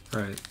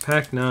 All right,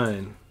 pack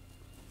 9.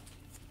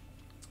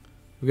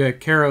 We got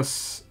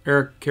Karros,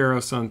 Eric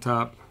Karros on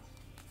top.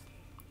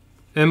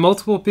 And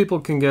multiple people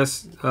can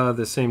guess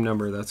the same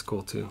number. That's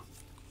cool too.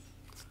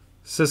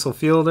 Cecil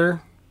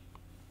Fielder.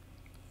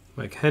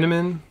 Mike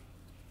Henneman.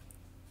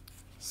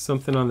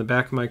 Something on the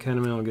back of Mike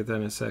Henneman. I'll get that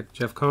in a sec.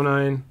 Jeff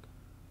Conine.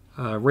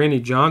 Randy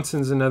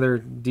Johnson's another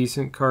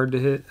decent card to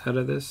hit out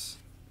of this.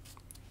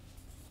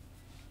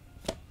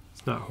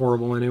 It's not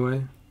horrible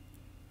anyway.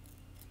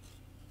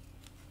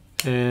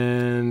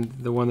 And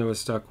the one that was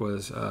stuck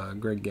was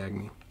Greg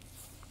Gagne.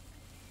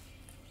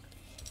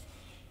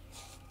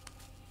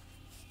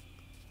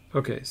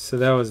 Okay, so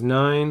that was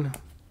 9.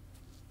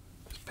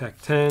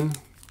 Pack 10.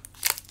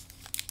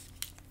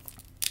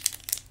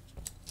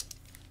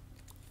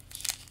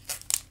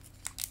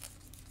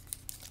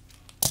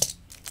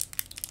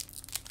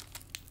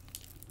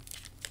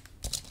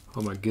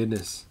 Oh my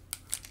goodness.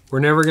 We're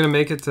never going to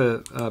make it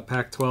to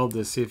pack 12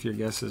 to see if your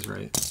guess is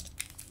right.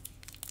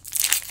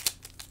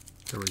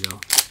 There we go.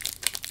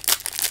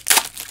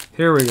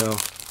 Here we go.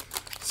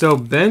 So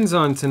Ben's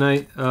on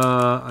tonight.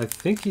 I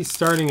think he's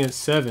starting at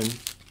 7.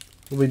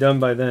 We'll be done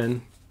by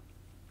then.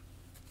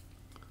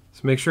 So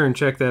make sure and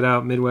check that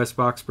out,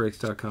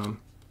 MidwestBoxBreaks.com.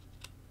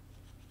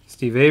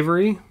 Steve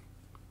Avery,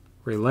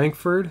 Ray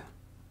Langford,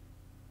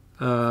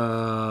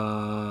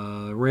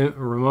 Ramon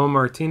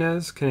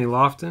Martinez, Kenny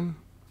Lofton.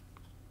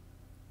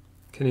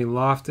 Kenny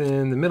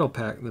Lofton, the middle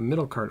pack, the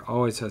middle card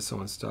always has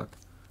someone stuck.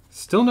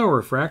 Still no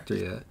refractor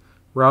yet.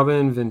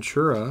 Robin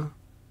Ventura,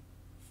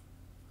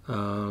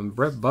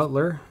 Brett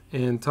Butler,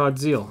 and Todd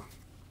Zeal.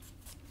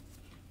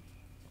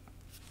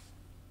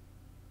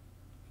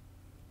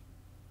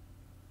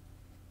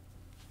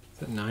 Is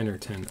that 9 or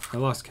 10? I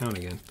lost count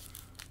again.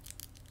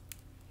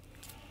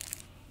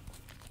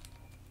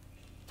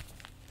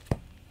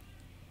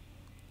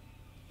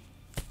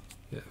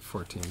 Yeah,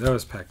 14. That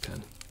was pack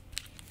 10.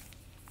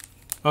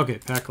 Okay,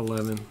 pack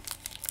 11.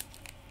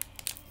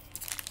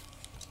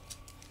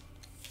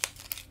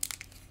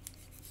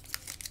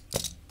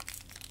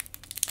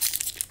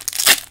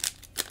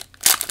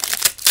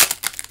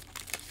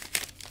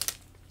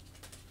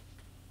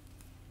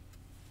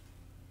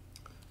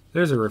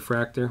 There's a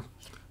refractor.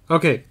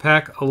 Okay,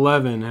 pack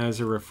 11 has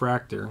a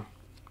refractor.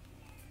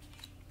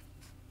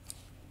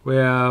 We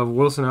have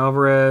Wilson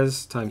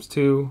Alvarez times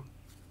 2.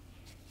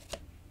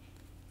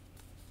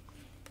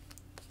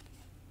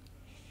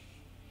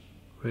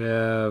 We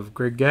have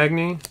Greg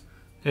Gagne.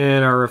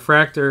 And our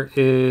refractor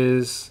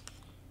is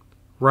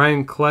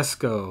Ryan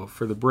Klesko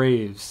for the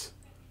Braves.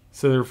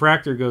 So the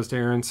refractor goes to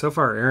Aaron. So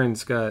far,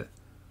 Aaron's got...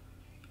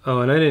 Oh,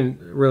 and I didn't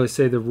really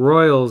say the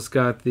Royals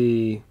got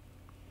the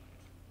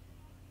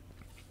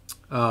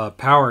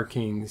Power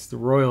Kings. The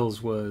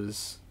Royals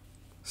was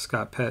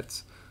Scott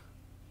Petts.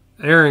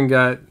 Aaron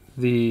got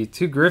the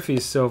 2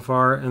 Griffies so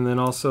far, and then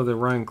also the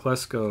Ryan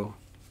Klesko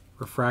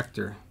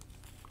refractor.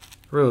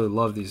 I really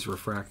love these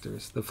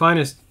refractors. The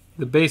finest,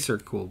 the base are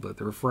cool, but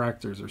the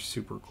refractors are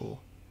super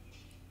cool.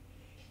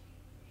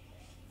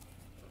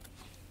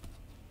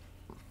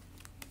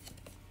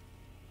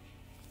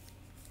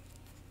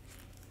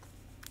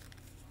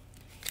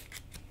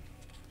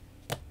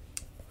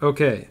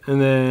 Okay,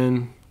 and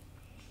then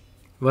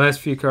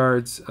last few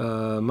cards,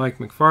 Mike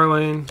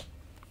McFarlane,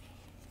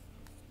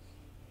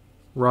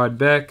 Rod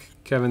Beck,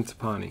 Kevin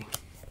Tapani.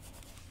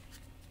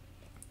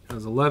 That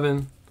was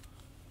 11.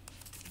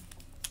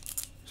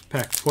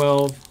 Pack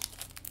 12.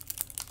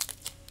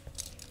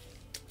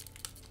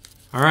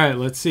 All right,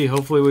 let's see.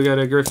 Hopefully we got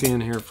a Griffey in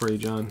here for you,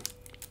 John.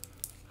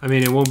 I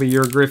mean, it won't be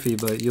your Griffey,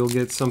 but you'll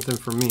get something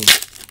from me.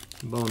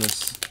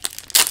 Bonus.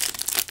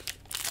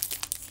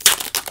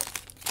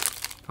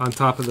 On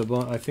top of the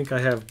bonus. I think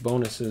I have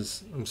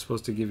bonuses I'm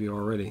supposed to give you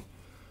already.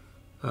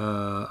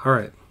 All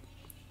right.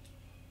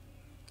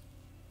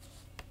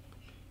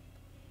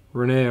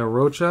 Rene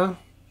Arocha.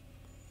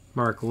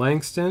 Mark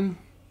Langston.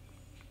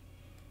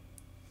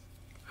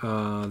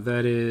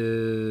 That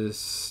is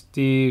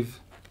Steve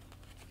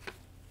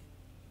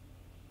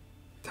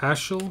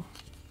Taschel.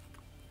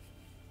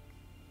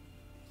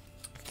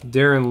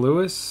 Darren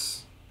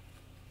Lewis.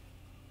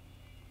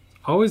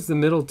 Always the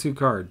middle 2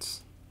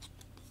 cards.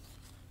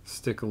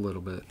 Stick a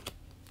little bit.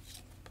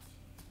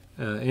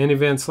 Andy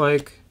Van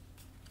Slyke.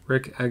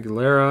 Rick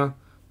Aguilera.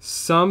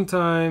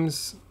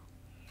 Sometimes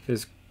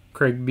is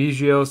Craig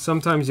Biggio.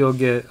 Sometimes you'll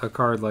get a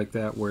card like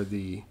that where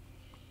the...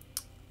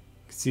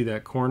 See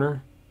that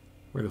corner?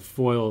 Where the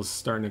foil is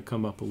starting to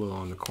come up a little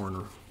on the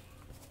corner.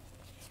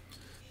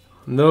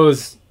 And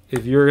those,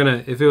 if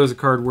it was a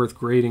card worth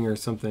grading or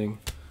something,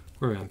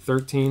 we're on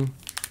 13.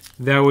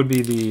 That would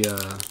be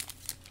the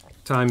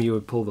time you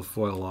would pull the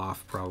foil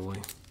off,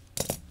 probably.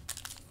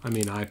 I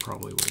mean, I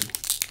probably would.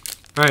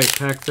 All right,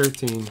 pack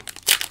 13.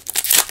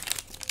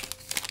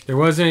 There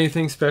wasn't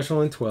anything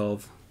special in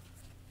 12.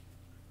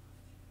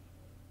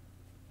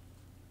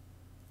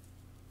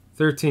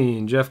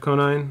 13, Jeff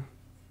Conine,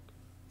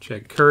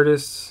 Chad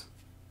Curtis,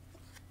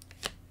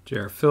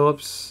 J.R.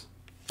 Phillips,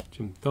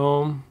 Jim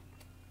Thome,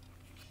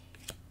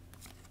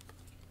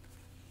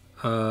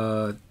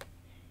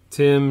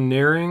 Tim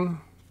Naring,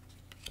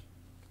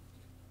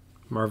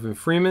 Marvin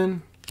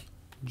Freeman,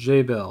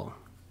 Jay Bell.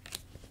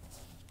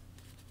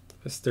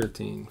 That's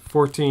 13.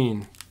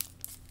 14.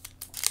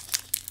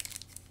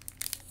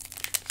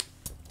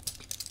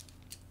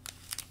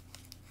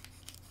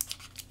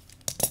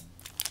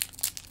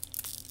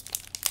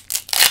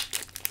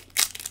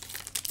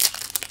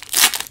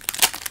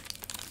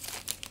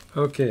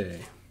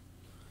 Okay.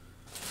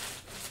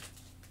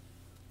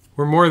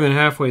 We're more than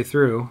halfway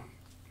through.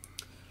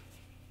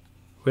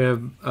 We have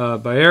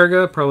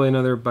Baerga, probably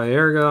another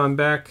Baerga on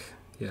back.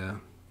 Yeah,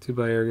 2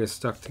 Baergas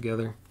stuck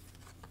together.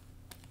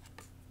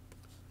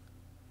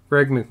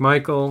 Greg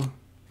McMichael,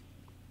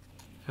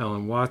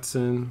 Alan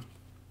Watson,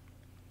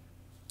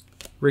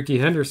 Ricky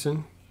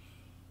Henderson,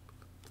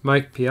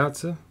 Mike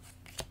Piazza.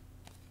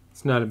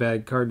 It's not a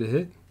bad card to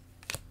hit.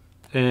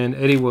 And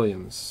Eddie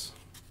Williams.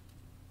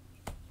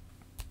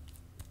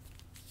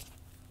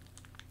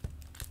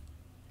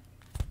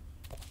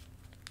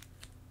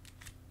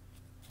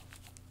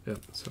 Yep,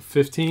 so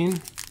 15.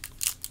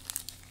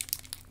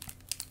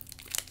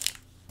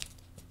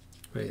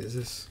 Wait, is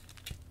this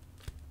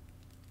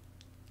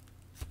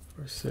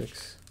 4,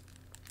 6?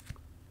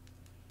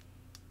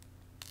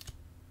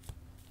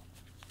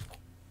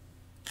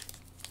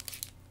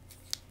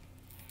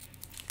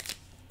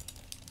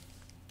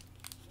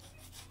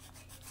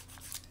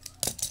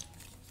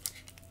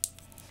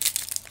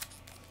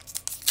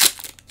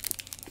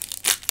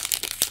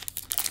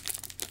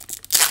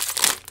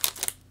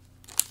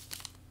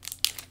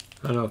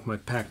 I don't know if my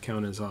pack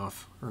count is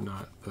off or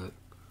not, but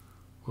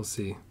we'll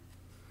see.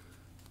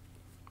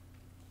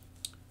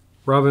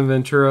 Robin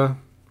Ventura,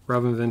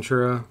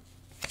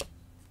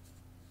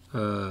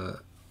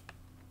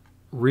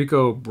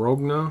 Rico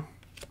Brogna,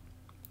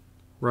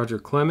 Roger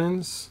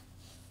Clemens.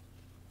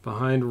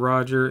 Behind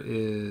Roger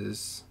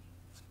is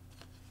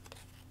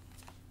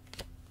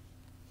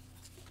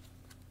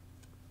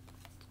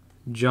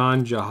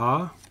John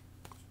Jaha,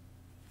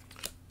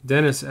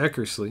 Dennis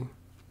Eckersley,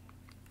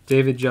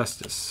 David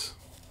Justice.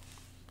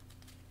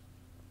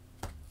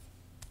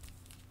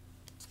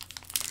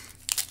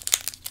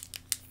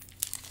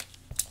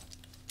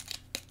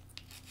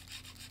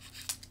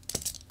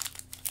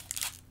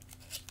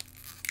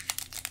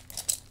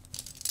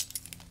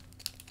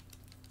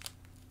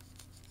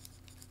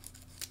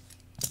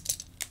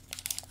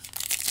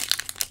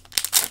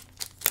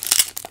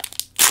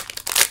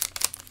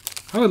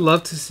 I would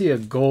love to see a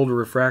gold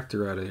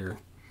refractor out of here.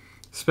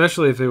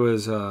 Especially if it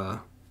was,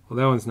 well,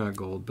 that one's not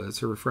gold, but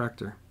it's a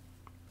refractor.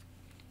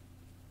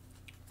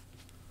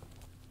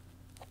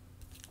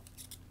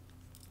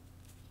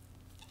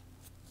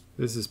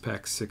 This is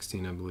pack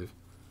 16, I believe.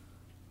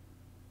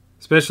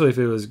 Especially if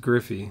it was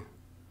Griffey.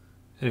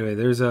 Anyway,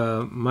 there's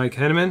Mike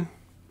Henneman.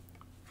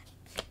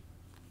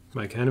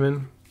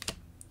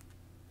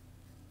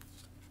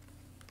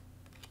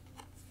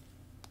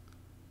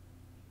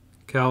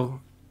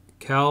 Cal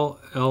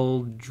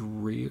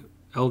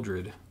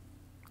Eldred.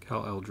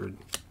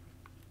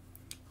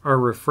 Our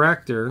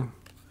refractor,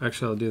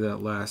 actually I'll do that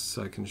last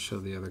so I can show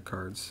the other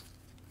cards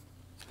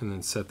and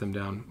then set them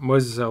down.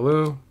 Moises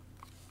Alou,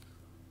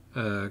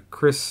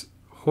 Chris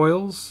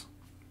Hoyles.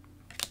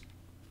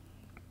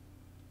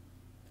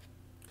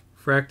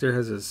 Refractor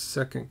has a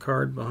second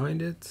card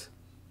behind it,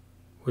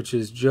 which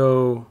is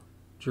Joe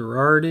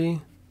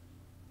Girardi.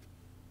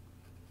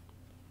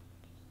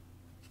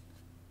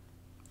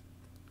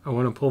 I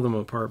want to pull them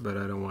apart, but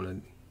I don't want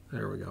to.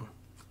 There we go.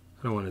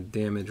 I don't want to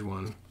damage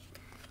one.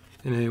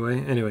 And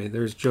anyway,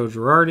 there's Joe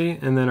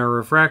Girardi, and then our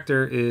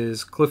refractor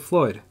is Cliff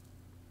Floyd.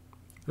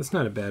 That's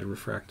not a bad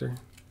refractor.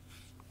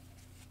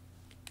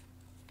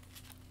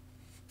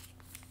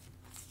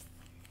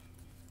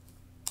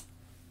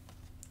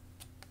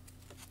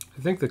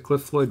 I think the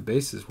Cliff Floyd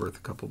base is worth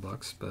a couple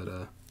bucks,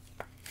 but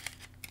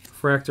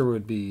refractor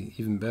would be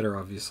even better,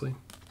 obviously.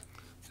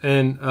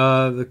 And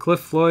the Cliff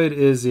Floyd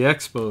is the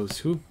Expos.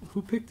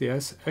 Who picked the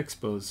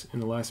Expos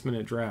in the last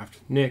minute draft?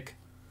 Nick.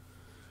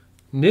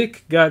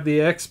 Nick got the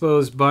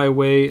Expos by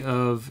way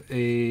of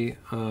a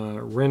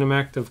random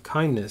act of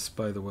kindness,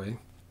 by the way,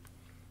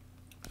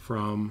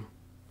 from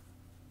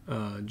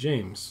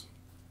James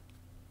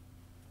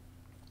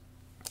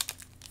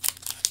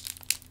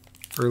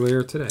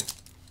earlier today,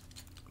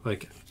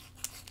 like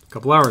a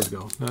couple hours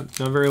ago, not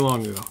very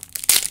long ago.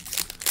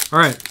 All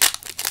right.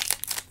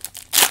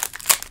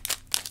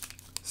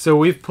 So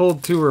we've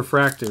pulled 2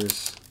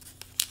 refractors.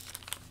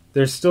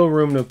 There's still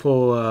room to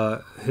pull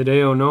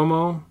Hideo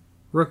Nomo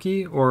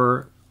rookie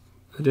or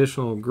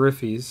additional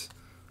Griffies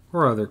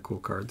or other cool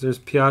cards. There's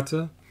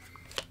Piazza,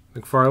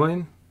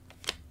 McFarlane,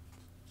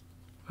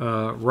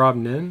 Rob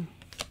Nen,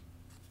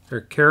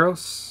 Eric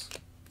Karros,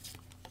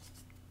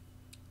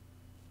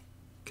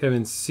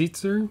 Kevin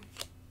Seitzer,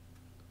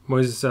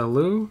 Moises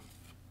Alou,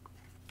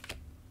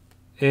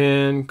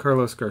 and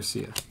Carlos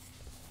Garcia.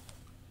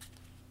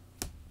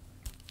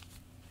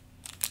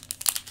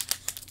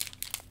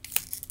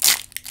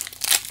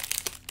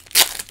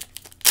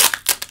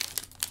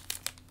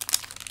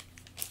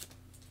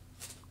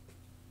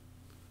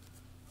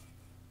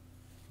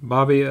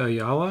 Bobby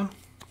Ayala,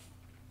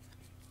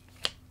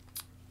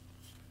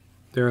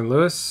 Darren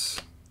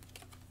Lewis,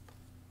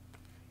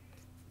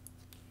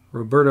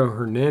 Roberto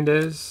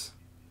Hernandez,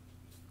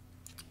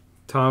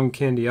 Tom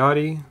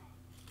Candiotti,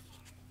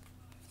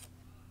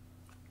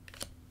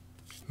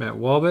 Matt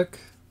Walbeck,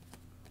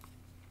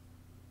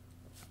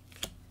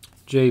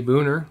 Jay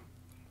Booner,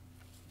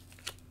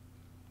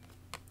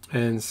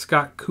 and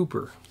Scott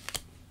Cooper.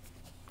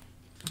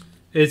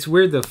 It's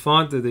weird, the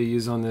font that they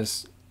use on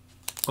this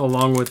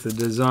along with the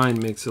design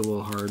makes it a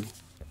little hard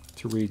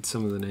to read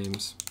some of the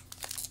names.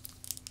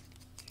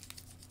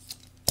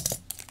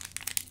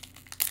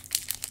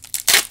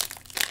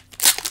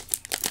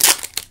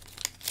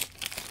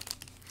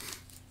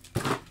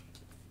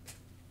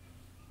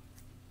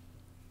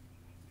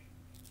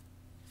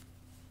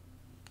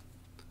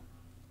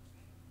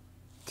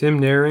 Tim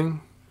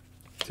Naring,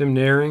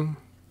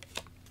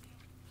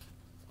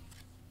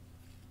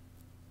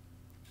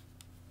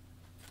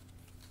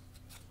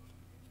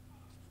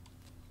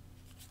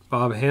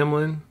 Bob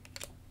Hamlin,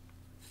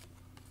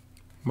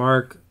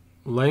 Mark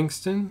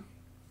Langston,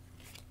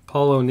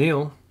 Paul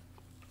O'Neill,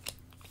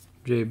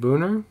 Jay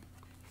Booner,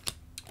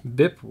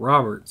 Bip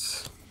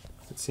Roberts.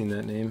 I've seen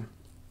that name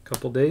a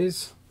couple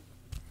days.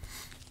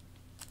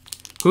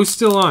 Who's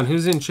still on?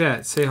 Who's in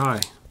chat? Say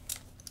hi.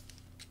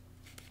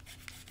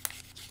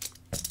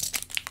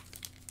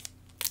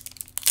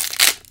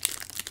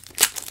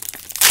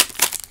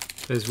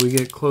 As we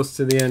get close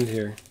to the end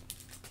here.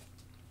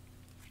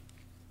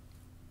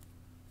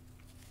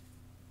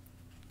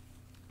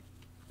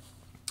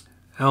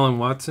 Alan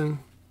Watson,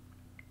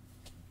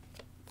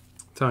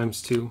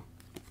 ×2.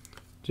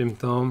 Jim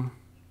Thome,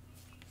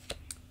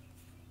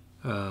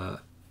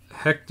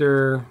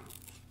 Hector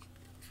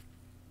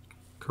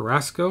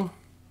Carrasco,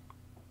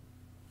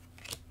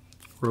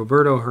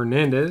 Roberto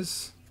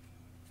Hernandez,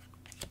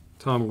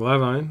 Tom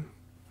Glavine,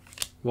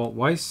 Walt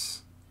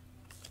Weiss,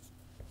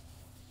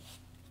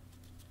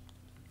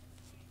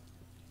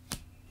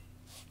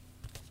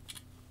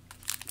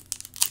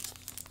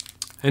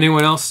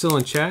 anyone else still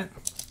in chat?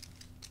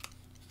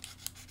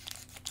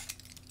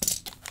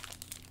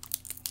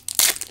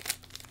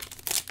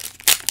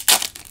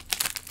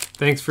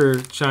 Thanks for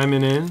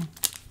chiming in,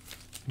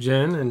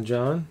 Jen and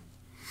John.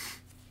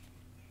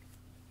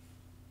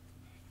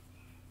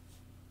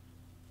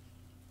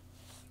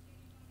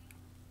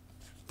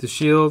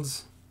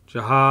 DeShields,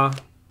 Jaha,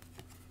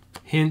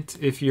 hint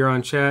if you're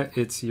on chat,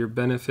 it's your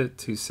benefit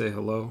to say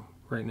hello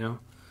right now.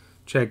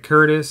 Chad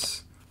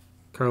Curtis,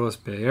 Carlos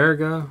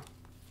Baerga,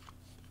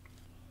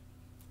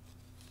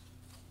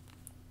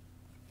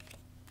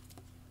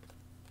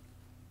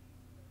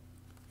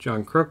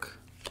 John Crook,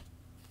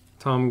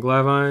 Tom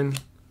Glavine,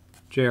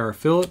 J.R.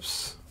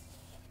 Phillips,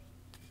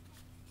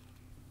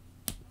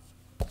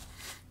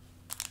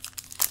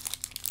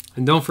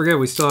 and don't forget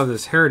we still have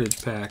this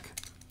Heritage Pack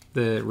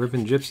that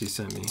Rippin' Gypsy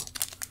sent me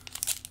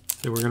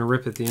that we're going to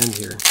rip at the end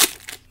here.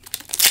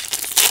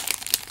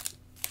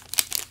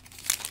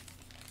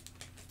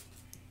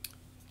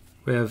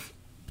 We have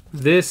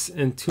this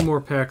and 2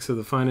 more packs of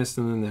the finest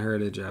and then the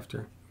Heritage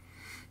after.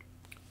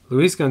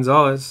 Luis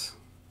Gonzalez,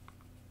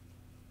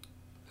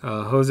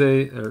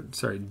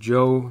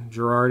 Joe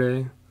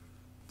Girardi,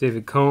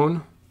 David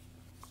Cohn,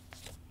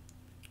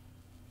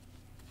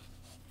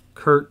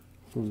 Kurt,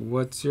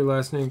 what's your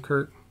last name,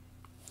 Kurt?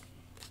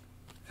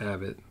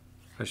 Abbott.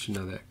 I should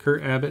know that.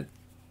 Kurt Abbott.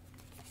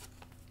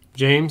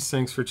 James,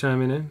 thanks for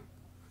chiming in.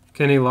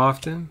 Kenny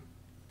Lofton,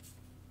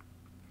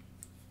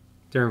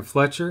 Darren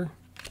Fletcher,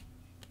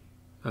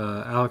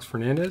 Alex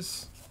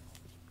Fernandez,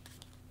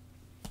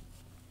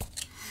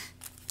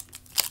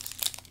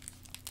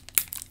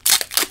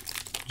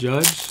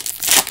 Judge,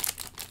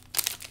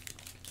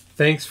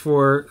 thanks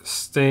for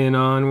staying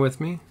on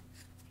with me.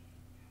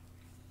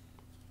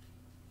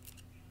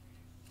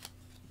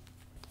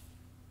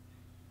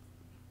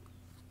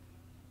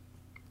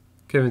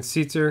 Kevin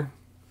Seitzer,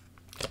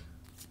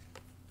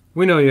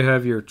 we know you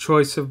have your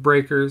choice of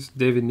breakers,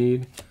 David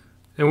Need,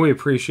 and we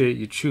appreciate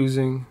you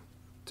choosing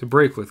to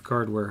break with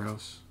Card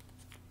Warehouse.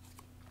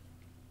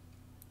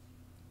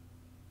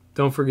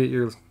 Don't forget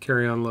your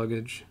carry-on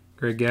luggage.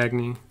 Greg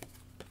Gagne,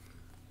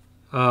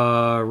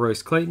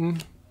 Royce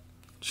Clayton,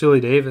 Chili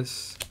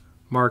Davis,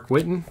 Mark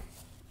Witten.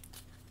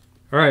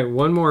 All right,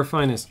 one more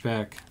finest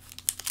pack.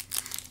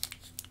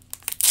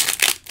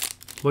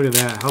 Look at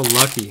that, how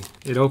lucky.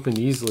 It opened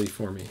easily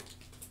for me.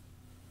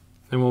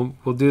 And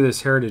we'll do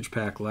this Heritage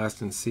Pack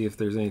last and see if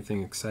there's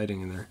anything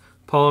exciting in there.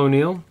 Paul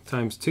O'Neill,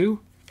 ×2.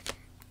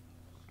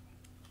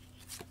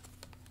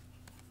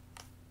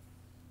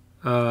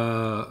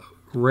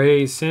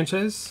 Ray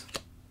Sanchez,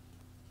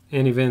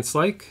 Andy Van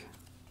Slyke,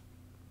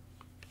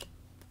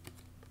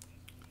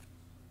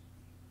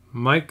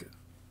 Mike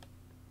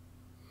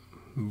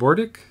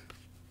Bordick,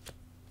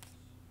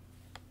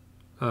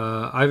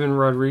 Ivan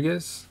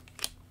Rodriguez,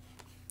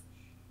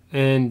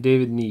 and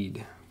David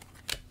Need.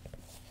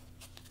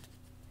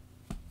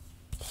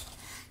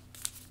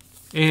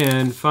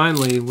 And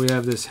finally, we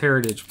have this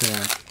Heritage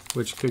Pack,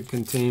 which could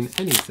contain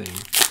anything.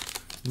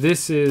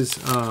 This is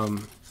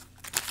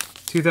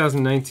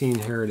 2019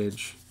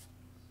 Heritage.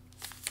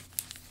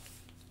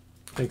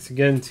 Thanks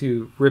again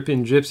to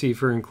Rippin' Gypsy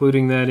for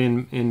including that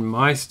in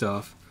my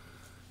stuff.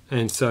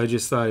 And so I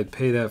just thought I'd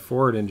pay that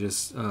forward and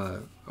just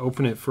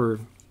open it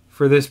for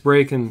this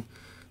break. And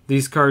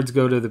these cards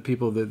go to the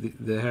people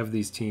that have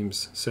these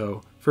teams.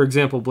 So, for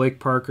example, Blake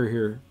Parker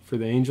here for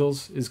the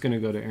Angels is going to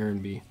go to Aaron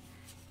B.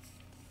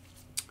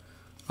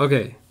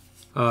 Okay,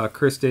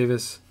 Chris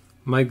Davis,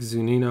 Mike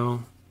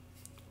Zunino,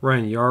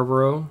 Ryan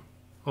Yarbrough,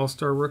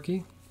 All-Star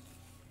rookie,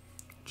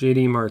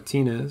 JD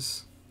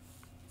Martinez,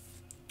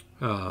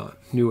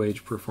 New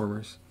Age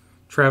performers,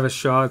 Travis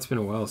Shaw, it's been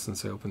a while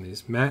since I opened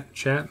these, Matt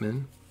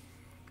Chapman,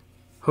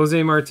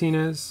 Jose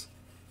Martinez,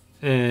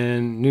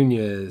 and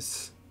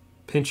Nunez,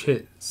 pinch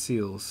hit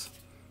seals.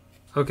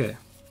 Okay,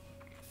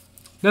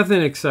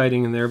 nothing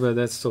exciting in there, but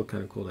that's still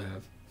kind of cool to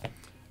have.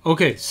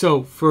 Okay,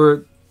 so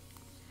for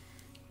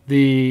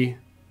the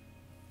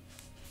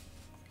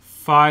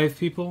 5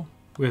 people,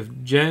 we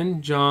have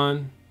Jen,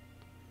 John,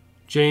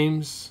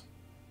 James,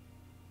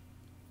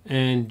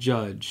 and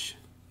Judge.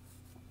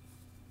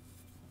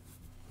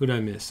 Who'd I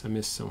miss? I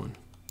missed someone.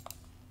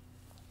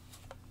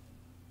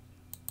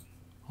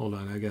 Hold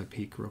on, I gotta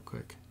peek real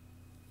quick.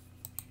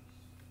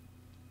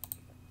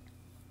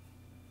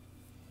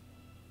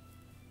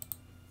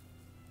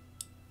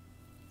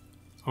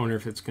 I wonder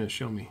if it's gonna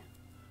show me.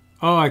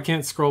 Oh, I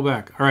can't scroll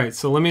back. All right,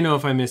 so let me know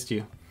if I missed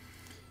you.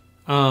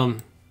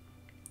 I'm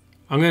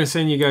going to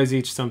send you guys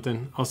each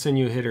something. I'll send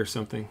you a hit or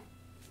something.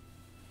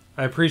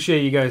 I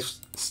appreciate you guys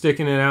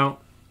sticking it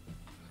out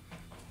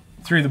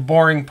through the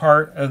boring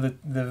part of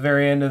the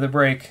very end of the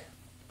break.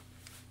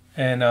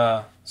 And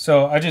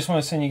so I just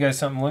want to send you guys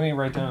something. Let me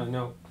write down a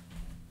note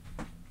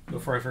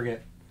before I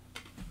forget.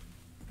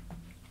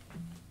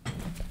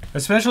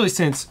 Especially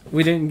since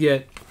we didn't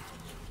get...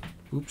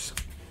 Oops.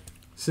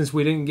 Since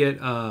we didn't get...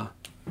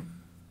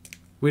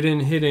 we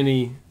didn't hit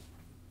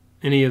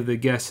any of the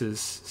guesses,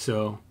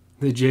 so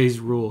the J's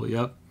rule,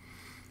 yep.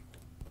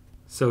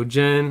 So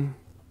Jen,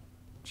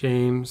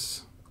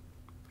 James,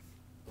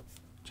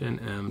 Jen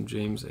M,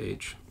 James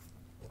H.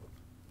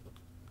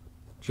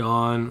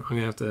 John, I'm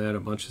gonna have to add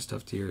a bunch of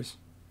stuff to yours.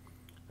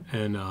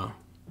 And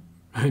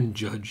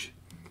Judge.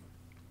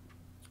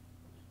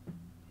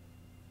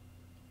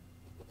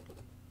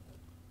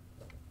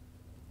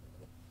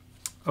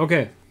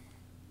 Okay.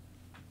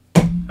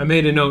 I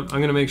made a note.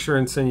 I'm gonna make sure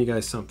and send you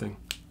guys something.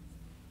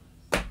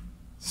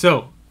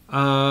 So,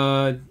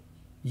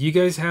 you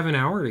guys have an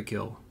hour to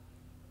kill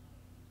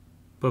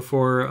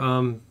before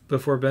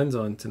Ben's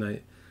on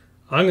tonight.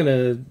 I'm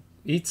gonna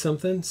eat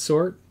something,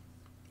 sort,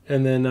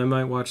 and then I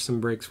might watch some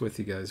breaks with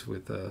you guys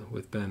with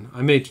Ben.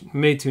 I may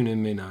tune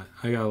in, may not.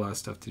 I got a lot of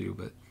stuff to do,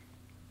 but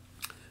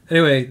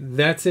anyway,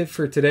 that's it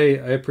for today.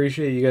 I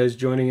appreciate you guys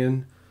joining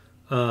in,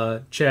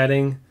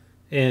 chatting,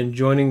 and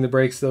joining the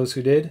breaks. Those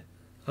who did.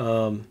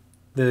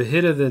 The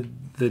hit of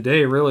the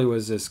day really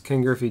was this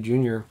Ken Griffey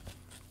Jr.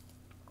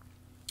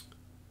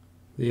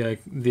 The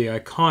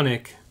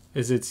iconic,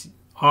 as it's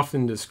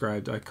often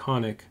described,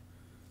 iconic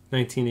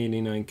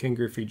 1989 Ken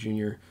Griffey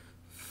Jr.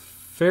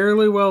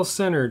 Fairly well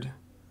centered.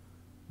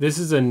 This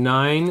is a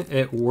 9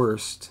 at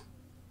worst,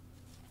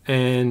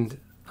 and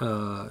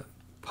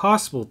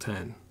possible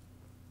 10.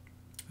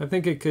 I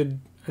think it could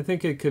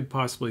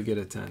possibly get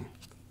a 10.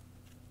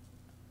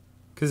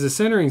 Because the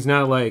centering's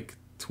not like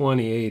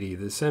 20/80.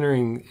 The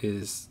centering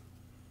is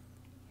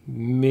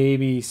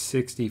maybe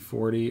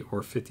 60/40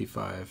 or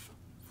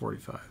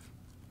 55/45.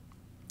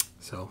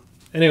 So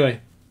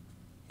anyway,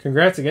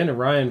 congrats again to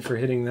Ryan for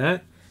hitting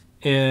that,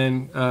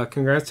 and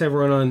congrats to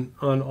everyone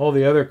on all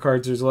the other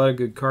cards. There's a lot of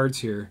good cards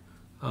here,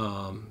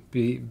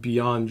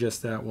 beyond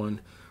just that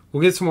one.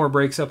 We'll get some more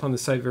breaks up on the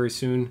site very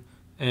soon,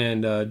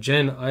 and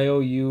Jen, I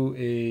owe you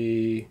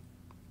a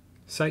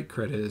site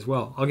credit as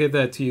well. I'll get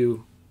that to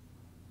you.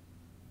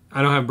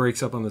 I don't have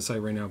breaks up on the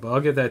site right now, but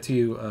I'll get that to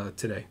you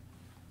today.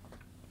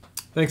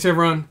 Thanks,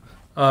 everyone.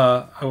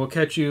 I will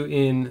catch you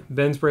in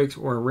Ben's Breaks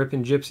or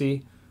Rippin'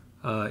 Gypsy,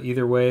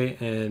 either way.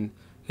 And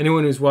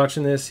anyone who's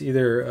watching this,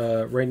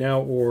 either right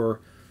now or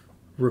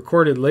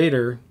recorded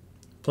later,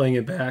 playing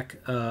it back,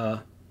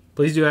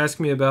 please do ask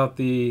me about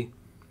the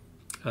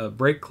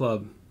break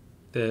club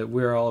that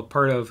we're all a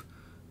part of.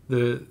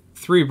 The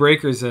 3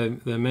 breakers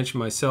that I mentioned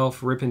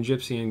myself, Rippin'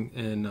 Gypsy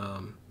and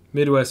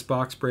Midwest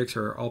Box Breaks,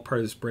 are all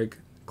part of this break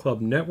club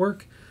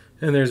network.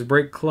 And there's a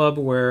break club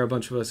where a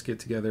bunch of us get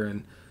together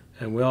and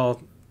we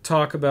all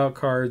talk about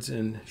cards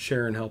and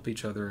share and help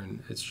each other,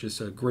 and it's just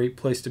a great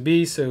place to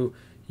be. So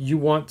you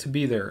want to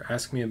be there.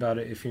 Ask me about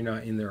it if you're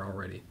not in there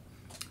already.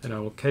 And I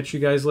will catch you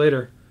guys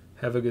later.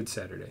 Have a good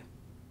Saturday.